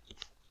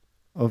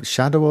 Oh,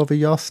 Shadow over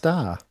your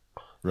star?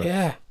 Right.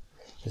 Yeah.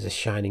 There's a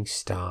shining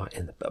star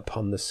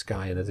upon the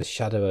sky, and there's a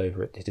shadow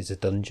over it. It is a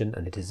dungeon,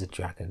 and it is a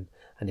dragon,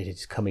 and it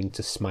is coming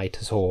to smite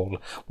us all.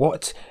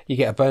 What? You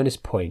get a bonus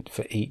point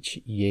for each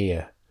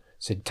year.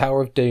 So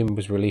Tower of Doom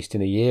was released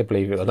in a year,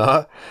 believe it or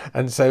not,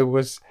 and so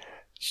was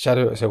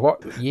Shadow. So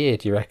what year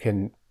do you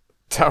reckon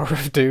Tower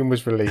of Doom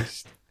was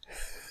released?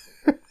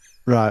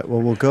 Right,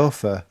 well, we'll go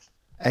for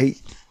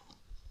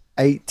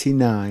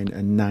 89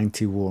 and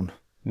 91.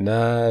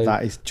 No.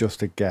 That is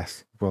just a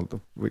guess. Well,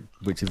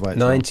 which is why it's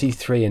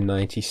 93 and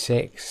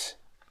 96.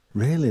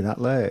 Really, that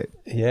late?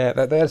 Yeah,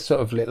 they're sort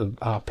of little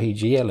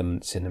RPG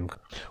elements in them.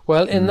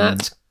 Well, in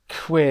that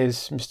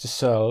quiz, Mr.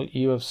 Searle,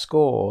 you have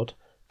scored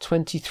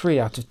 23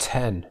 out of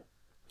 10,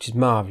 which is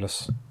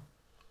marvellous.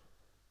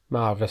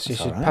 Marvellous. You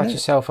should pat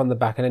yourself on the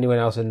back, and anyone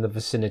else in the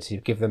vicinity,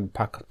 give them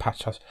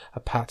a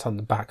pat on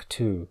the back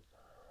too.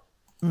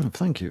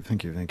 Thank you.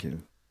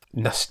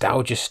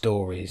 Nostalgia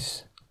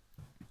stories.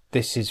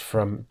 This is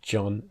from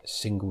John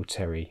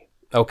Singletary.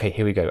 Okay,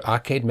 here we go.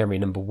 Arcade memory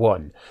number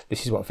 1.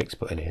 This is what Vic's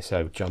put in here,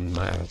 so John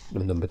might have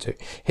number 2.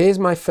 Here's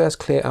my first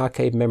clear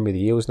arcade memory. The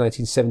year was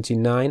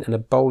 1979, and a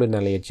bowling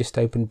alley had just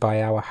opened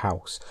by our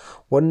house.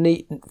 One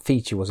neat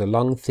feature was a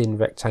long, thin,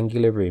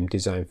 rectangular room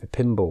designed for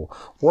pinball.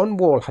 One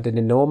wall had an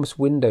enormous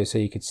window so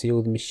you could see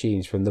all the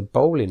machines from the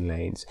bowling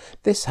lanes.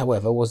 This,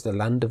 however, was the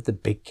land of the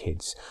big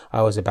kids.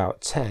 I was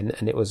about 10,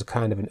 and it was a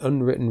kind of an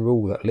unwritten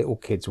rule that little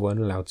kids weren't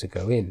allowed to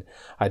go in.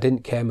 I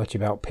didn't care much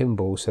about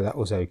pinball, so that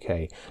was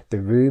okay.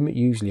 The room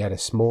usually had a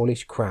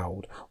smallish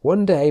crowd.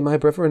 One day my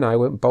brother and I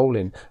went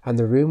bowling, and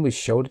the room was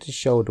shoulder to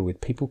shoulder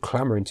with people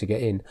clamouring to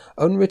get in.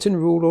 Unwritten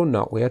rule or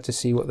not, we had to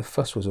see what the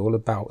fuss was all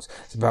about.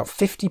 It's about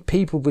 50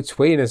 people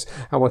between us,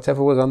 and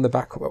whatever was on the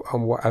back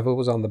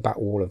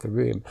wall of the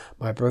room.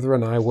 My brother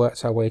and I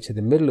worked our way to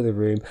the middle of the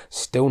room,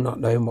 still not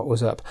knowing what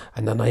was up,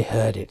 and then I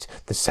heard it,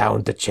 the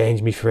sound that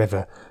changed me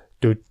forever.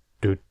 Doot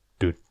doot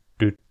doot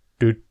doot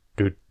doot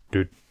doot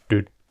doot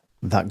doot.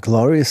 That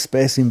glorious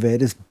Space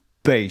Invaders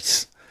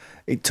bass.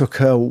 It took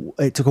a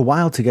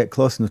while to get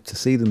close enough to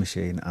see the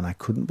machine, and I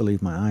couldn't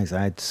believe my eyes.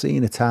 I had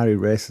seen Atari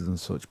races and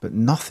such, but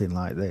nothing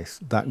like this.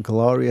 That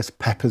glorious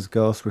Pepper's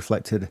Ghost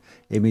reflected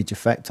image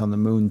effect on the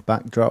moon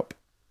backdrop.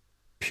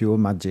 Pure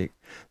magic.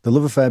 The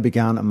love affair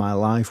began, and my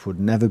life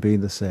would never be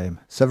the same.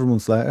 Several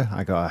months later,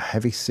 I got a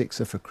heavy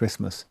sixer for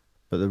Christmas.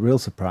 But the real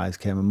surprise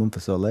came a month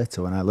or so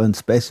later when I learned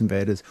Space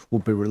Invaders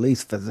would be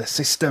released for the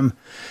system.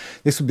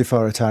 This was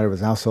before Atari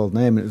was a household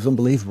name, and it was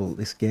unbelievable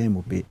this game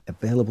would be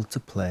available to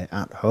play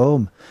at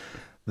home.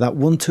 That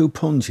 1-2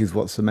 punch is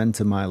what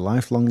cemented my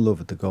lifelong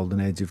love of the golden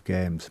age of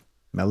games.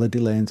 Melody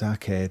Lane's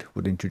Arcade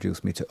would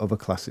introduce me to other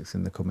classics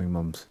in the coming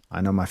months.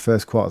 I know my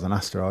first quarters on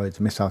Asteroids,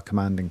 Missile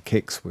Command and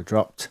Kicks were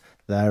dropped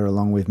there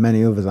along with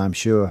many others, I'm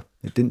sure.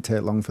 It didn't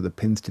take long for the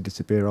pins to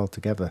disappear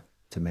altogether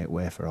to make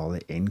way for all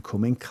the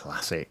incoming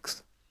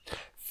classics.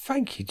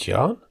 Thank you,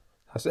 John.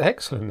 That's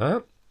excellent,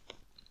 that.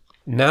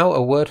 Now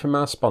a word from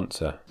our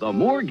sponsor. The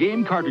more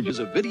game cartridges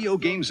a video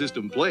game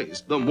system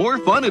plays, the more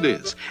fun it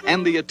is.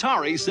 And the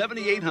Atari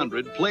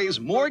 7800 plays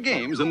more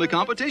games than the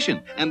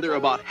competition, and they're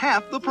about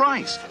half the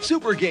price.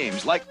 Super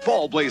games like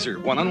Ball Blazer,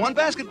 one-on-one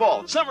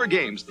basketball, summer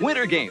games,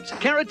 winter games,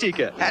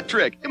 Karateka, Hat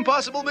Trick,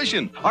 Impossible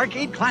Mission,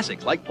 arcade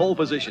classics like Pole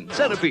Position,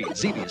 Centipede,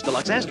 Xevious,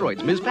 Deluxe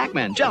Asteroids, Ms.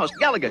 Pac-Man, Joust,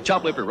 Galaga,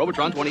 Choplifter,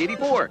 Robotron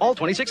 2084, all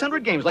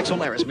 2600 games like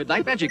Solaris,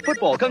 Midnight Magic,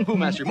 Football, Kung Fu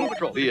Master, Moon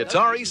Patrol. The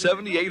Atari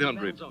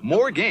 7800,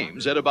 more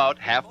games at about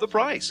half the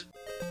price.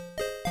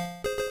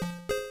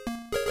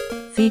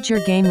 Feature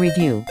game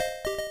review.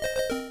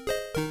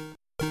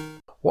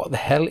 What the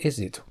hell is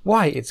it?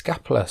 Why, it's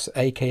Gaplus,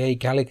 aka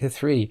Galaga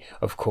 3,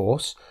 of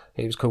course.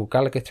 It was called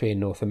Galaga 3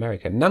 in North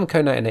America.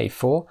 Namco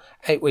 1984,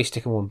 8-way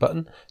stick and 1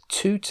 button,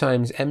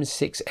 2x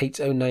M6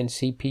 809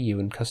 CPU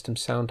and custom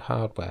sound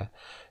hardware.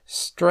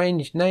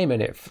 Strange name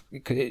in it,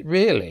 because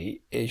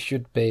it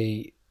should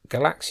be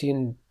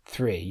Galaxian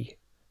 3,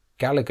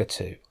 Galaga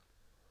 2.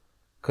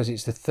 Because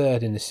it's the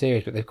third in the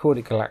series, but they've called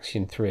it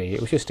Galaxian 3.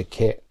 It was just a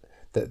kit,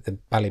 the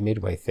Bally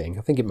Midway thing.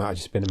 I think it might have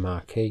just been a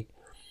marquee.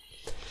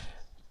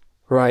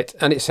 Right,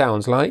 and it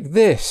sounds like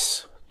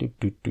this. I'm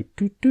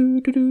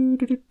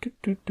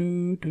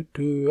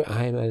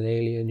an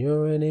alien,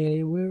 you're an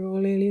alien, we're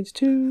all aliens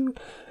too.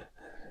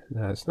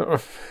 No, it's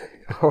not.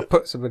 I'll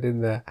put something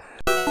in there.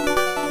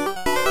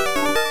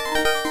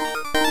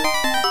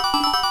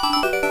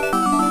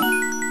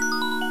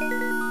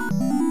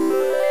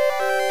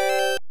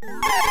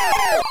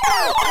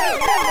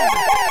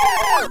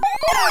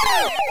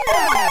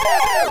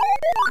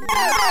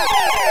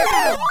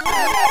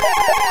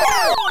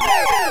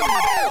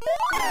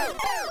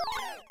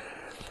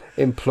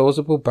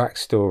 Implausible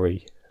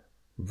backstory.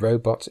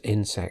 Robot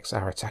insects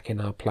are attacking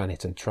our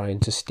planet and trying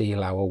to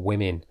steal our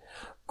women.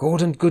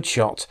 Gordon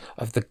Goodshot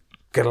of the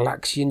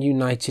Galaxian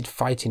United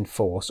Fighting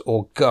Force,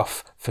 or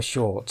GUF for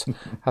short,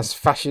 has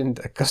fashioned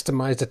a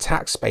customised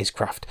attack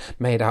spacecraft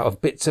made out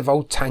of bits of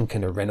old tank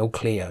and a Renault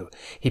Clio.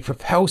 He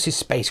propels his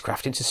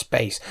spacecraft into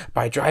space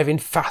by driving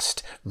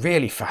fast,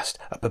 really fast,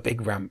 up a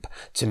big ramp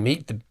to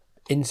meet the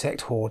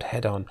insect horde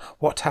head on.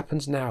 What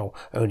happens now?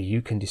 Only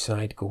you can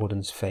decide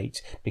Gordon's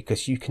fate,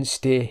 because you can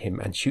steer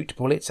him and shoot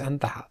bullets and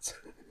that.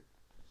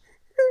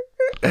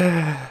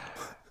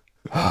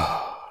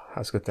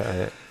 That's good, that,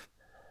 isn't it?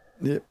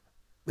 Yep.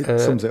 It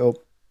sums it up.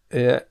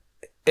 Yeah.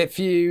 if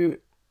you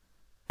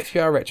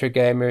are a retro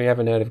gamer, you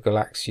haven't heard of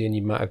Galaxian,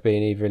 you might have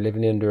been either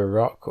living under a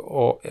rock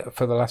or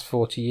for the last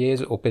 40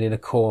 years, or been in a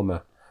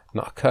coma.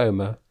 Not a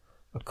coma,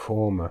 a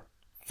coma.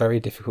 Very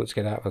difficult to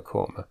get out of a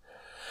coma.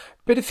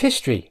 Bit of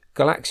history.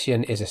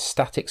 Galaxian is a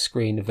static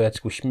screen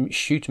vertical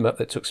shoot 'em up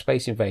that took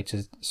Space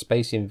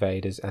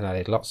Invaders and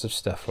added lots of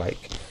stuff like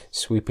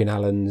swooping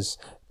Allens,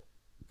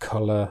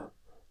 colour,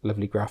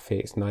 lovely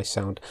graphics, nice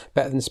sound.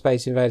 Better than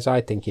Space Invaders,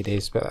 I think it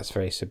is, but that's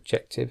very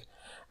subjective.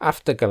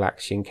 After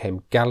Galaxian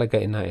came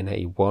Galaga in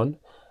 1981,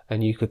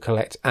 and you could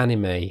collect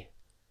anime,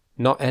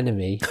 not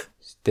enemy.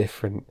 It's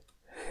different.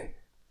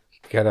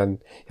 You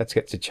had to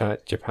get to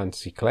Japan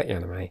to collect your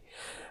anime,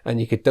 and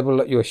you could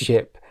double up your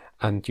ship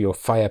and your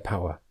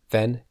firepower.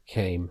 Then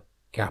came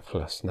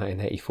Gaplus,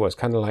 1984. It's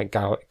kind of like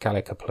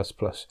Galaga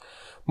plus.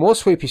 More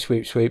swoop,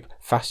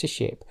 faster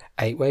ship,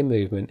 8-way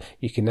movement.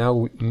 You can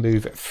now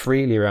move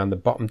freely around the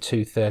bottom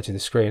 2/3 of the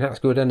screen. That's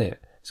good, isn't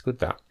it? It's good,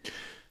 that.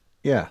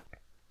 Yeah.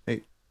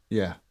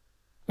 Yeah.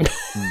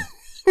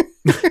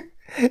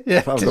 Yeah,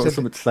 I've got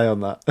something to say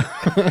on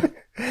that.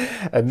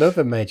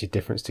 Another major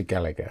difference to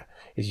Galaga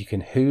is you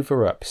can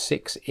hoover up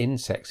 6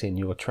 insects in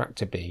your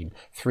tractor beam,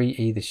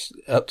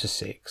 up to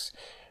 6,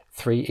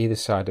 3 either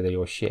side of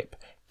your ship.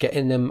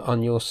 Getting them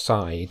on your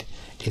side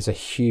is a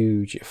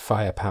huge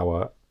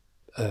firepower.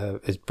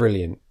 Is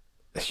brilliant.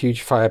 A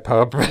huge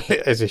firepower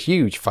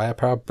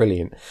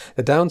brilliant.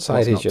 The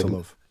downside is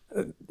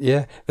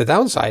the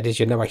downside is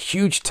you're now a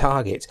huge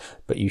target,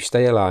 but you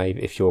stay alive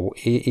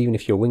even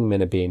if your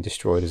wingmen are being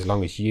destroyed, as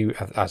long as you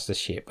as the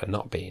ship are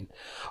not being.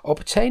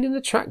 Obtaining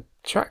the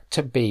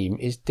tractor beam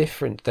is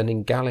different than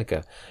in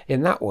Galaga.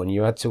 In that one,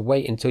 you had to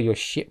wait until your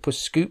ship was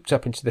scooped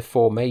up into the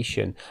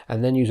formation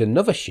and then use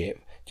another ship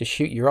to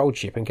shoot your old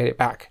ship and get it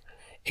back.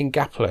 In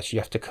Gaplus, you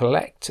have to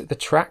collect the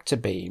tractor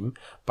beam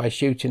by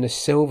shooting a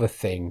silver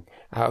thing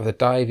out of the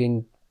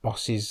diving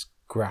boss's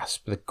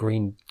grasp, the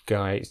green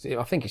guy.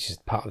 I think it's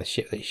just part of the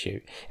ship that you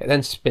shoot. It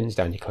then spins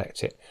down, you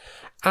collect it.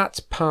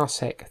 At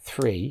parsec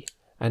 3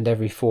 and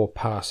every 4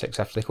 parsecs,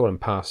 after they call them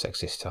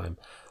parsecs this time,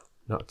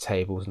 not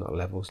tables, not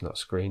levels, not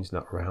screens,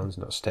 not rounds,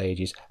 not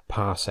stages,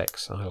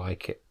 parsecs. I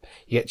like it.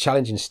 You get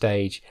challenging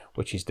stage,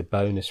 which is the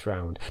bonus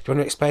round. Do you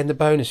want to explain the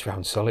bonus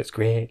round, Sol? It's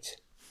great.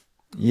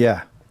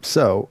 Yeah.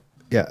 So,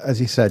 yeah, as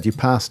you said, you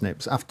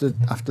parsnips. After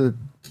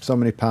so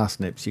many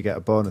parsnips, you get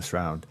a bonus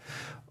round.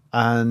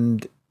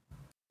 And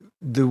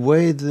the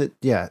way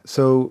that,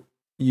 so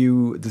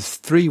there's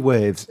 3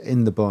 waves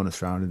in the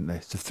bonus round, isn't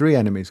there? So 3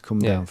 enemies come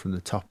down from the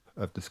top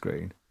of the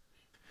screen,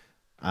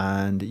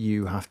 and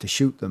you have to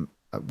shoot them,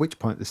 at which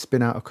point they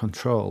spin out of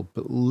control,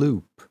 but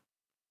loop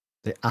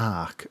the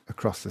arc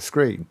across the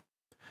screen,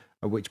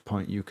 at which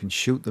point you can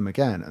shoot them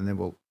again, and they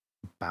will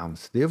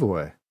bounce the other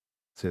way.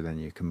 So then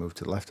you can move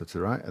to the left or to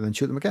the right, and then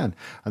shoot them again.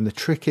 And the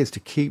trick is to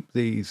keep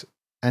these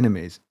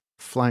enemies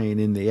flying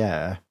in the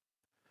air,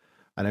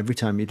 and every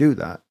time you do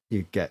that,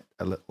 you get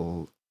a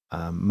little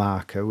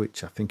marker,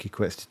 which I think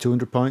equates to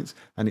 200 points,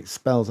 and it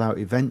spells out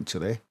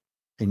eventually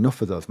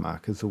enough of those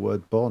markers, the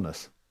word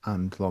bonus.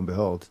 And lo and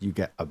behold, you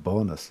get a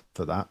bonus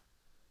for that.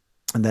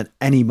 And then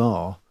any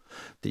more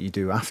that you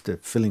do after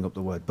filling up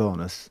the word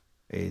bonus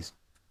is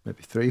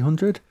maybe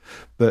 300.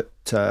 But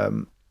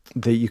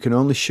you can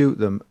only shoot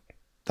them.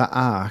 That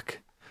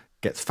arc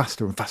gets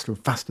faster and faster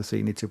and faster, so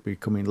you need to be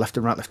coming left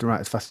and right as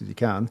fast as you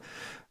can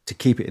to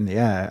keep it in the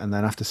air. And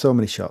then after so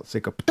many shots, they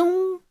go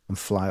and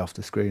fly off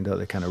the screen, don't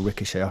they? Kind of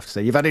ricochet off to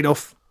say, you've had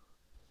enough,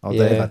 or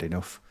they've had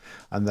enough.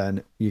 And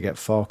then you get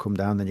 4 come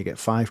down, then you get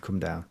 5 come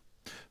down.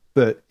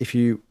 But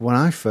when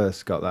I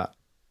first got that,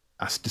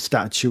 I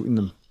started shooting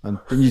them, and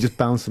then you just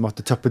bounce them off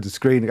the top of the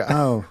screen and go,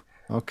 oh,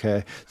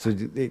 okay. So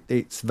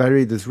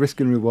there's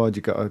risk and reward.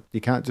 You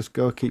can't just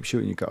go keep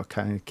shooting. You've got to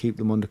kind of keep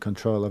them under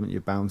control, haven't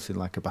you? Bouncing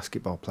like a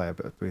basketball player,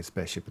 but with a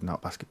spaceship, and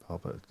not basketball,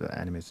 but the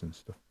enemies and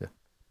stuff. Yeah.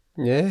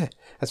 Yeah,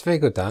 that's very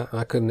good, that.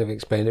 I couldn't have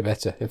explained it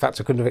better. In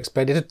fact, I couldn't have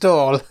explained it at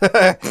all.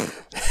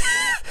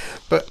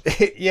 But,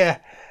 yeah,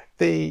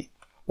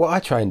 what I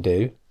try and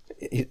do,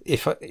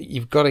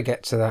 you've got to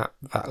get to that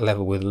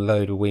level with a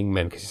load of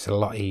wingmen, because it's a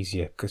lot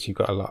easier, because you've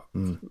got a lot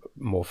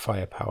more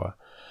firepower.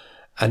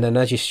 And then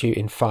as you're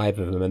shooting 5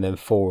 of them and then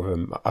 4 of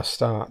them, I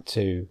start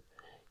to,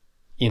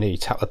 you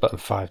tap the button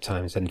 5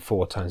 times, then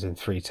 4 times, then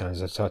 3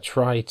 times. So I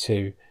try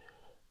to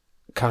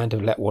kind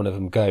of let one of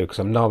them go, because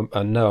I know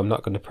I'm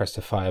not going to press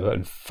the fire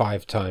button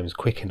 5 times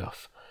quick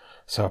enough.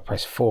 So I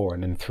press 4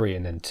 and then 3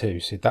 and then 2.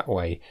 So that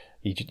way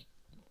you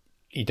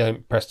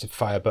don't press the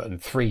fire button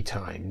 3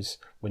 times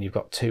when you've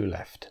got 2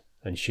 left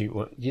and shoot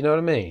one. You know what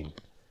I mean?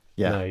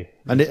 Yeah.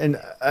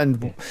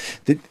 No,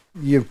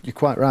 you're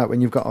quite right. When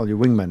you've got all your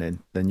wingmen in,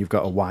 then you've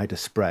got a wider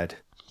spread.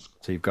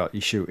 So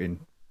you're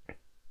shooting.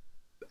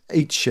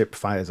 Each ship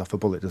fires off a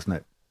bullet, doesn't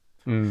it?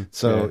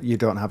 You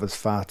don't have as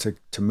far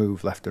to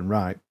move left and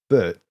right.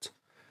 But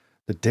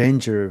the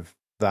danger of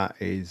that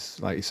is,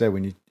 like you say,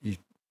 when you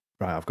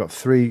right, I've got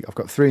 3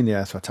 in the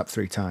air, so I tap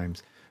 3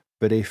 times.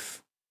 But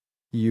if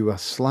you are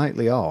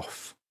slightly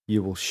off,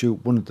 you will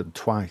shoot one of them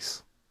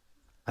twice,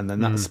 and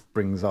then that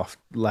springs off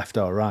left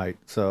or right.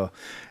 So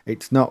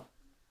it's not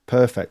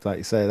perfect. Like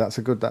you say, that's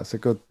a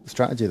good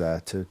strategy there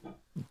to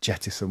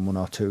jettison 1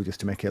 or 2 just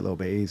to make it a little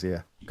bit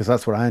easier. Because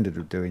that's what I ended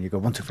up doing. You go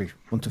 1, 2, 3,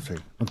 1, 2, 3,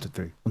 1, 2,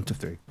 3, 1, 2,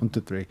 3, 1,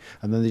 2, 3,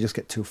 and then they just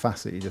get too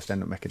fast that you just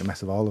end up making a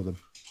mess of all of them.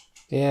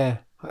 Yeah.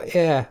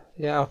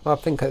 I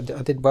think I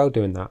did well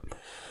doing that.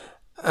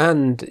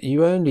 And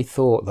you only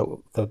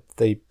thought that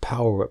the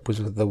power up was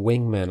with the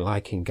wingmen,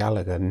 like in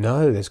Galaga.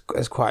 No, there's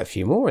quite a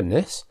few more in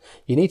this.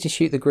 You need to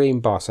shoot the green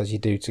boss as you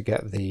do to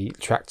get the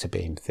tractor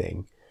beam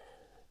thing.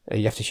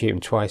 You have to shoot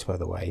him twice, by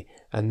the way,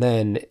 and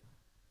then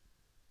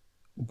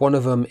one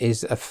of them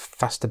is a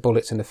faster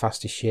bullets and a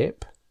faster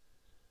ship.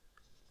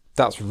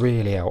 That's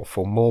really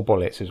helpful. More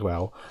bullets as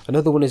well.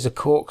 Another one is a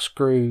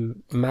corkscrew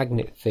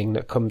magnet thing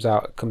that comes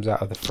out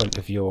of the front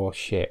of your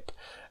ship,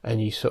 and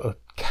you sort of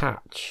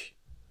catch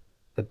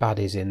the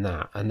baddies in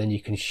that, and then you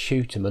can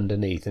shoot them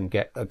underneath and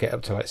get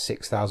up to like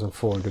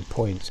 6,400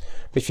 points.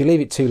 But if you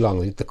leave it too long,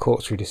 the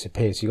corkscrew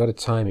disappears. So you got to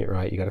time it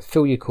right. You got to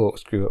fill your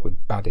corkscrew up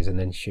with baddies and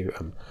then shoot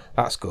them.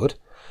 That's good.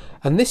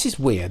 And this is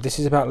weird. This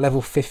is about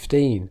level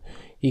 15.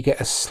 You get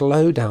a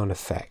slowdown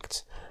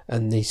effect,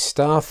 and the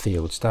star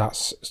field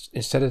starts,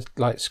 instead of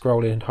like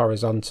scrolling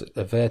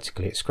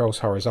vertically, it scrolls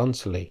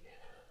horizontally.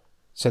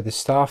 So the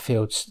star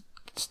field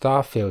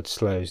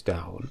slows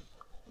down,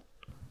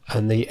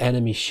 and the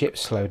enemy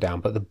ships slow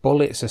down, but the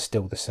bullets are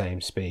still the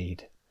same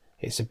speed.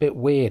 It's a bit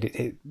weird.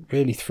 It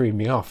really threw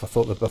me off. I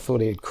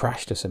thought it had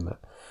crashed or something.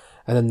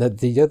 And then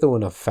the other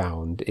one I've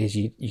found is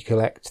you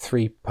collect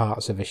 3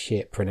 parts of a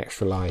ship for an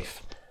extra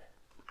life.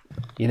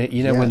 You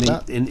know when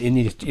in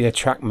your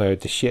track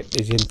mode, the ship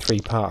is in 3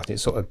 parts. It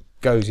sort of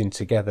goes in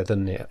together,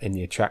 doesn't it, in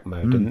your track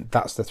mode? And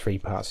that's the 3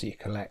 parts that you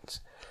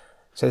collect.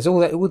 So there's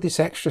all this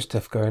extra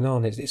stuff going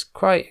on. It's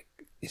quite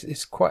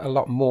a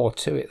lot more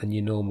to it than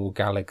your normal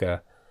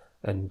Galaga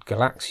and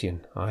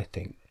Galaxian, I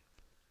think.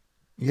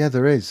 Yeah,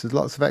 there is. There's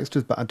lots of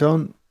extras, but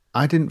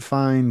I didn't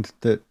find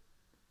that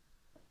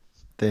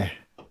they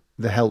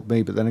helped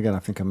me. But then again, I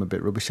think I'm a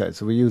bit rubbish at it.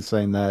 So were you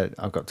saying that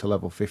I got to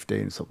level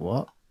 15? So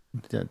what?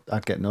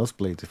 I'd get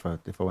nosebleeds if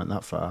I went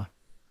that far.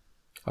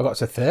 I got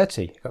to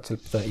 30. I got to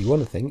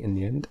 31, I think, in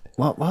the end.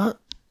 What?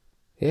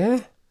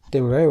 Yeah,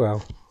 doing very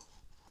well.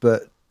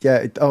 But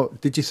yeah,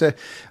 did you say,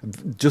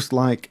 just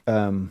like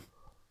the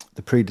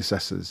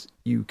predecessors,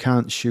 you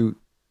can't shoot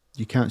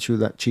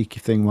that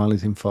cheeky thing while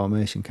he's in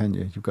formation, can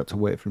you? You've got to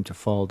wait for him to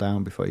fall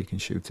down before you can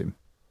shoot him.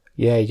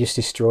 Yeah, you just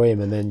destroy him,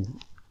 and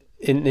then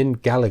in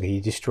Galaga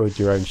you destroyed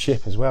your own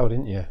ship as well,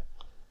 didn't you?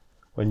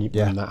 When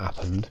that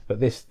happened, but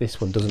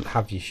this one doesn't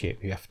have your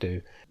ship. You have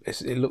to.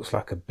 It looks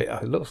like a bit.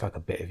 It looks like a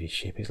bit of your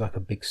ship. It's like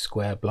a big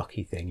square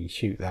blocky thing. You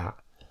shoot that,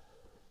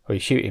 or you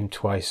shoot him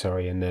twice.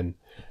 Sorry, and then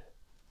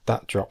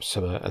that drops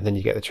some, and then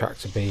you get the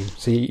tractor beam.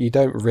 So you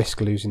don't risk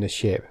losing a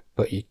ship,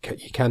 but you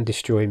can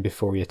destroy him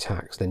before he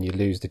attacks. Then you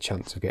lose the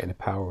chance of getting a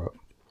power up.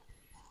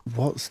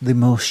 What's the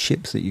most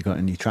ships that you got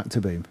in your tractor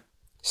beam?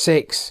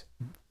 6.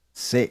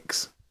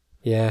 6.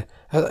 Yeah,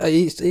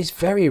 it's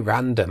very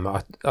random.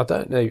 I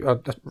don't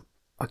know.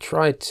 I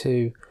tried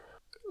to,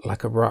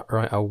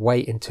 I'll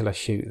wait until I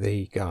shoot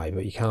the guy,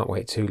 but you can't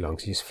wait too long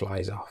because he just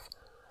flies off.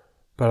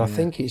 But I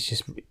think it's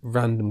just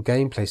random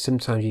gameplay.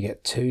 Sometimes you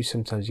get 2,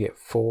 sometimes you get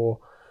 4.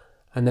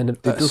 And then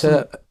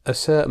at a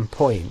certain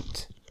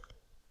point,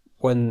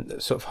 when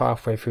sort of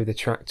halfway through the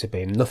tractor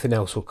beam, nothing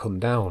else will come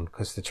down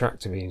because the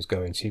tractor beam's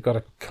going. So you've got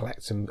to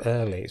collect them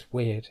early. It's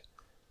weird.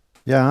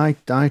 Yeah,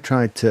 I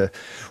tried to,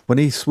 when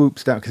he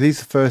swoops down, because he's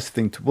the first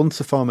thing to, once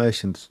the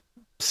formation's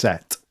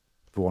set,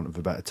 for want of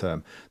a better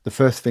term, the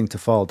first thing to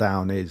fall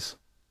down is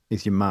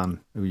your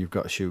man who you've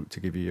got to shoot to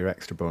give you your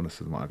extra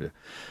bonuses and what have you.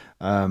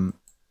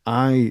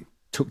 I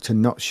took to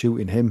not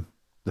shooting him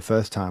the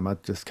first time. I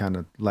just kind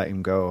of let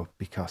him go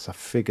because I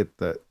figured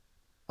that,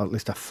 or at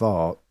least I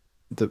thought,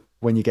 that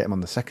when you get him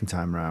on the second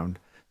time round,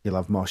 you'll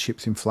have more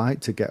ships in flight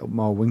to get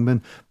more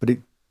wingmen. But it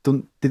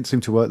didn't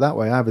seem to work that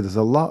way either. There's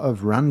a lot of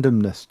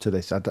randomness to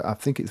this. I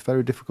think it's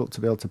very difficult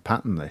to be able to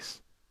pattern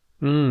this.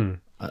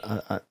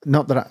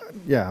 Not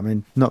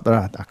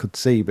that I could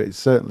see, but it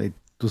certainly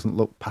doesn't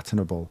look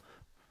patternable.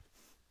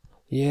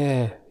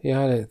 Yeah, I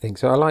don't think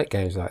so. I like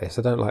games like this.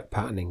 I don't like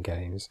patterning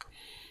games.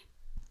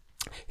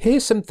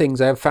 Here's some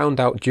things I have found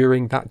out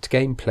during that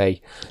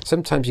gameplay.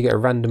 Sometimes you get a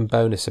random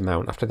bonus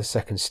amount after the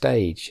second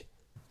stage.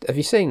 Have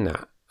you seen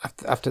that?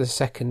 After the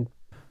second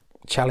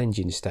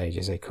challenging stage,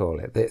 as they call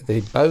it,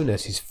 the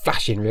bonus is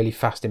flashing really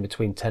fast in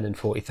between 10 and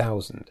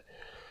 40,000,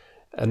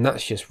 and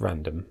that's just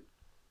random.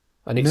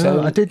 And it's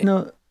I did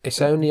not.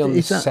 It's only on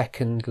the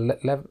second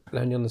level,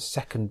 only on the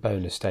second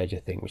bonus stage, I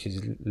think, which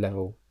is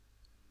level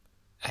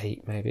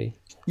 8, maybe.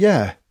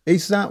 Yeah,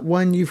 is that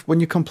when you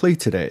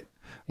completed it,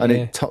 and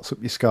it tots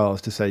up your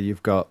scores to say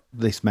you've got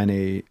this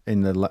many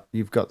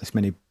you've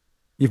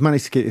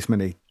managed to get this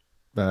many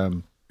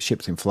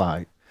ships in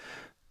flight.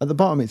 At the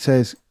bottom it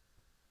says,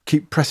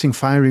 "Keep pressing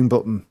firing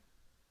button."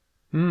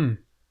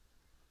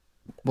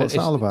 What's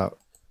that all about?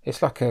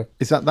 It's like a.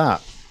 Is that?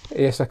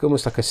 Yeah, it's like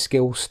almost like a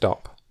skill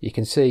stop. You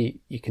can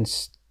see.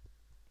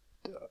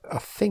 I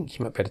think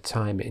you might be able to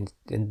time it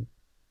in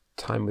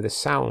time with a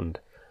sound.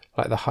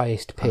 like the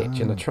highest pitch,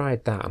 and I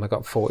tried that and I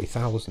got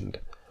 40,000.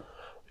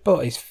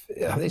 But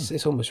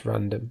it's almost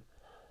random.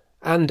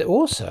 And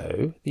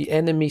also, the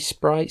enemy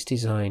sprites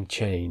design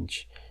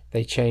change.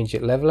 They changed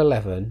at level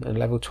 11 and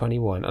level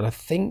 21, and I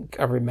think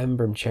I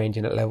remember them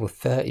changing at level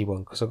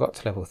 31 because I got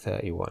to level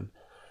 31.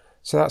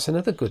 So that's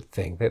another good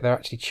thing, that they're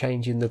actually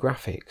changing the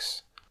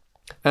graphics.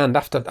 And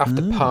after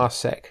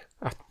parsec,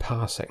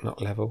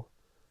 not level.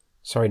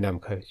 Sorry,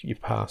 Namco, your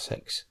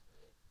parsecs.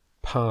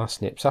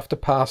 Parsnips. After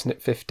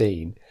parsnip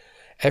 15,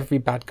 every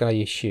bad guy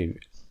you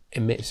shoot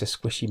emits a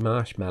squishy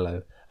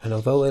marshmallow. And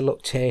although they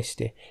look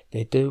tasty,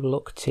 they do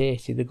look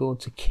tasty. They're going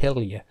to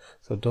kill you,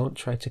 so don't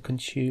try to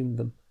consume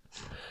them.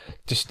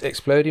 Just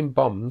exploding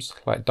bombs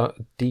like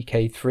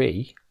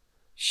DK3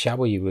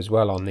 shower you as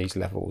well on these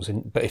levels.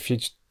 But if you're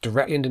just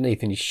directly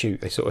underneath and you shoot,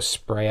 they sort of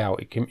spray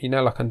out.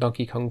 Like on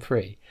Donkey Kong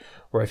 3,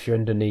 where if you're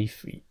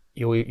underneath,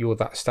 you're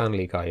that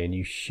Stanley guy and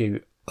you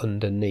shoot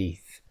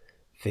underneath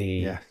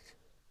the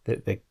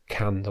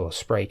cans or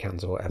spray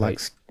cans or whatever. Like,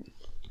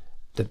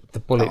 the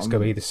bullets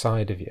go either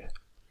side of you.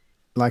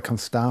 Like on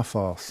Star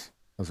Force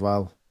as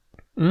well.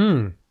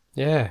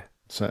 Yeah.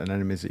 Certain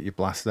enemies that you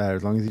blast there,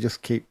 as long as you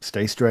just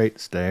stay straight,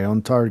 stay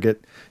on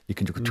target, you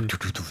can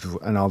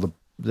and all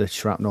the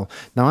shrapnel.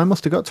 Now I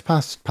must have got to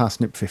pass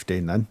NIP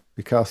 15 then,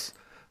 because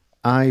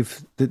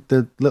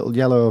the little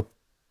yellow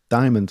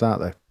diamonds,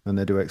 aren't they? And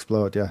they do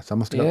explode, yeah. So I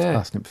must have got to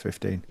pass NIP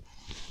 15.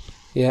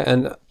 Yeah,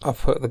 and I've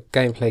put the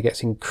gameplay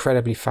gets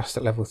incredibly fast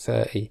at level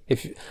 30.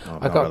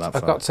 I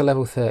got to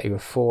level 30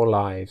 with 4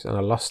 lives and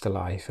I lost a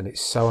life, and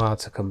it's so hard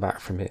to come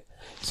back from it.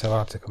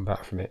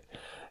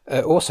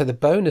 Also, the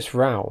bonus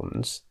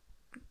rounds,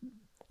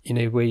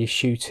 where you're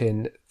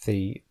shooting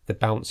the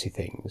bouncy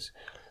things.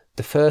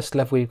 The first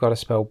level you've got to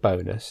spell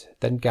bonus,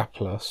 then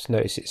Gaplos,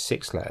 notice it's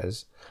 6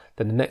 letters.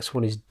 Then the next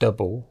one is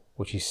double,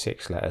 which is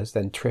 6 letters.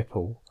 Then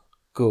triple,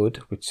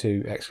 good with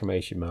 2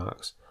 exclamation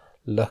marks.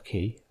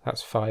 Lucky,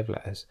 that's 5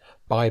 letters.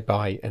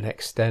 Bye and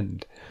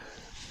extend.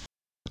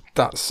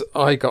 I think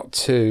I got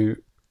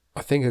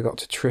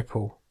to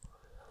triple,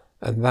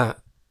 and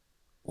that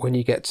when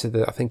you get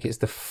to I think it's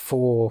the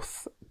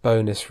 4th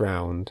bonus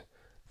round,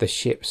 the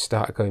ships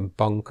start going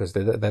bonkers.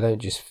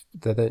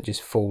 They don't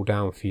just fall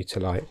down for you to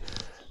like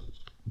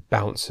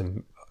bounce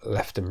them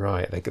left and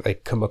right. They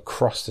come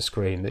across the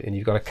screen, and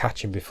you've got to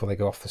catch them before they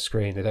go off the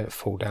screen. They don't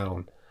fall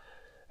down,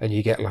 and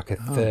you get like a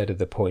third of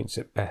the points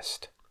at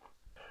best.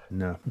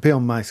 No,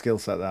 beyond my skill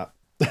set, that.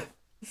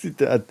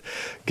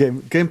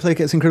 Gameplay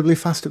gets incredibly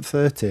fast at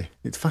 30.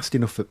 It's fast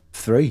enough at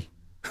 3.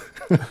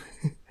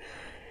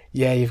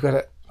 Yeah, you've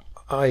got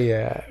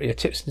your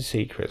tips and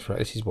secrets, right?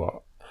 This is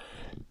what.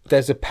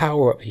 There's a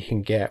power-up you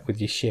can get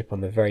with your ship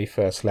on the very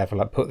first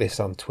level. I put this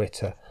on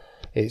Twitter.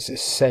 It's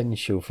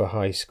essential for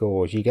high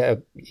scores. You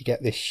get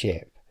this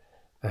ship,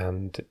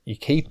 and you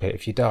keep it.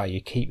 If you die, you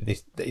keep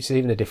this. It's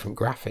even a different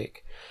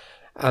graphic.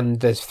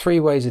 And there's 3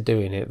 ways of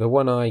doing it. The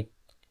one I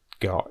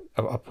got,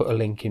 I'll put a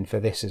link in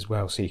for this as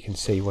well so you can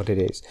see what it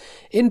is.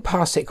 In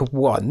Parsec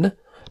 1,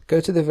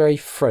 go to the very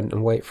front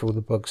and wait for all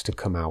the bugs to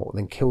come out.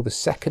 Then kill the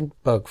second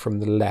bug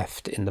from the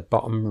left in the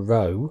bottom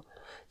row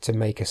to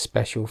make a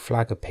special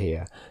flag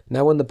appear.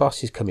 Now when the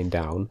boss is coming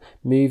down,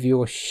 move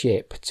your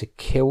ship to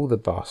kill the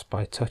boss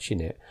by touching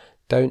it.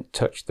 Don't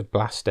touch the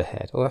blaster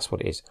head. Oh, that's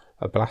what it is.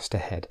 A blaster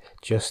head.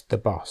 Just the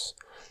boss.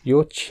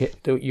 Your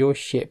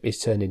ship is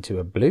turned into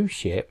a blue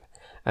ship,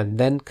 and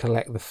then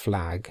collect the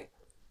flag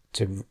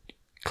to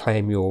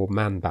claim your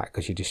man back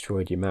because you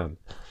destroyed your man.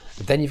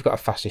 But then you've got a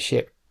faster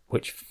ship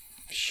which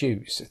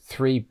shoots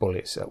 3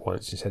 bullets at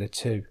once instead of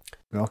 2.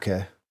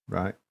 Okay,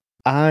 right.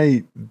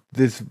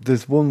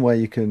 There's one way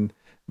you can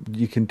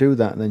do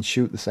that and then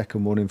shoot the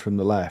second one in from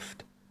the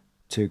left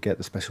to get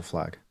the special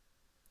flag,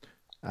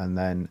 and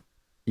then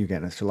you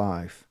get an extra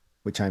life,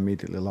 which I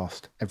immediately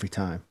lost every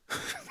time.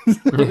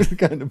 It's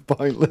kind of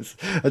pointless.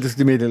 I just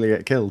immediately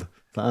get killed.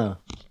 Right.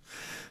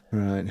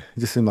 It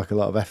just seemed like a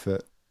lot of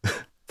effort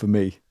for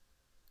me.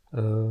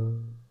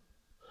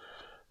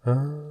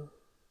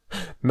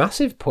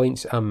 Massive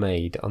points are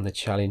made on the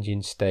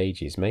challenging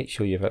stages. Make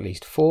sure you have at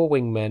least 4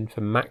 wingmen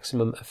for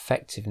maximum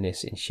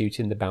effectiveness in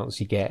shooting the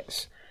bouncy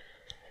gets.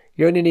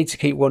 You only need to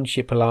keep 1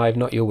 ship alive,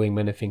 not your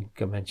wingmen. I think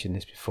I mentioned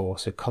this before,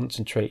 so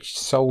concentrate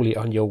solely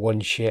on your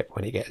 1 ship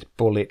when it gets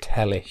bullet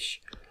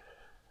hellish.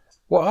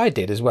 What I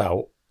did as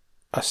well,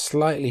 I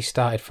slightly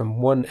started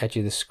from one edge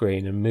of the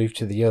screen and moved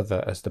to the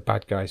other as the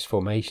bad guys'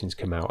 formations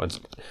come out, and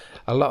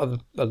a lot of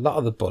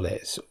the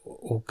bullets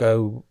will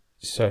go.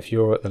 So if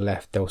you're at the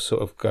left, they'll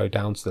sort of go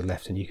down to the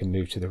left, and you can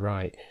move to the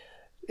right.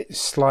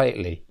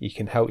 Slightly, you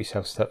can help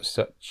yourself in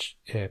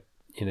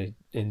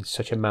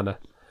such a manner.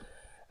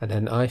 And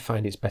then I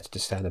find it's better to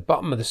stay on the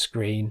bottom of the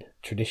screen,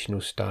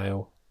 traditional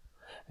style,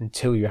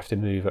 until you have to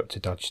move up to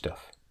dodge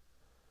stuff.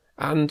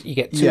 And you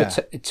get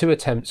 2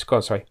 attempts. Go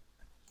on, sorry.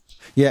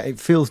 Yeah, it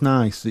feels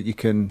nice that you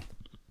can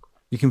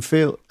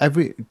feel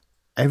every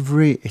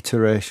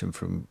iteration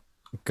from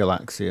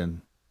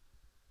Galaxian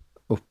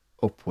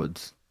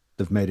upwards.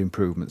 They've made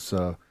improvements.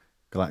 So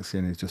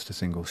Galaxian is just a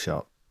single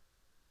shot.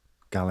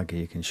 Galaga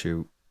you can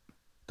shoot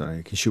don't know,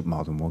 you can shoot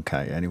more than one,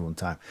 can't you, at any one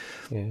time?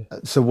 Yeah.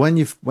 So when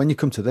you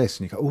come to this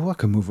and you go, oh, I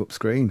can move up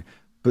screen,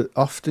 but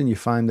often you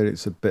find that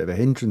it's a bit of a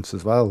hindrance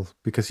as well,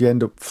 because you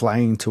end up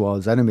flying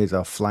towards enemies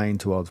or flying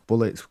towards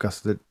bullets,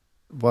 because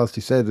whilst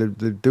you say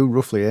they do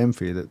roughly aim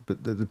for you,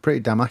 but they're pretty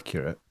damn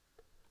accurate.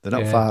 They're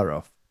not far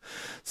off.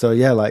 So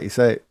yeah, like you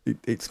say,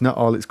 it's not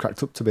all it's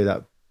cracked up to be,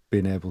 that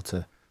being able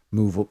to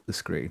move up the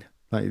screen.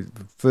 Like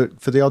for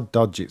the odd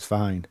dodge, it's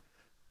fine,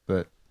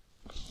 but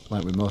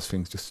like with most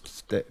things, just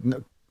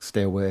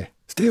stay away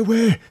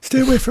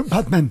from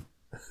bad men.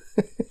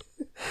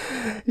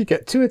 You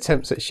get 2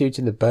 attempts at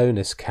shooting the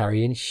bonus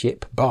carrying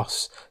ship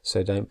boss,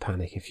 so don't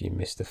panic if you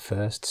miss the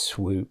first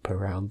swoop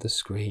around the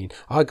screen.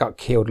 I got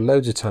killed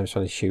loads of times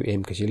trying to shoot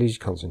him, because you lose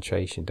your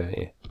concentration, don't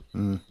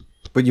you?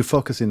 But you're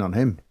focusing on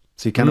him,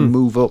 so you kind of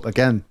move up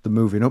again, the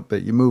moving up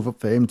bit. You move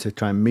up for him to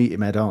try and meet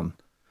him head on,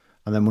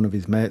 and then one of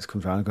his mates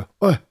comes around and go,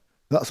 "Oh,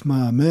 that's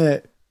my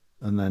mate,"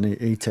 and then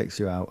he takes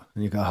you out,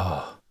 and you go,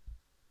 "Oh."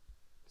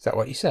 Is that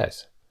what he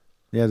says?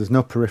 Yeah, there's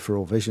no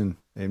peripheral vision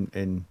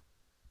in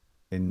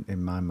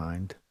my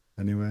mind,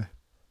 anyway.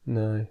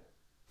 No.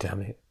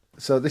 Damn it.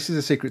 So this is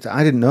a secret.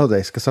 I didn't know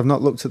this because I've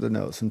not looked at the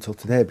notes until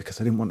today, because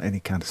I didn't want any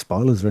kind of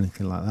spoilers or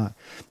anything like that.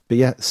 But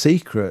yeah,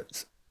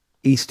 secret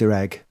Easter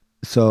egg.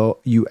 So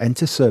you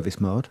enter service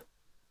mode,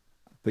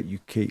 but you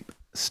keep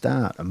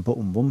start and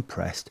button 1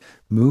 pressed.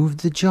 Move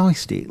the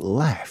joystick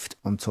left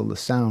until the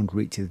sound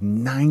reaches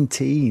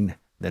 19.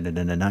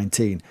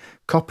 19.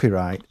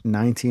 Copyright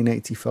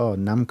 1984.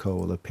 Namco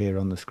will appear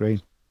on the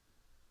screen.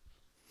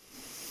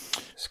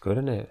 It's good,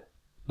 isn't it?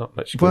 Not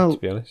much good, to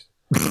be honest.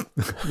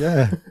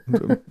 Yeah,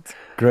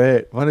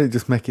 great. Why don't you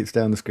just make it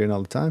stay on the screen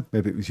all the time?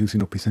 Maybe it was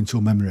using up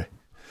essential memory.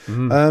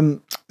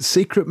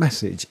 Secret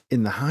message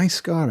in the high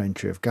score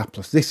entry of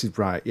GAPLUS. This is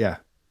right, yeah.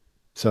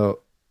 So,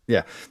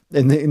 yeah,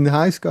 in the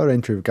high score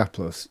entry of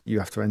GAPLUS, you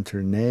have to enter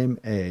a name,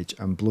 age,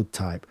 and blood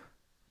type.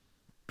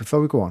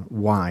 Before we go on,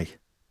 why?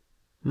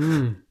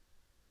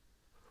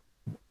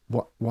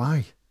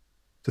 Why?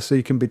 Just so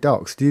you can be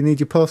doxxed? Do you need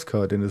your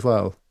postcode in as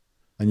well?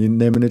 And your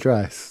name and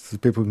address, so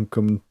people can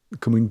come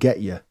and get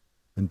you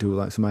and do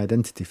like some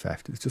identity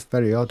theft? It's just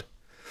very odd.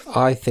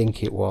 I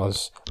think it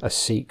was a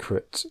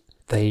secret.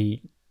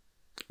 They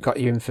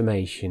got your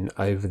information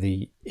over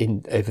the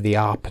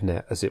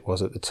ARPANET, as it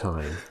was at the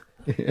time,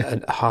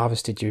 and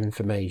harvested your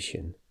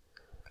information,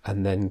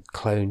 and then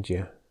cloned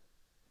you.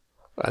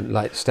 And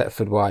like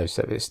Stepford Wives,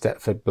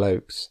 Stepford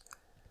Blokes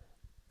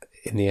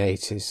in the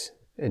 80s,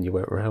 and you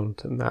went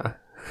round and that.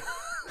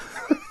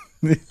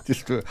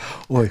 Just,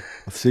 oi,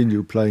 I've seen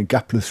you playing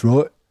GAPLUS,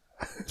 right?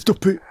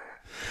 Stop it.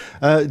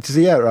 So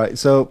yeah, right.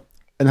 So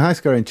in high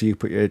score entry, you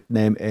put your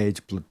name,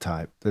 age, blood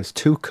type. There's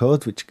 2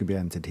 codes which can be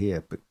entered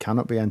here, but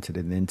cannot be entered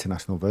in the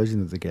international version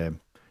of the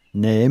game.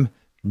 Name,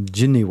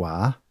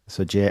 Jniwar,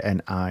 so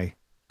Jniwar.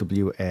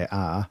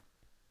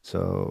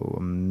 So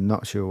I'm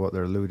not sure what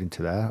they're alluding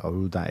to there, or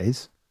who that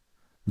is.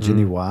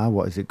 Jniwar,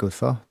 what is it good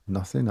for?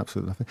 Nothing,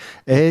 absolutely nothing.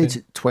 Age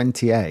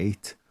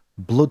 28,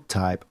 blood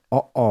type,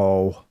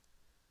 O.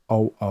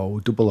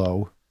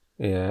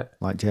 Yeah.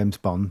 Like James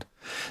Bond.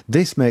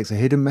 This makes a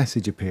hidden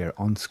message appear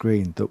on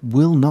screen that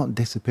will not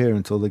disappear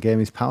until the game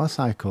is power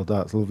cycled.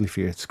 That's lovely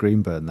for your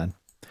screen burn then.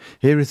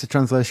 Here is the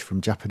translation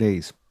from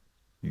Japanese.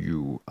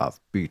 You have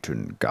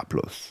beaten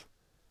GAPLUS.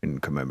 In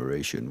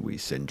commemoration, we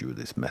send you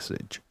this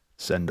message.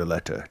 Send a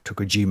letter to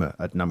Kojima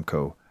at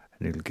Namco,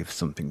 and it'll give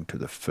something to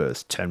the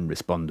first 10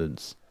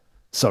 respondents.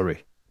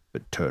 Sorry,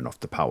 but turn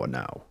off the power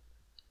now.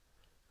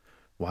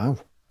 Wow.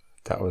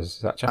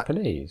 Was that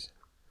Japanese?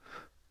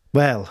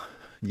 Well,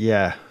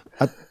 yeah.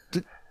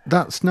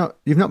 That's not.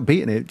 You've not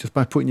beaten it just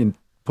by putting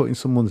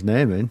someone's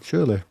name in,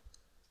 surely.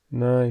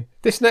 No.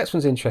 This next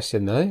one's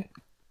interesting, though.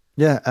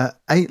 Yeah,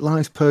 8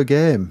 lives per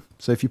game.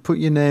 So if you put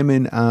your name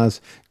in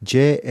as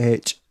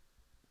JHIMYJ,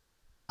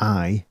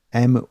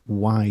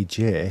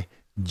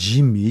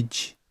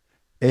 Jimage,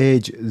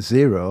 age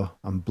 0,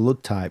 and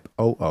blood type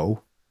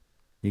 00,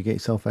 you get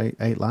yourself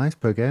 8 lives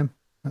per game.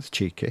 That's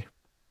cheeky.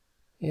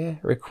 Yeah,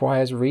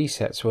 requires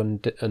reset to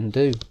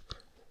undo.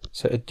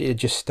 So it'd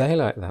just stay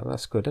like that.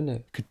 That's good, isn't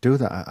it? Could do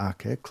that at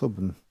Arcade Club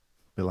and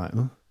be like,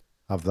 oh,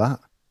 have that.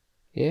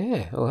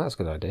 Yeah, oh, that's a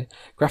good idea.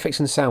 Graphics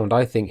and sound,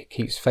 I think,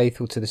 keeps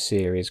faithful to the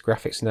series.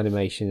 Graphics and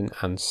animation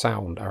and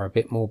sound are a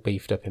bit more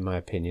beefed up, in my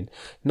opinion.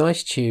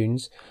 Nice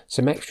tunes,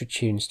 some extra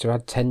tunes to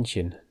add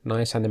tension.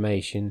 Nice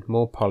animation,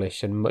 more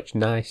polished and much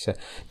nicer.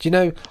 Do you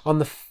know,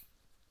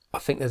 I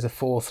think there's a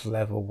 4th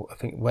level, I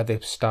think, where the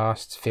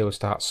field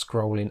starts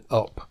scrolling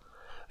up.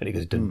 And it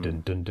goes dun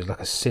dun dun, there's like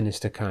a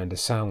sinister kind of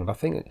sound. I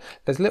think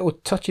there's little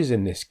touches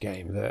in this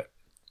game that,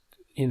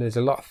 there's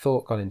a lot of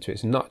thought gone into it.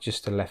 It's not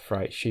just a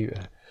left-right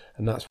shooter,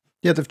 and that's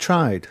they've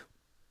tried.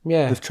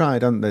 Yeah, they've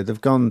tried, haven't they? They've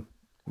gone.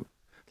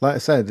 Like I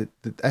said,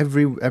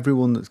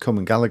 everyone that's come,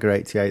 and Gallagher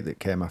 88 that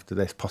came after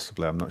this,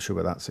 possibly. I'm not sure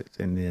where that's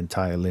in the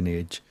entire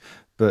lineage,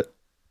 but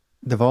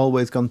they've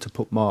always gone to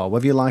put more,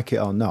 whether you like it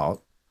or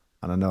not.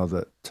 And I know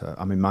that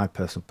my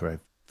personal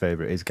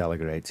favourite is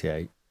Gallagher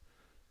 88.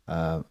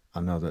 I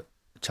know that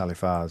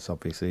Chalifars,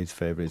 obviously his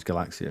favourite is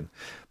Galaxian,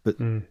 but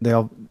they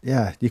are,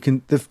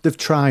 they've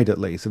tried at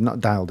least. They've not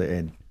dialed it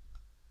in.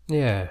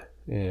 Yeah.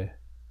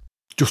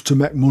 Just to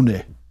make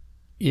money.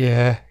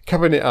 Yeah,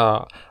 cabinet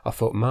art. I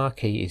thought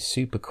marquee is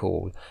super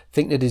cool.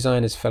 Think the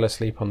designers fell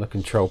asleep on the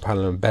control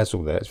panel and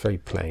bezel there. It's very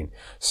plain.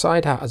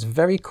 Side hat has a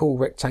very cool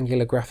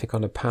rectangular graphic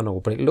on a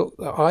panel, but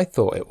I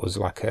thought it was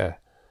like a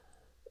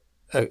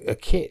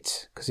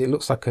kit, because it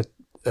looks like a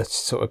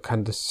sort of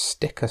kind of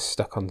sticker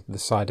stuck on the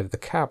side of the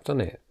cab,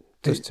 doesn't it?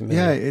 Just to me.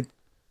 Yeah,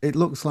 it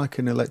looks like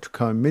an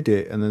Electrocard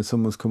MIDI, and then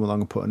someone's come along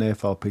and put an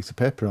A4 piece of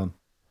paper on.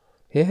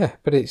 Yeah,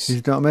 but it's...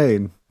 You know what I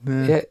mean?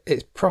 Yeah,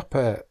 it's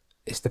proper...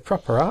 It's the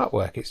proper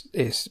artwork.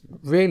 It's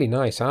really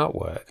nice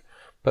artwork,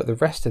 but the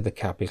rest of the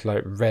cab is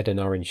like red and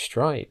orange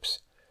stripes,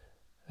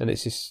 and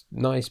it's this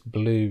nice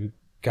blue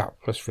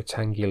gapless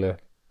rectangular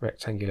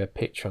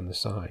picture on the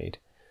side.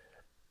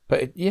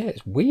 But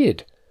it's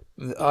weird.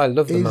 I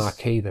love the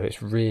marquee though.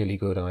 It's really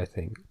good, I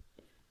think.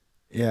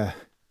 Yeah.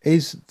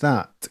 Is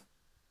that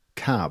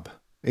cab,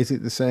 is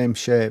it the same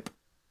shape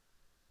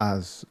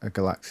as a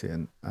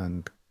Galaxian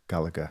and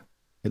Gallagher?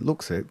 It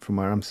looks it from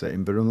where I'm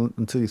sitting, but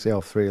until you see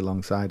all three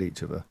alongside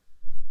each other.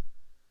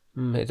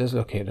 It does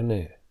look it, doesn't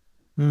it?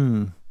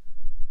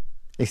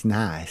 It's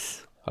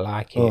nice. I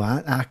like it. Oh,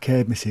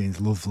 arcade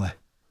machine's lovely.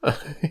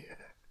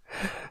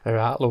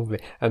 They're lovely.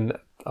 And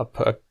I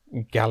put a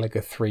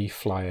Gallagher 3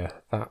 flyer.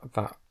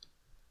 That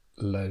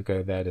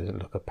logo there doesn't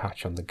look a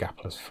patch on the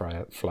gapless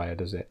flyer,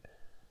 does it?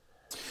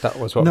 That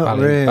was what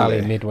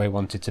Bally Midway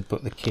wanted to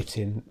put the kit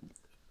in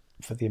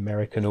for the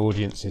American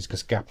audiences,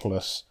 because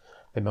gapless...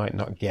 They might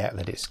not get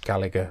that it's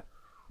Gallagher.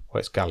 Well,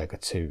 it's Gallagher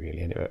 2,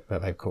 really, anyway,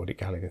 but they've called it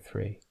Gallagher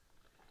 3.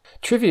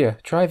 Trivia.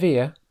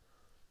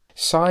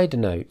 Side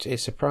note, it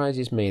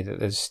surprises me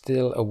that there's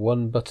still a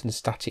one-button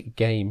static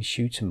game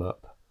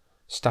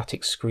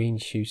static screen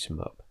shoot 'em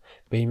up,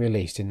 being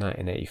released in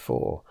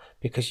 1984,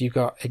 because you've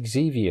got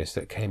Exevius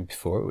that came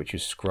before it, which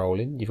was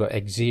scrolling. You've got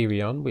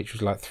Exerion, which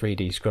was like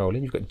 3D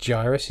scrolling. You've got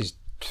Gyrus is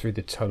through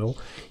the tunnel.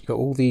 You've got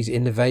all these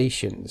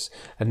innovations,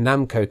 and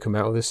Namco come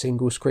out with a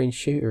single screen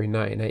shooter in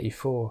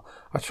 1984.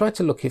 I tried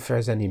to look if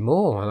there's any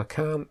more, and I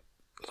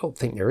don't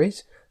think there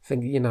is. I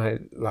think,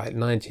 like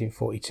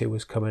 1942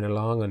 was coming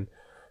along, and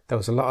there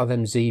was a lot of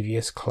them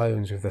Xevious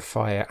clones with the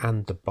fire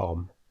and the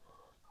bomb.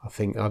 I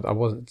think I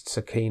wasn't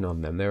so keen on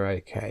them. They're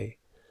okay,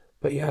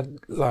 but you had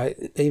like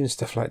even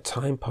stuff like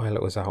Time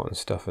Pilot was out and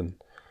stuff, and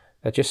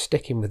they're just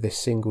sticking with this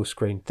single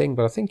screen thing.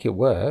 But I think it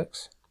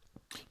works.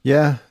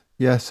 Yeah,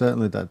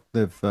 certainly that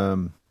they've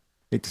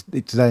it's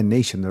their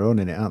niche and they're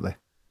owning it, aren't they?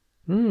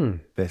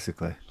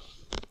 Basically.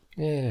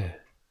 Yeah,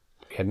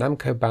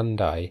 Namco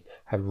Bandai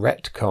have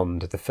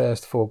retconned the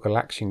first 4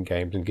 Galaxian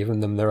games and given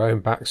them their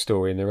own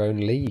backstory and their own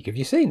league. Have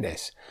you seen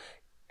this?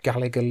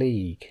 Gallagher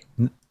League.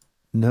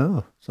 No,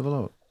 let's have a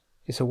look.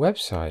 It's a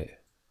website.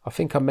 I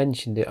think I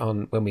mentioned it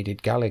on when we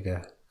did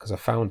Gallagher, because I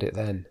found it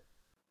then.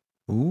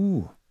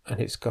 Ooh. And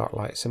it's got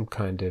like some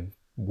kind of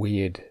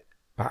weird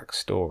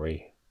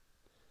backstory.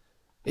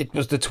 It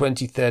was the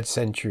 23rd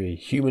century.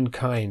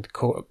 Humankind,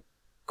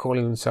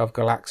 calling themselves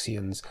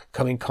Galaxians,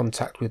 come in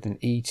contact with an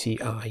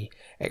ETI,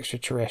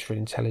 extraterrestrial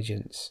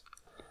intelligence.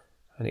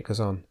 And it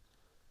goes on.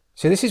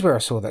 So this is where I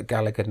saw that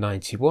Gallagher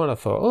 91. I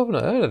thought, I've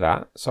not heard of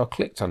that. So I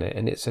clicked on it,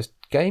 and it's a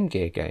Game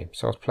Gear game.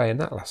 So I was playing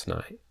that last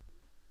night.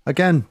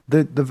 Again,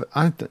 they're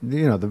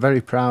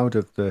very proud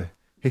of the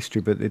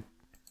history, but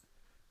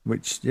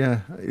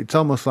it's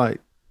almost like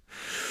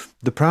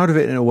they're proud of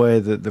it in a way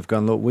that they've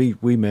gone, look,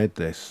 we made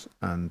this,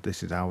 and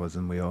this is ours,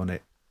 and we own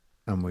it,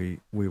 and we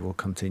will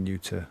continue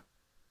to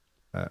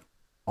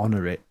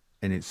honour it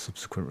in its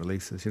subsequent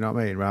releases. You know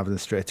what I mean? Rather than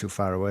stray too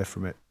far away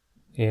from it.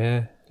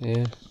 Yeah.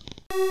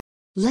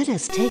 Let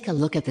us take a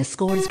look at the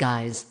scores,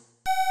 guys.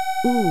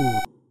 Ooh.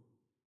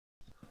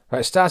 Right,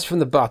 it starts from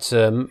the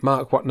bottom.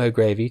 Mark What No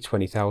Gravy,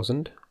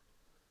 20,000.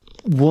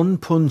 One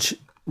Punch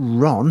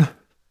Ron,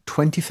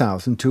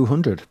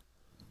 20,200.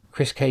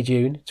 Chris K.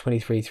 June,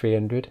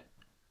 23,300.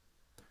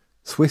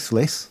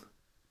 Swissliss,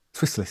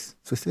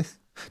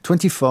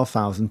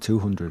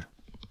 24,200.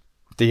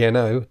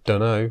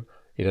 DNO,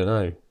 you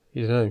don't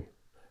know.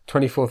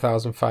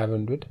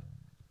 24,500.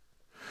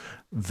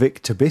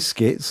 Victor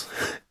Biscuits,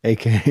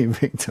 aka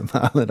Victor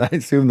Marlin. I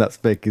assume that's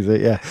big, is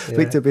it? Yeah.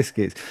 Victor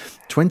Biscuits,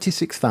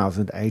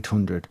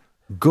 26,800.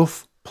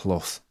 Guff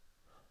Plus.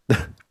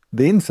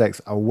 The insects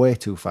are way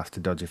too fast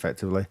to dodge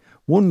effectively.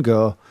 One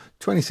go,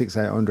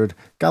 26,800.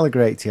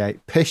 Gallagher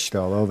 88, pished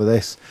all over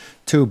this.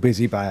 Too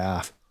busy by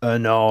half.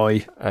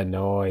 Annoy.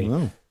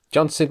 Oh.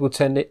 John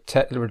Singletary,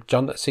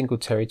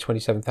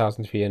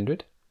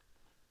 27,300.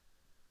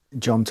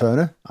 John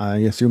Turner, I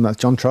assume that's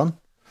John Tron,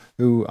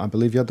 who I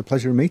believe you had the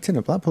pleasure of meeting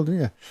at Blackpool,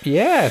 didn't you?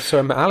 Yeah, so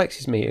I'm at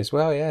Alex's meet as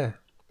well, yeah.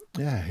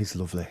 Yeah, he's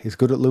lovely. He's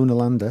good at Lunar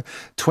Lander.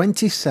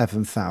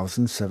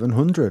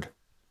 27,700.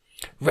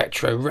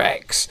 Retro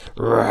Rex.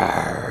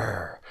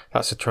 Rawr.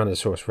 That's a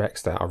Tyrannosaurus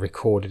Rex there. I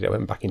recorded it. I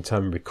went back in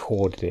time and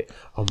recorded it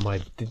on my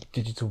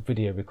digital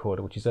video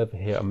recorder, which is over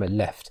here on my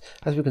left.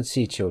 As we can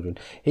see, children,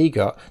 he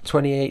got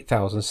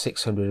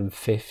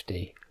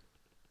 28,650.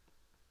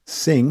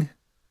 Sing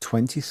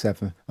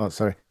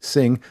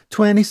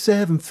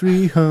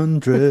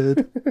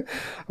 27,300. I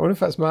wonder if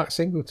that's Mark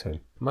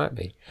Singleton. Might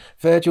be.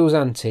 Virgil's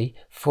Ante,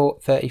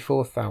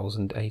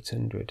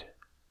 34,800.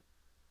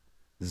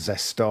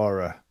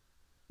 Zestora,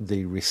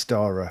 the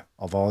restorer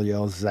of all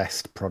your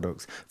Zest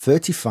products,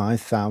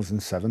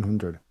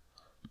 35,700.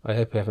 I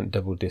hope we haven't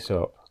doubled this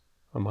up.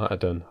 I might have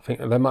done. I think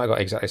they might have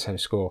got exactly the same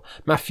score.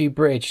 Matthew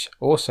Bridge,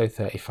 also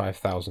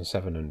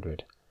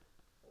 35,700.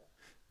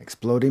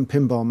 Exploding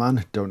Pinball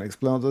Man, don't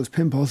explode those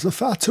pinballs, they're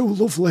far too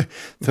lovely,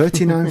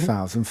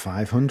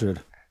 39,500.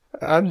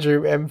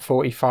 Andrew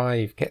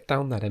M45, get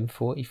down that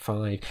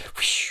M45.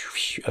 Whoosh,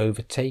 whoosh,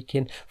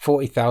 overtaking,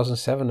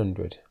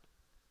 40,700.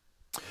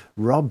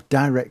 Rob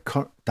Direct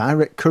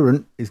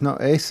Current is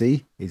not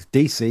AC, it's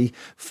DC,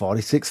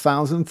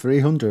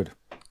 46,300.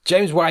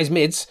 James Wise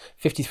Mids,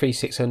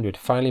 53,600.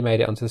 Finally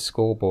made it onto the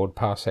scoreboard,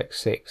 Parsec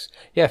 6.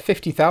 Yeah,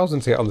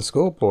 50,000 to get on the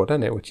scoreboard,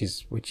 isn't it? Which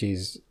is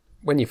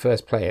when you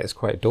first play it, it's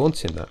quite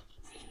daunting, that.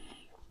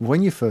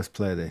 When you first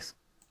play this,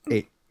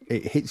 it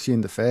hits you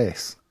in the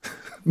face.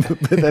 But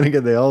then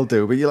again, they all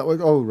do. But you're like,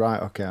 oh, right,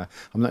 okay.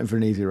 I'm not in for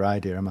an easy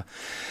ride here, am I?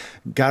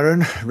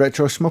 Garen,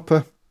 Retro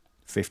Schmupper,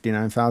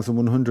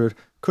 59,100.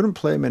 Couldn't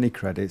play many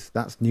credits.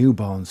 That's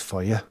newborns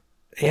for you.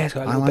 Yeah, it's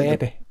got a little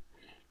baby.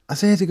 I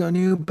say it's got a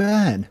new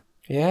bairn.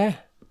 Yeah.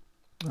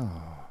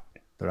 Oh,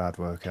 they're hard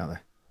work, aren't they?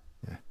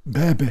 Yeah.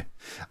 Baby.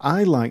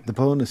 I like the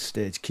bonus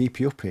stage, Keep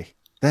You Uppy.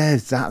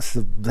 That's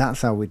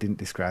how we didn't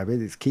describe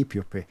it. It's Keep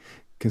You Uppy. You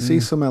can see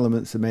some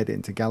elements that made it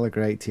into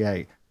Gallagher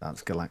 88.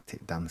 That's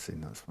Galactic Dancing.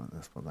 That's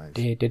what that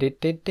is.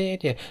 Did,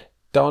 yeah.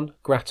 Don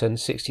Grattan,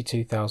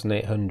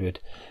 62,800.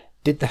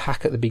 Did the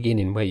hack at the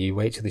beginning where you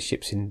wait till the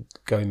ship's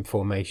go in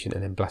formation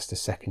and then blast a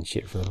second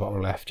ship from the bottom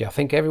left. Yeah, I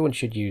think everyone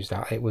should use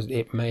that.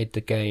 It made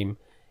the game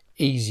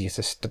easier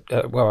to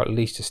at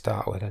least to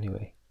start with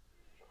anyway.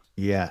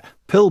 Yeah.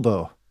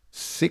 Pilbo,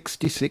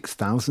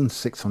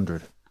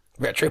 66,600.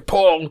 Retro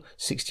Paul,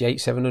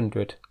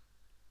 68,700.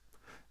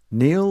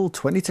 Neil,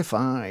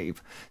 20-5,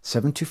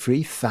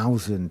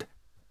 73,000.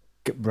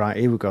 Right,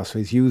 here we go. So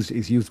he's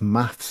used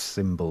maths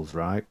symbols,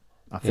 right?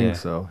 I think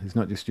so. He's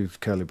not just used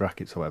curly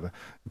brackets, however.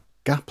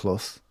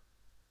 Gaplus,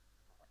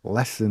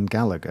 less than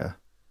Gallagher,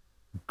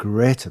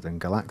 greater than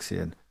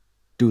Galaxian.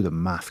 Do the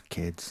math,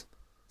 kids.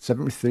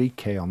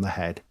 73k on the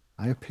head.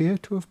 I appear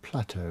to have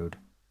plateaued.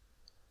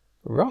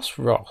 Ross,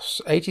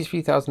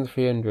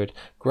 83,300.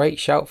 Great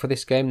shout for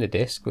this game, the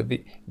disc, with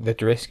the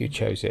Drisk who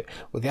chose it.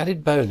 Well, the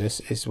added bonus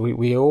is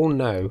we all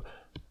know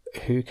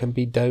who can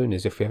be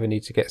donors if we ever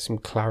need to get some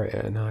claret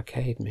at an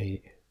arcade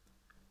meet.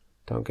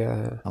 Don't get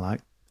that. I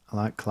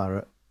like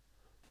claret.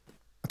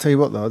 I'll tell you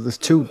what though, there's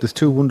two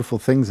wonderful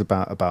things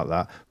about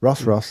that.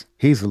 Ross,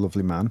 he's a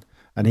lovely man,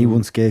 and he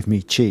once gave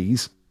me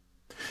cheese.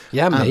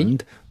 Yeah,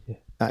 mate.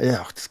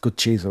 Yeah, it's good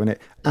cheese, though, isn't it?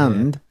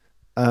 And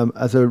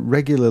as a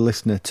regular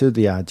listener to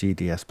the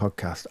RGDS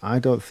podcast, I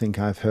don't think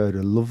I've heard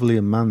a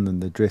lovelier man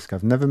than the Drisk.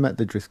 I've never met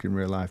the Drisk in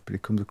real life, but he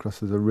comes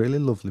across as a really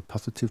lovely,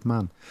 positive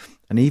man.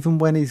 And even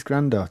when his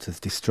granddaughter's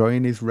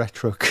destroying his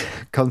retro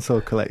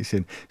console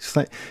collection, she's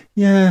like,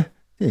 yeah,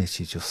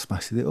 she just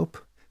smashes it up.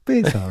 But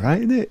it's all right,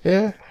 isn't it?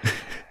 Yeah.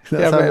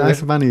 That's how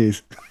nice a man he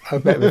is.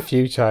 I've met him a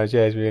few times.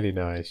 Yeah, he's really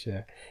nice.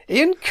 Yeah.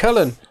 Ian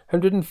Cullen,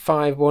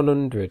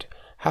 105,100.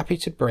 Happy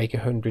to break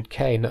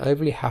 100k. Not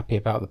overly happy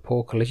about the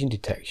poor collision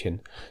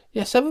detection.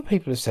 Yes, other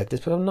people have said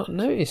this, but I've not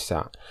noticed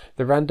that.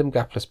 The random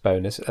gapless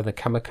bonus and the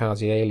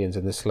kamikaze aliens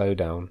and the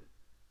slowdown.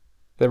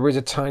 There is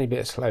a tiny bit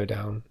of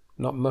slowdown.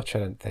 Not much, I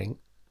don't think.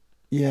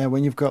 Yeah,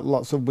 when you've got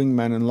lots of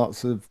wingmen and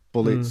lots of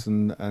bullets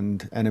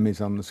and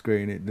enemies on the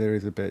screen, there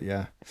is a bit,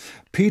 yeah.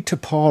 Peter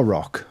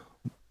Porrock,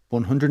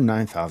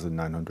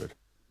 109,900.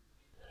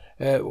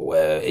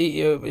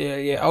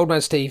 Old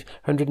Man Steve,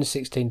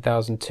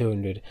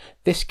 116,200.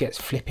 This gets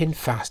flipping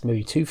fast,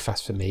 maybe too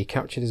fast for me.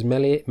 Captured as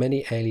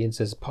many aliens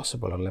as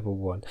possible on level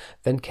 1,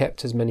 then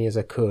kept as many as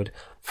I could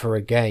for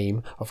a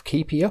game of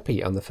Keepy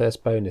Uppy on the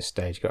first bonus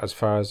stage. Got as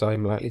far as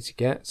I'm likely to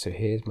get, so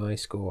here's my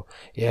score.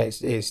 Yeah,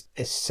 it's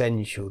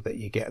essential that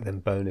you get them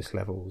bonus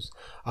levels.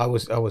 I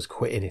was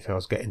quitting if I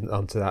was getting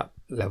onto that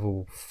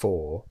level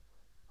 4.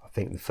 I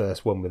think the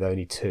first one with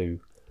only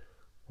 2.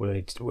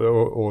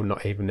 Or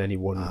not even any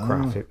one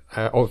craft.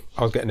 I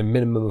was getting a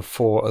minimum of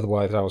 4,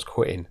 otherwise I was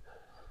quitting.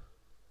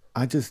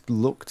 I just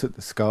looked at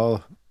the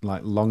score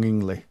like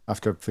longingly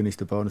after I finished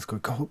the bonus.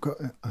 Go.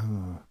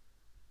 Oh.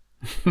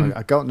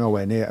 I got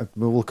nowhere near.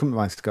 We'll come to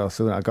my score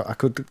soon.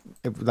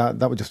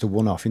 That was just a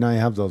one-off. You know, you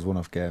have those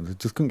one-off games. I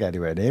just couldn't get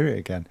anywhere near it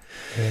again.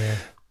 Yeah.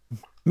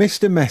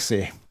 Mr.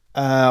 Messi,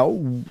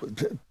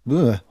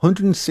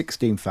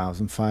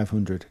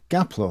 116,500.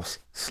 Gaplos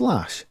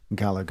 /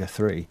 Gallagher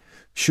 3.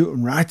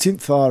 Shooting right in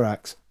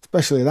thorax,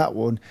 especially that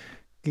one.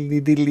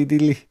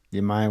 Diddly.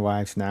 You're my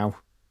wife now.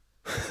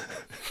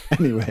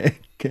 Anyway,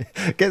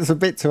 gets a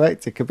bit too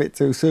hectic, a bit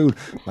too soon.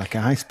 Like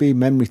a high-speed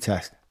memory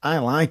test. I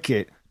like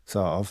it,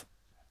 sort of.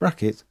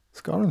 Brackets,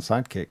 score on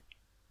sidekick.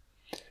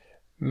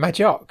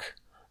 Majok,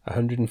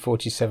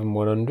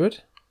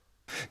 147,100.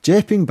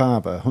 Japing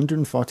Barber,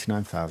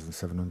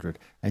 149,700.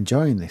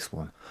 Enjoying this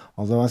one.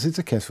 Although, as is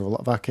the case with a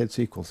lot of arcade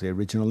sequels, the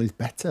original is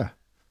better.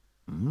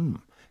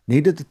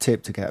 Needed the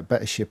tip to get a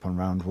better ship on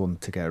round 1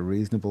 to get a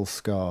reasonable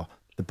score.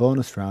 The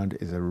bonus round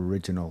is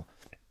original.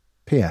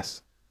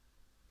 P.S.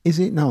 Is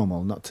it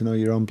normal not to know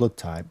your own blood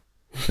type?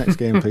 Next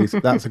game, please.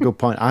 That's a good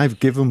point. I've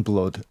given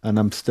blood, and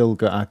I'm still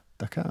I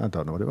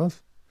don't know what it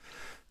was.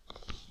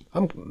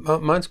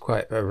 Mine's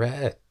quite a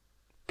rare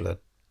blood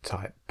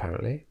type,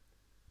 apparently.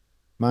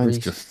 Mine's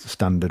just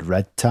standard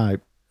red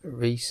type.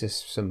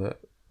 Reese's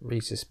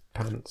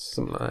pants,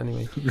 something like that.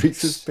 Anyway,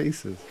 Reese's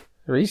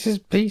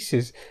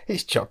Pieces.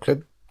 It's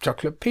chocolate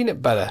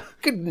peanut butter.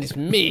 Goodness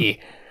me!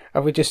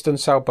 Have we just done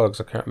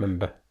Salbugs? I can't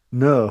remember.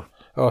 No.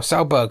 Oh,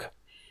 Salbug.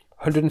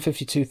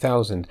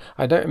 152,000.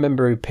 I don't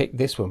remember who picked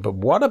this one, but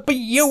what a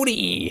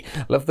beauty!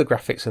 Love the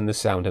graphics and the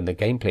sound, and the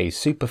gameplay is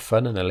super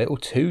fun and a little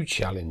too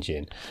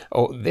challenging.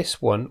 Oh,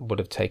 this one would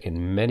have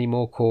taken many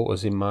more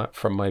quarters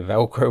from my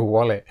Velcro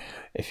wallet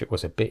if it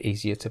was a bit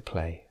easier to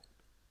play.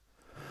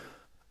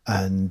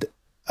 And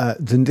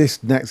then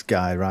this next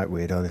guy, right,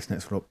 weirdo, this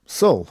next one up,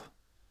 Sul,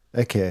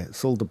 aka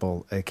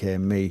Suldable, aka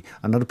me.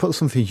 And I'd have put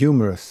something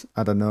humorous,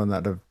 I'd have known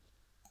that,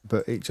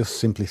 but it just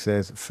simply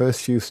says,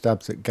 first few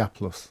stabs at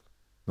Gaplus.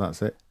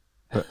 That's it.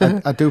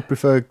 But I do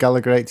prefer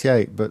Gallagher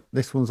 88, but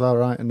this one's all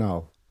right and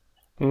all.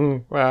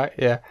 Right,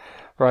 yeah.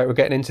 Right, we're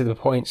getting into the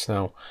points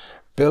now.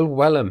 Bill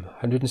Wellham,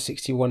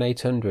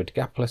 161,800.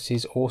 Gaplus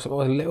is awesome.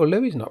 Oh, little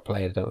Louie's not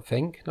played, I don't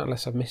think. Not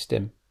unless I've missed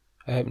him.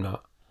 I hope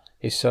not.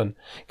 His son.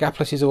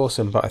 Gaplus is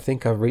awesome, but I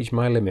think I've reached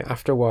my limit.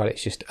 After a while,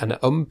 it's just an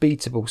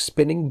unbeatable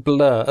spinning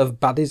blur of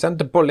baddies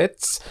and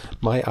bullets.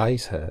 My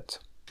eyes hurt.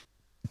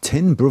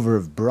 Tin, brother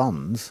of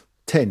bronze.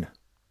 Tin,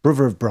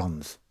 brother of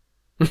bronze.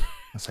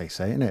 That's how you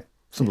say it, isn't it?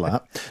 Something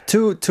like that.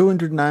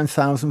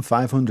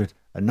 209,500.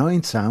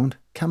 Annoying sound,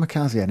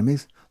 kamikaze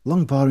enemies,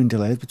 long boring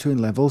delays between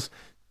levels,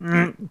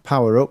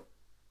 power up,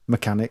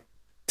 mechanic,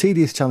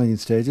 tedious challenging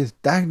stages,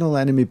 diagonal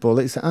enemy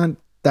bullets and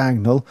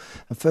diagonal,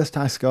 and first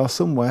high score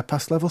somewhere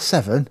past level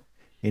 7,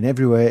 in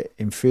every way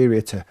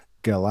inferior to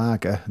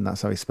Galaga, and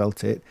that's how he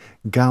spelt it.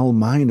 Gal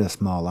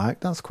minus, more like.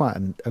 That's quite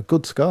a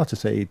good score to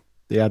say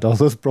he had all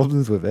those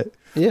problems with it.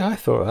 Yeah, I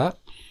thought of that.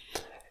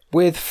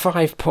 With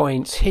 5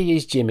 points, he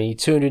is Jimmy,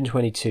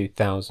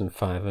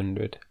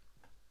 222,500.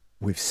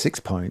 With 6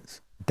 points,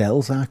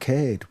 Dell's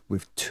Arcade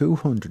with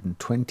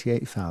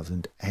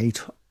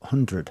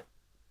 228,800.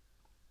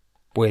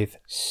 With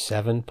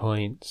 7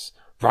 points,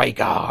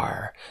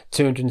 Rygar,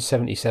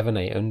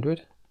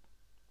 277,800.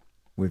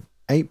 With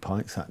 8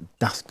 points, that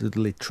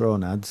dastardly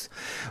Tronads,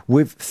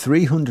 with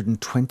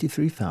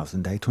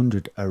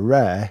 323,800. A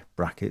rare,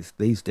 brackets,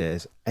 these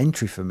days,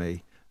 entry for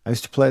me. I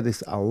used to play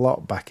this a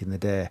lot back in the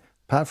day.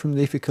 Apart from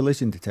the iffy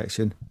collision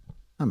detection,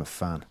 I'm a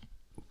fan.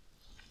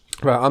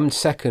 Right, I'm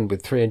second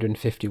with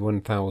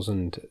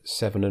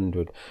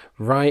 351,700.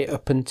 Right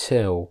up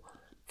until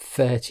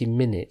 30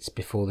 minutes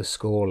before the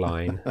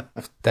scoreline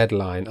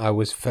deadline, I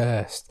was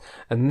first.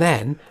 And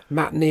then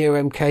Matt Neo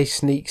MK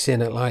sneaks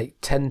in at like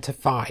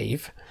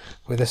 10-5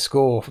 with a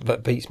score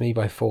that beats me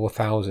by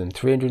 4,000,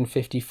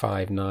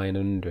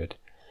 355,900.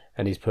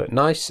 And he's put,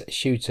 nice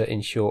shooter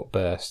in short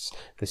bursts.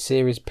 The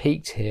series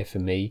peaked here for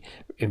me,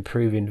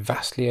 improving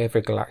vastly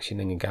over Galaxian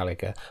and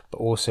Gallagher, but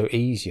also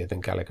easier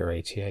than Gallagher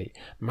 88.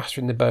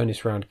 Mastering the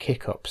bonus round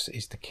kick-ups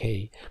is the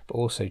key, but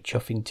also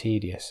chuffing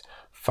tedious.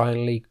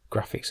 Finally,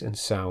 graphics and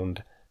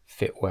sound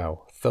fit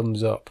well.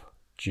 Thumbs up.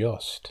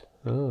 Just.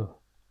 Oh.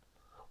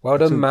 Well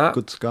done, Matt.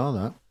 Good score,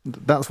 that.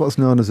 That's what's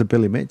known as a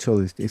Billy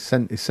Mitchell. He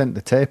sent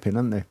the tape in,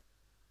 hasn't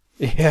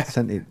he? Yeah.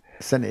 Sent it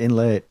in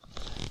late.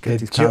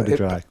 Get his powder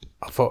dry.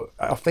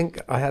 I think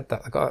I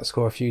got that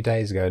score a few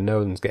days ago. No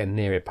one's getting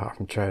near it apart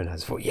from Tronas. I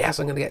thought, yes,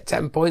 I'm going to get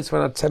 10 points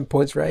when I had 10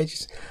 points for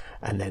ages.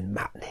 And then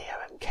Matt Neo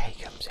MK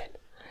comes in.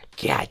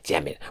 God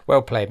damn it.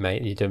 Well played,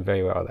 mate. You've done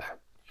very well there.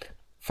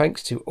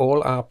 Thanks to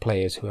all our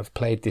players who have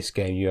played this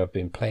game. You have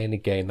been playing a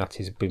game that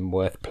has been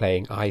worth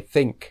playing, I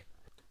think.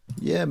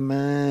 Yeah,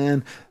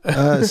 man.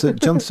 So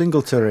John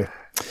Singletary.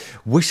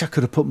 Wish I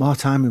could have put more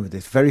time in with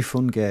this very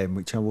fun game,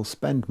 which I will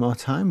spend more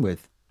time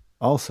with.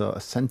 Also, a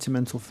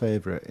sentimental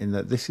favourite in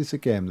that this is a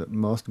game that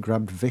most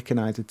grabbed Vic and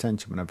I's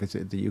attention when I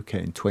visited the UK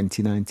in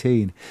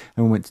 2019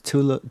 and we went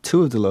to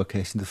two of the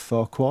locations of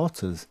Four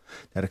Quarters.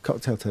 They had a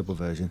cocktail table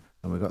version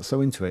and we got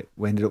so into it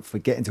we ended up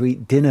forgetting to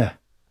eat dinner.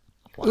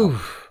 Wow.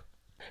 Oof.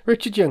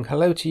 Richard Young,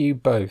 hello to you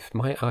both.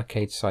 My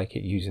arcade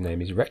psychic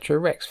username is Retro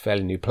Rex,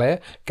 fairly new player.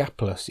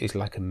 Gaplus is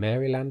like a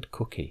Maryland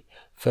cookie.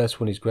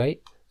 First one is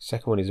great,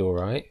 second one is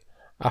alright.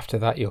 After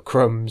that, you're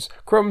crumbs.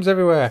 Crumbs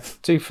everywhere.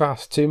 Too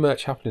fast, too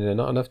much happening, and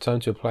not enough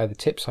time to apply the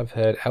tips I've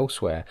heard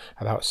elsewhere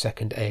about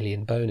second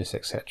alien bonus,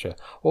 etc.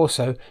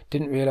 Also,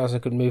 didn't realise I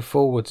could move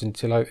forwards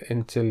until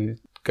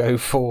go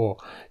 4.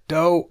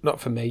 No, not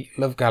for me.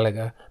 Love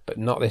Gallagher, but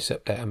not this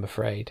update, I'm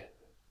afraid.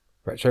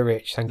 Retro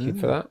Rich, thank you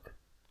for that.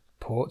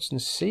 Ports and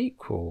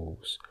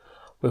sequels.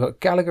 We've got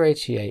Gallagher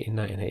 88 in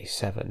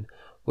 1987.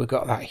 We've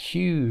got that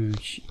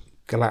huge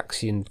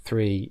Galaxian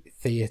 3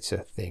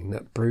 theatre thing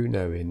that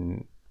Bruno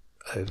in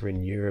over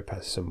in Europe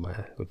has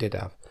somewhere, or did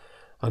have.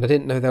 And I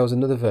didn't know there was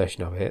another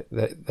version of it.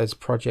 There's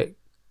Project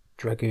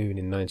Dragoon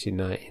in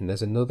 1990, and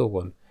there's another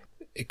one.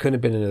 It couldn't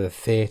have been another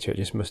theatre, it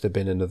just must have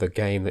been another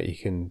game that you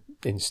can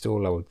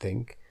install, I would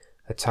think.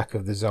 Attack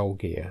of the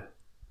Zolgear.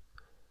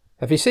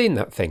 Have you seen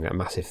that thing, that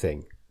massive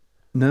thing?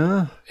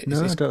 No, I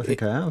don't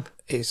think I have.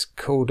 It's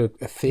called a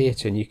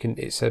theatre, and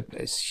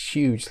it's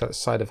huge, like the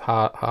side of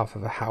half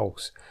of a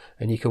house,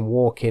 and you can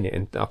walk in it,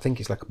 and I think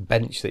it's like a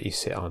bench that you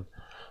sit on,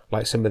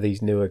 like some of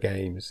these newer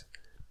games.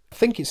 I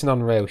think it's an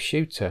on-rail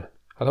shooter.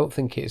 I don't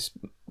think it's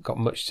got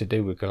much to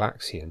do with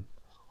Galaxian.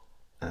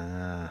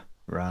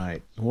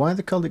 Right. Why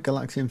they called it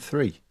Galaxian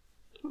 3?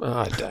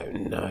 I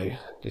don't know.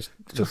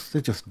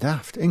 They're just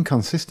daft.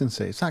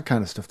 Inconsistency. It's that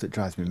kind of stuff that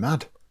drives me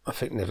mad. I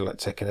think they've like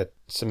taken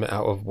something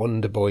out of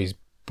Wonder Boy's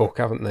book,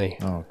 haven't they?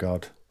 Oh,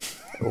 God.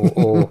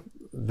 or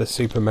the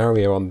Super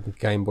Mario on the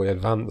Game Boy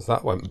Advance.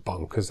 That went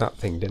bonkers, that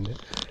thing, didn't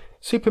it?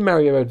 Super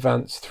Mario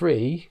Advance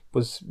 3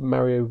 was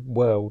Mario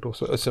World, or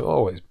so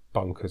always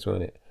bonkers,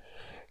 wasn't it?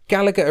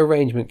 Galaga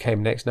Arrangement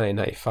came next,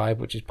 1995,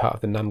 which is part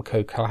of the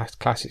Namco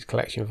Classics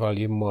Collection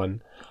Volume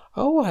 1.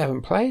 Oh, I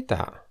haven't played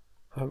that.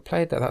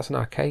 That's an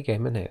arcade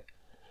game, isn't it?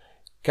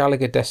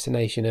 Galaga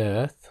Destination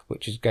Earth,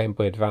 which is Game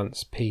Boy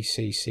Advance,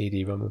 PC,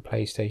 CD-ROM and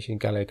PlayStation.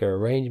 Galaga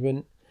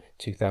Arrangement,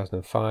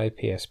 2005,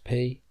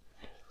 PSP.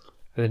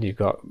 And then you've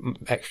got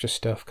extra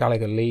stuff.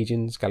 Galaga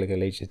Legions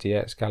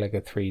DX,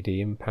 Galaga 3D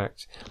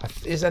Impact.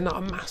 Is there not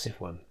a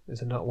massive one? Is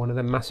there not one of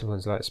the massive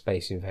ones like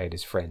Space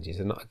Invaders Frenzy? Is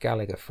there not a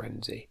Galaga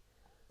Frenzy?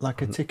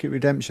 Like a Ticket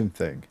Redemption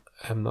thing?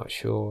 I'm not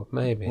sure.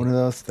 Maybe. One of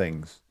those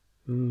things.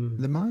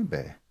 There might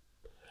be.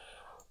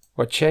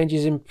 What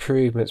changes,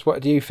 improvements?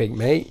 What do you think,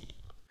 mate?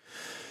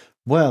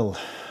 Well,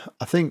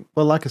 I think,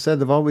 like I said,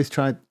 they've always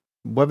tried,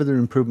 whether they're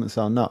improvements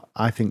or not,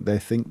 I think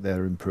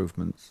they're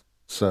improvements.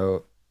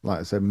 So,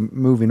 like I said,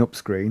 moving up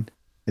screen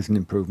is an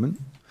improvement.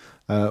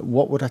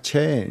 What would I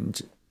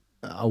change?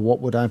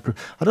 What would I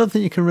improve? I don't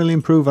think you can really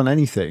improve on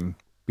anything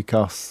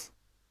because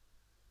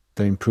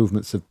the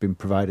improvements have been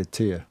provided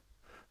to you.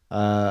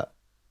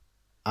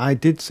 I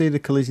did see the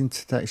collision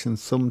detection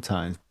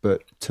sometimes,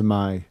 but to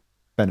my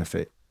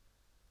benefit.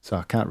 So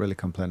I can't really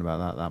complain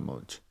about that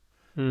much.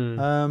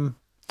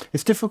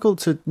 It's difficult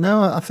to...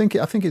 No, I think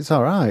it's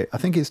all right. I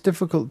think it's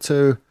difficult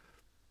to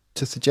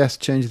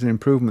suggest changes and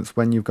improvements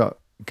when you've got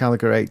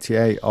Galaga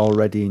 88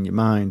 already in your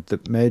mind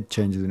that made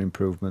changes and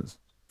improvements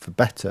for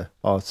better,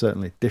 or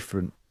certainly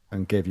different,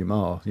 and gave you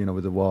more,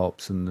 with the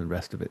warps and the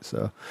rest of it.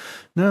 So,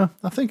 no,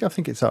 I think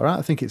it's all right.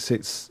 I think it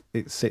sits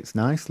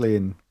nicely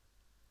in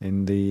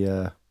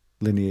the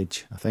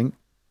lineage, I think.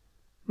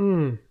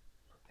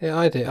 Yeah,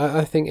 I do.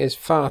 I think there's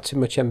far too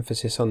much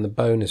emphasis on the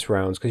bonus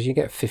rounds because you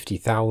get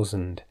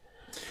 50,000,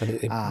 and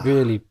it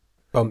really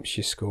bumps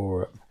your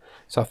score up.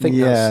 So I think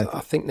I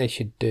think they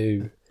should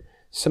do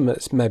some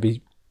that's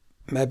maybe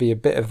a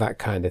bit of that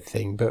kind of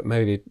thing, but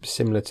maybe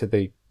similar to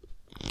the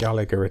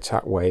Galaga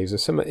attack waves or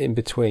something in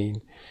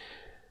between.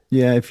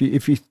 Yeah, if you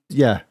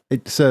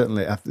it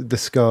certainly the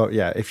score.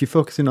 Yeah, if you're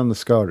focusing on the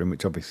scoring,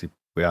 which obviously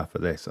we are for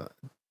this,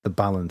 the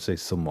balance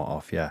is somewhat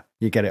off. Yeah,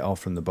 you get it all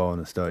from the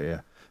bonus, don't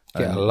you?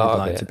 Get a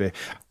lot of it,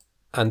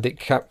 and it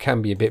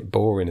can be a bit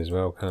boring as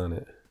well, can't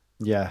it?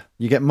 Yeah,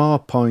 you get more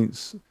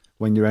points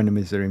when your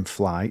enemies are in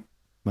flight,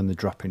 when they're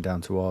dropping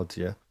down towards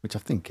you, which I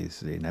think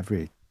is in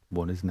every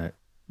one, isn't it?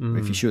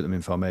 If you shoot them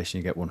in formation,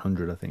 you get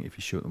 100. I think if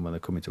you shoot them when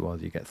they're coming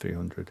towards you, you get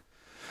 300.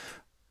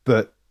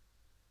 But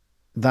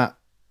that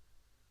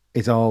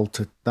is all.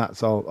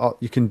 That's all.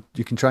 You can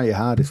try your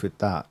hardest with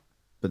that,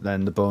 but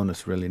then the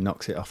bonus really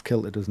knocks it off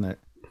kilter, doesn't it?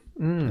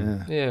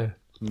 Yeah.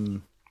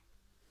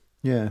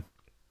 Yeah.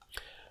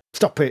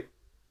 Stop it!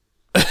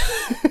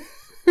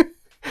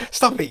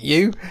 Stop it,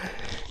 you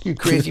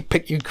crazy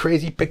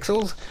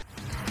pixels!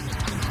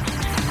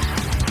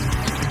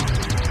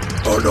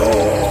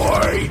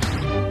 Annoy!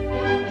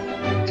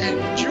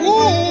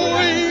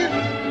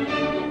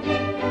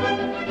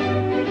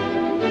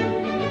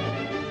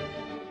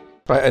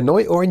 Right,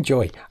 annoy or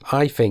enjoy?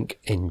 I think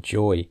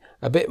enjoy.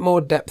 A bit more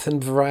depth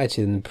and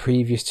variety than the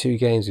previous two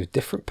games with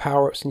different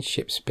power-ups and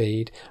ship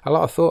speed. A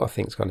lot of thought, I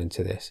think, has gone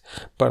into this.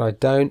 But I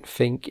don't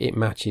think it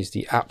matches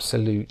the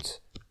absolute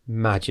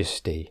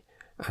majesty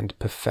and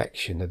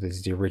perfection that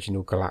is the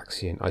original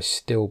Galaxian. I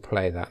still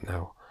play that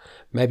now.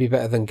 Maybe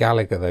better than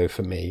Galaga, though,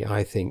 for me.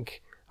 I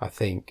think.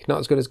 Not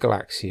as good as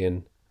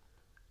Galaxian.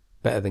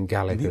 Better than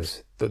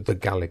Galaga's. The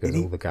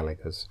Galagas, all the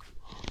Galagas.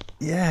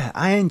 Yeah,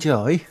 I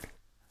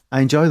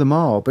enjoy them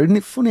all, but isn't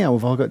it funny how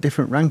we've all got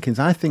different rankings?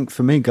 I think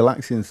for me,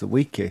 Galaxian's the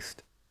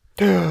weakest.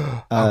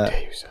 How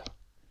dare you, sir?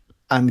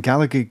 And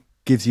Galaga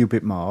gives you a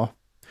bit more.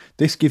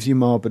 This gives you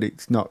more, but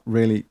it's not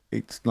really.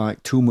 It's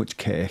like too much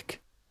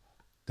cake.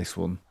 This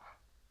one,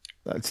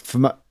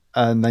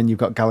 and then you've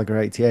got Galaga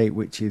 88,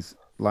 which is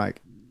like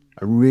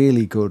a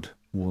really good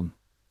one.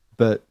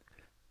 But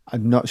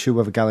I'm not sure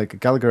whether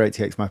Galaga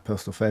 88 is my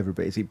personal favourite.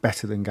 But is it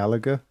better than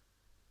Galaga?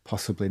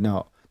 Possibly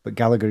not. But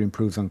Galaga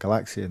improves on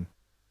Galaxian.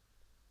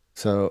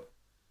 So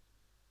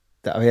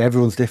I mean,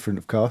 everyone's different,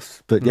 of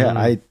course, but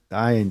yeah,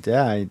 I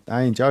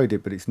enjoyed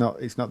it, but it's not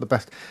the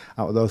best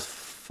out of those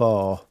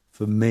four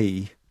for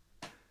me.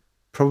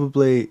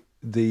 Probably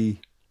the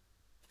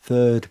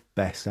third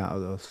best out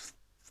of those.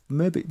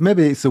 Maybe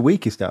it's the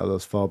weakest out of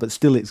those four, but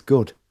still it's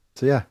good.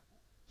 So yeah,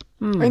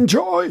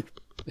 enjoy,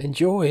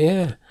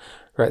 yeah.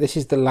 Right, this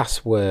is the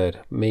last word,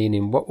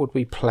 meaning what would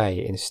we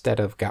play instead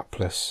of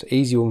Gaplus?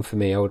 Easy one for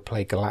me, I would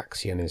play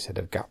Galaxian instead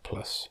of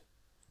Gaplus.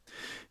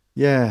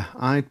 Yeah,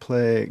 I'd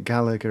play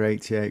Gallagher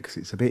 88 because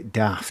it's a bit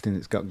daft and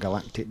it's got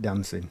galactic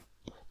dancing.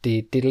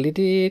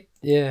 Diddly-dee.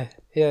 Yeah,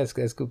 there's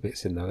good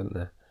bits in there, isn't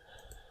there?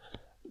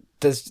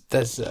 There's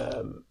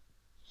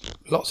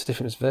lots of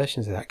different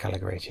versions of that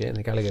Gallagher 88 and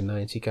the Gallagher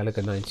 90,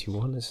 Gallagher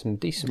 91. There's some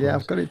decent ones.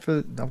 I've got it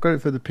for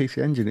the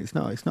PC Engine. It's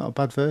not a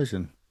bad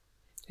version.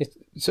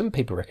 Some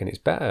people reckon it's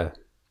better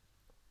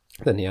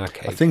than the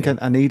arcade. I think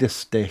I need a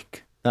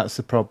stick. That's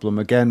the problem.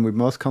 Again, with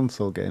most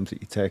console games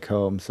that you take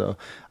home. So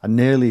I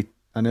nearly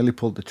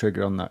pulled the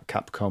trigger on that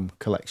Capcom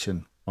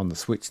collection on the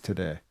Switch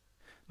today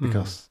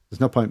because there's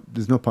no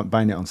point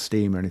buying it on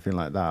Steam or anything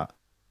like that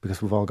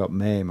because we've all got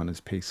MAME on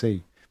his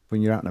PC.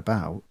 When you're out and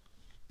about,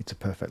 it's a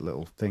perfect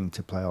little thing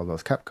to play all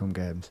those Capcom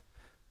games.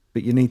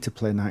 But you need to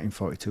play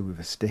 1942 with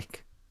a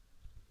stick.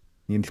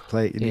 You need to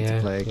play it.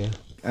 Yeah.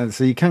 And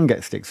so you can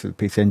get sticks for the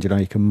PC Engine, or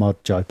you can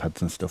mod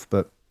joypads and stuff.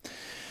 But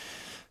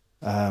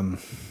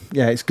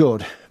yeah, it's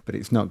good, but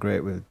it's not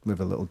great with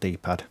a little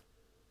D-pad.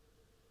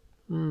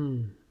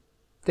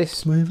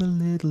 This with a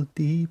little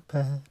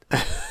D-pad.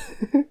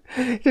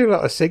 You do a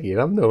lot of singing.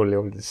 I'm the only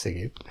one that's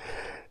singing.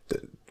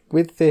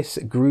 With this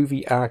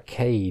Groovy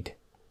Arcade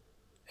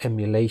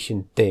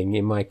emulation thing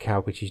in my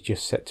car, which is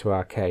just set to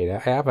arcade, I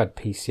have had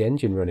PC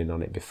Engine running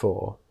on it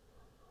before,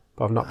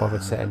 but I've not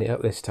bothered setting it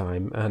up this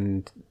time.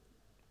 And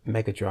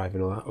Mega Drive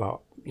and all that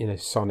lot,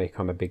 Sonic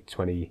on a big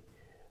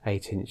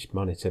 28-inch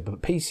monitor,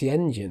 but PC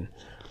Engine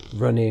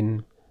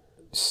running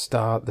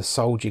the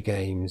Soldier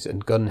games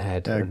and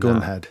Gunhead.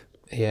 Gunhead.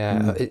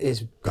 It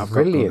is I've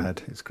brilliant. Got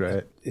Gunhead. It's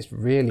great. It's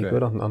really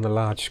good on the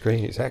large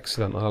screen. It's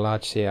excellent on a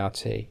large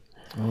CRT.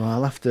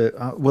 Well,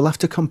 we'll have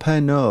to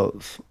compare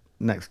notes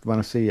next when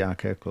I see you,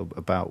 Arcade Club,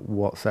 about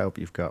what setup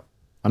you've got.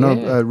 I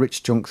know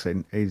Rich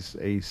Junksin,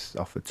 he's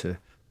offered to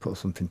put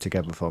something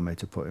together for me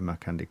to put in my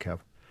candy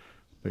cab.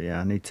 But yeah,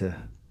 I need to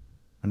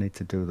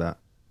do that.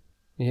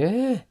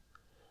 Yeah.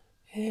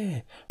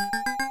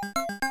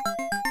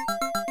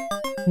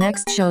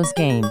 Next show's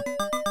game.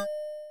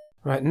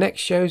 Right,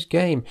 next show's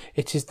game.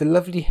 It is the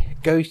lovely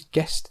ghost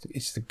guest.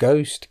 It's the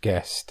ghost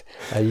guest.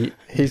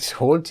 He's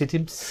haunted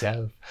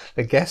himself.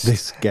 The guest.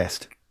 This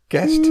guest.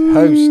 Guest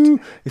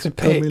host. It's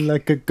coming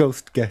like a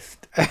ghost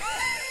guest.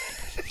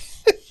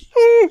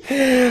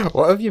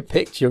 What have you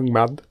picked, young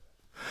man?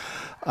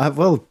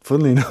 Well,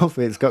 funnily enough,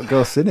 it's got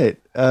ghosts in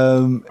it.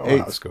 It's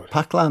that's good.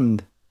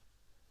 Pac-Land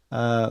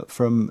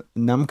from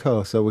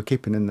Namco, so we're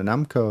keeping in the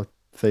Namco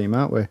theme,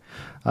 aren't we?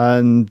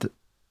 And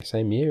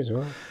same year as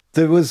well.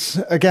 There was,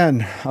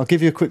 again, I'll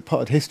give you a quick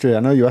potted history. I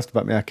know you asked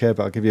about my arcade,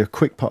 but I'll give you a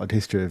quick potted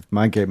history of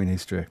my gaming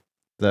history.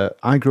 That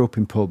I grew up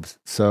in pubs,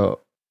 so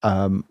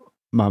my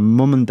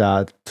mum and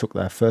dad took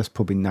their first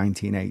pub in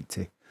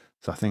 1980.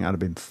 So I think I'd have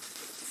been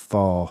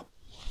 4.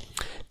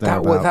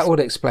 That would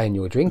explain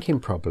your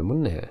drinking problem,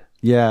 wouldn't it?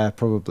 Yeah,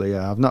 probably.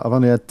 Yeah, I've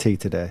only had tea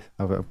today.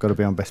 I've got to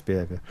be on best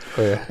behaviour.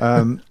 Oh,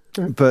 yeah.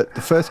 But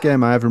the first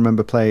game I ever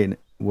remember playing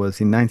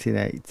was in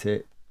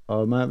 1980,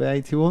 or it might be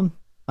 81.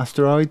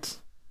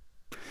 Asteroids,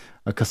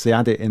 because they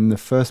had it in the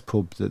first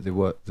pub that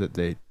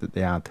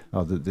they had,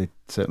 or that they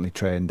certainly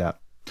trained at,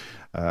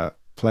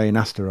 playing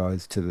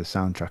Asteroids to the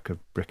soundtrack of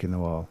Brick in the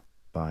Wall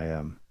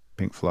by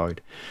Pink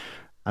Floyd.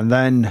 And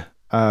then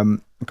I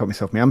got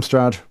myself my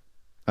Amstrad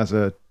as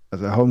a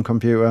home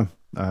computer.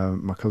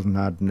 My cousin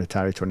had an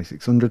Atari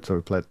 2600, so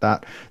we played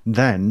that.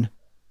 Then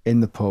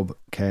in the pub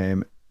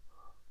came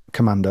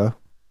Commando,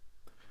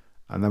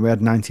 and then we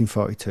had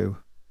 1942,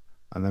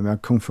 and then we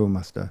had Kung Fu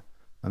Master,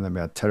 and then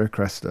we had Terra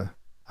Cresta.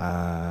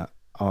 I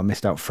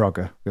missed out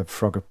Frogger. We had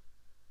Frogger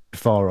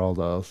before all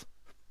those.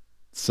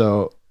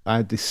 So I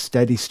had this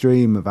steady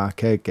stream of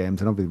arcade games,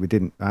 and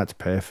obviously I had to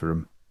pay for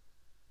them.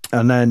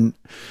 And then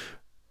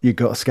you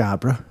go to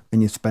Scarborough,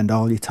 and you spend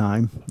all your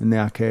time in the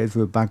arcades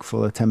with a bag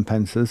full of 10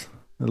 pences,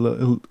 a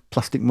little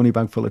plastic money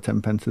bag full of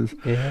 10 pences.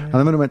 Yeah. And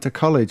then when I went to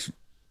college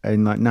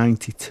in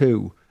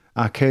 92,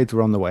 arcades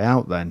were on the way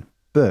out then.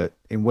 But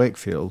in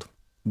Wakefield,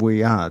 we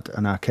had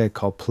an arcade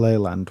called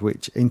Playland,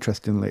 which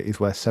interestingly is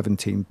where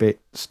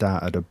 17-bit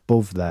started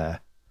above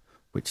there,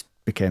 which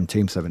became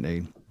Team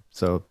 17.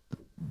 So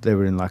they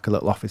were in like a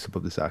little office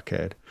above this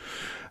arcade.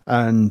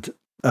 And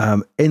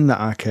in that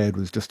arcade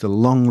was just a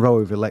long row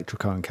of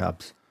Electrocon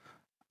cabs.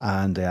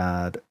 And they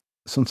had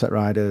Sunset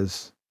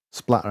Riders,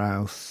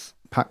 Splatterhouse,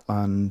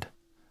 Pac-Land,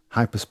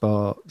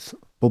 Hypersports,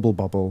 Bubble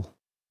Bobble,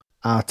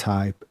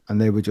 R-Type, and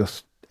they were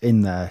just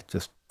in there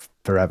just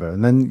forever.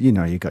 And then,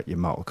 you got your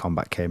Mortal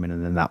Kombat came in,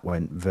 and then that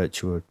went.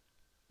 Virtua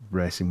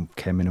Racing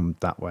came in, and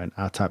that went.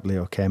 R-Type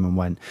Leo came and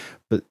went.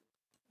 But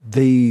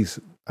these,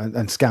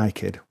 and Sky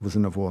Kid was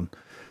another one.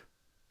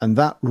 And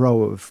that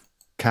row of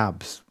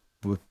cabs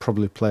would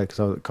probably play because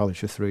I was at college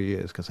for 3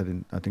 years because I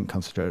didn't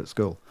concentrate at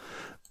school.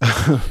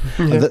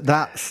 And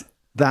that's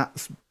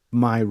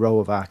my row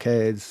of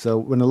arcades. So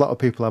when a lot of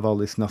people have all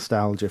this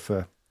nostalgia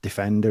for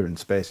Defender and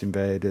Space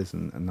Invaders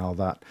and all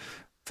that,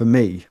 for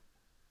me,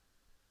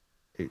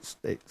 it's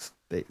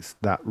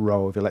that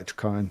row of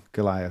Electricoin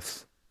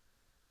Goliaths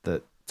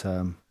that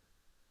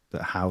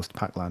housed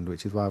Pac-Land,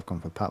 which is why I've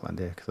gone for Pac-Land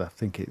here, because I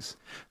think it's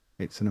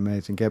an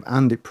amazing game,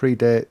 and it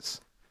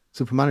predates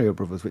Super Mario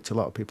Brothers, which a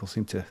lot of people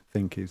seem to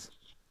think is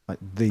like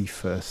the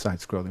first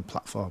side-scrolling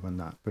platform and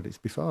that, but it's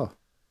before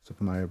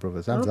Super Mario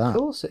Brothers. Of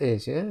course it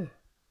is, yeah.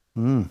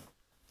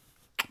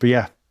 But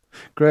yeah,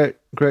 great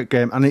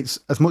game, and it's,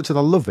 as much as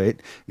I love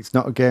it, it's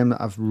not a game that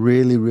I've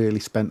really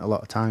spent a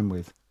lot of time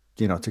with,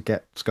 to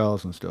get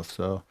scores and stuff.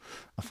 So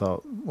I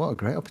thought, what a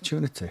great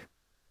opportunity.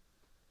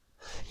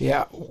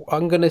 Yeah,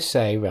 I'm gonna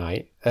say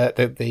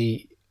that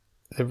the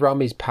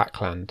ROM is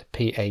Pac-Land,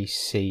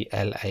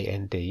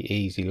 Pacland,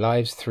 easy.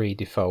 Lives 3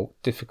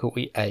 default,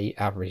 difficulty A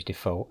average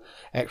default,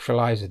 extra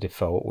lives are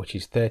default, which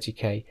is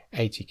 30k,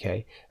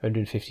 80k,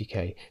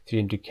 150k,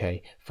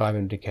 300k,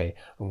 500k,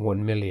 and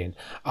 1 million.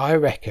 I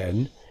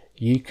reckon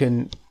you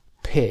can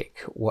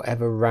pick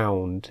whatever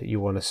round you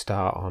want to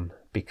start on,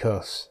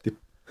 because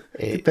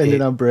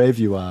depending how brave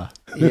you are.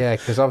 Yeah,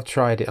 because I've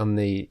tried it on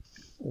the,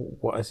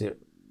 what is it?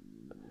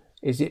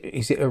 Is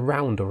it a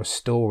round or a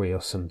story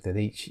or something?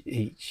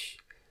 Each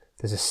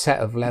there's a set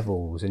of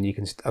levels, and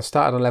I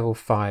started on level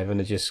 5 and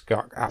I just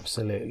got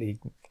absolutely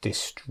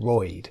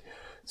destroyed.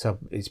 So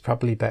it's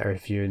probably better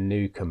if you're a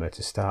newcomer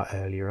to start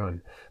earlier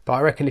on. But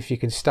I reckon if you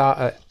can start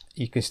at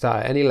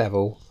any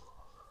level,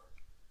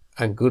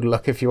 and good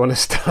luck if you want to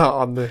start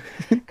on the.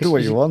 Do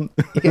what you want.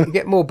 you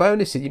get more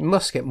bonuses. You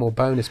must get more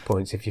bonus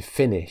points if you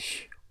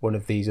finish one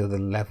of these other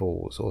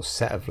levels or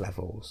set of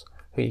levels.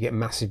 I think you get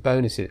massive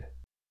bonuses.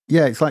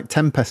 Yeah, it's like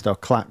Tempest or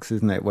Clax,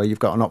 isn't it? Where you've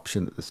got an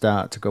option at the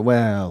start to go,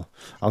 well,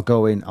 I'll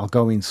go in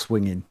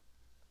swinging.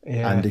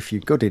 Yeah. And if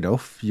you're good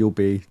enough, you'll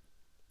be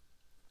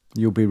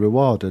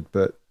rewarded.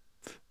 But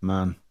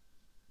man,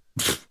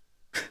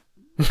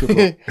 good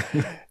luck.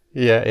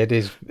 Yeah, it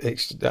is.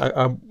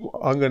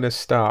 I'm going to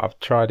start. I've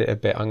tried it a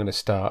bit. I'm going to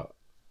start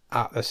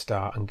at the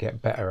start and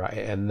get better at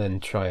it, and then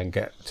try and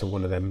get to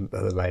one of them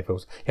other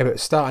levels. Yeah, but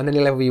start on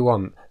any level you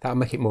want. That'll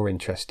make it more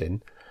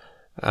interesting.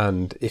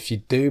 And if you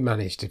do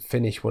manage to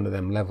finish one of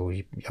them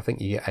levels, I think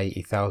you get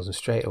 80,000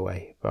 straight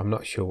away. But I'm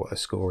not sure what the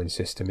scoring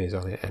system is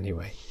on it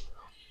anyway.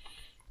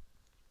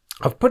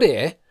 I've put it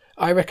here.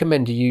 I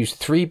recommend you use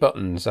 3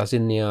 buttons as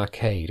in the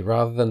arcade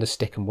rather than the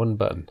stick and 1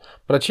 button.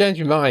 But I changed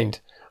my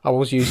mind. I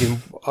was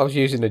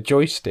using a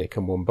joystick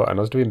and 1 button.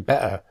 I was doing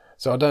better.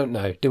 So I don't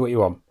know. Do what you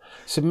want.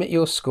 Submit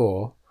your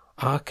score.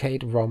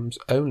 Arcade ROMs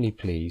only,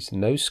 please.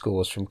 No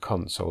scores from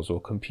consoles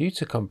or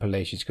computer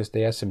compilations, because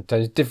they are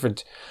sometimes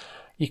different.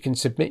 You can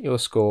submit your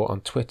score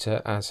on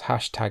Twitter as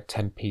hashtag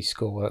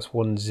 10pscore, that's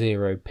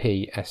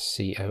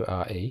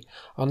 10pscore,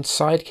 on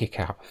Sidekick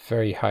app,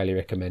 very highly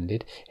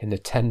recommended, in the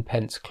 10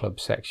 pence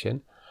club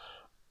section.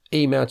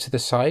 Email to the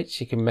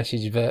site, you can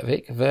message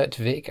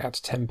vertvic at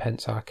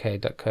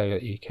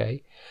 10pencearcade.co.uk.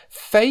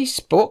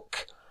 Facebook,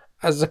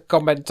 as a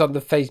comment on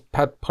the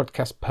FacePad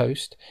podcast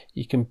post.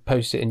 You can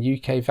post it in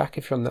UKVAC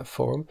if you're on that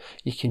forum.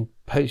 You can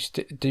post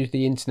it, do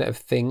the Internet of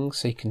Things,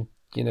 so you can,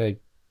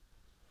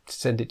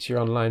 send it to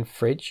your online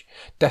fridge.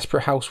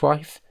 Desperate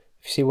Housewife,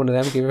 if you see one of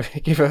them,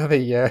 give her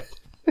the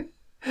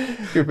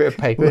give a bit of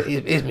paper.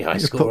 Here's my high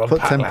score on Put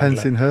Pac-Land. 10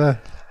 pence in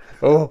her.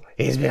 Oh,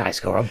 here's my high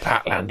score on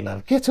Pac-Land,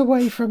 love. Get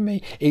away from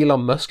me.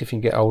 Elon Musk, if you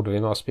can get hold of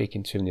him. I was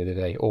speaking to him the other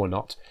day, or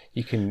not.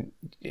 You can,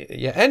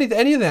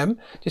 any of them.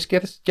 Just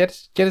get us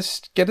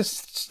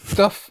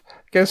stuff,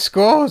 get us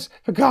scores,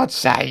 for God's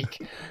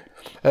sake.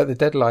 The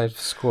deadline for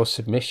score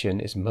submission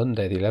is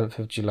Monday, the 11th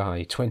of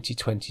July,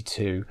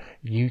 2022,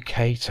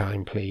 UK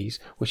time, please,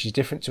 which is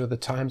different to other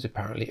times,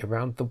 apparently,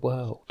 around the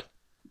world.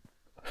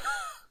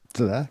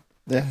 To that,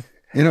 yeah.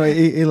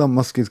 Elon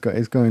Musk is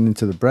going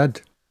into the bread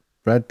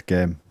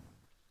game.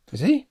 Is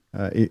he?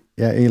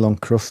 Elon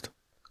Crust.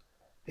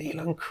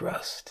 Elon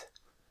Crust.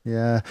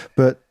 Yeah,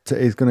 but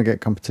he's going to get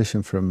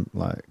competition from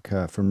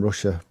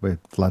Russia with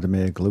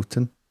Vladimir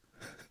Gluten.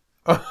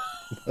 Don't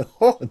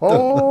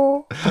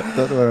know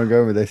where I'm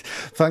going with this.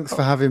 Thanks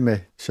for having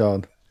me,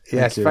 Sean.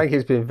 Thank you.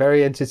 It's been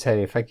very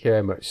entertaining. Thank you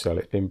very much, Sol.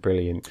 It's been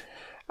brilliant.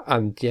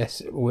 And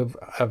yes,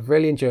 I've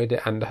really enjoyed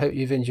it, and I hope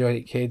you've enjoyed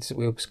it, kids.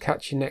 We'll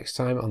catch you next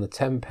time on the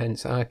 10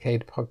 Pence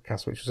Arcade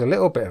podcast, which was a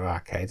little bit of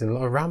arcade and a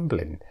lot of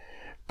rambling.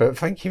 But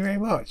thank you very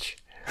much.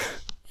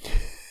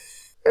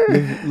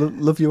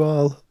 Love you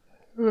all.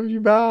 Love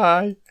you.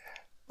 Bye.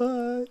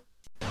 Bye.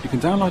 You can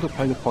download or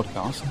play the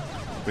podcast,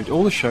 read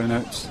all the show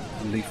notes,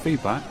 and leave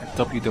feedback at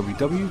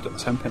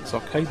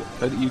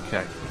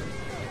www.10pencearcade.co.uk.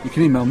 You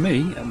can email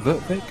me at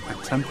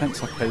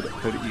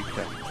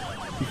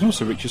vertvic@10pencearcade.co.uk. You can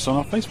also reach us on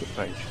our Facebook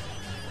page.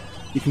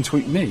 You can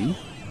tweet me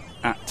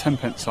at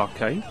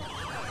 10pencearcade,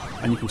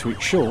 and you can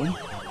tweet Sean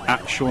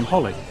at Sean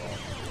Holly.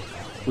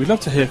 We'd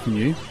love to hear from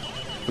you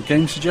for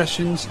game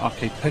suggestions,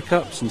 arcade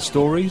pickups and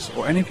stories,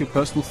 or any of your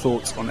personal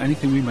thoughts on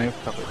anything we may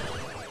have covered.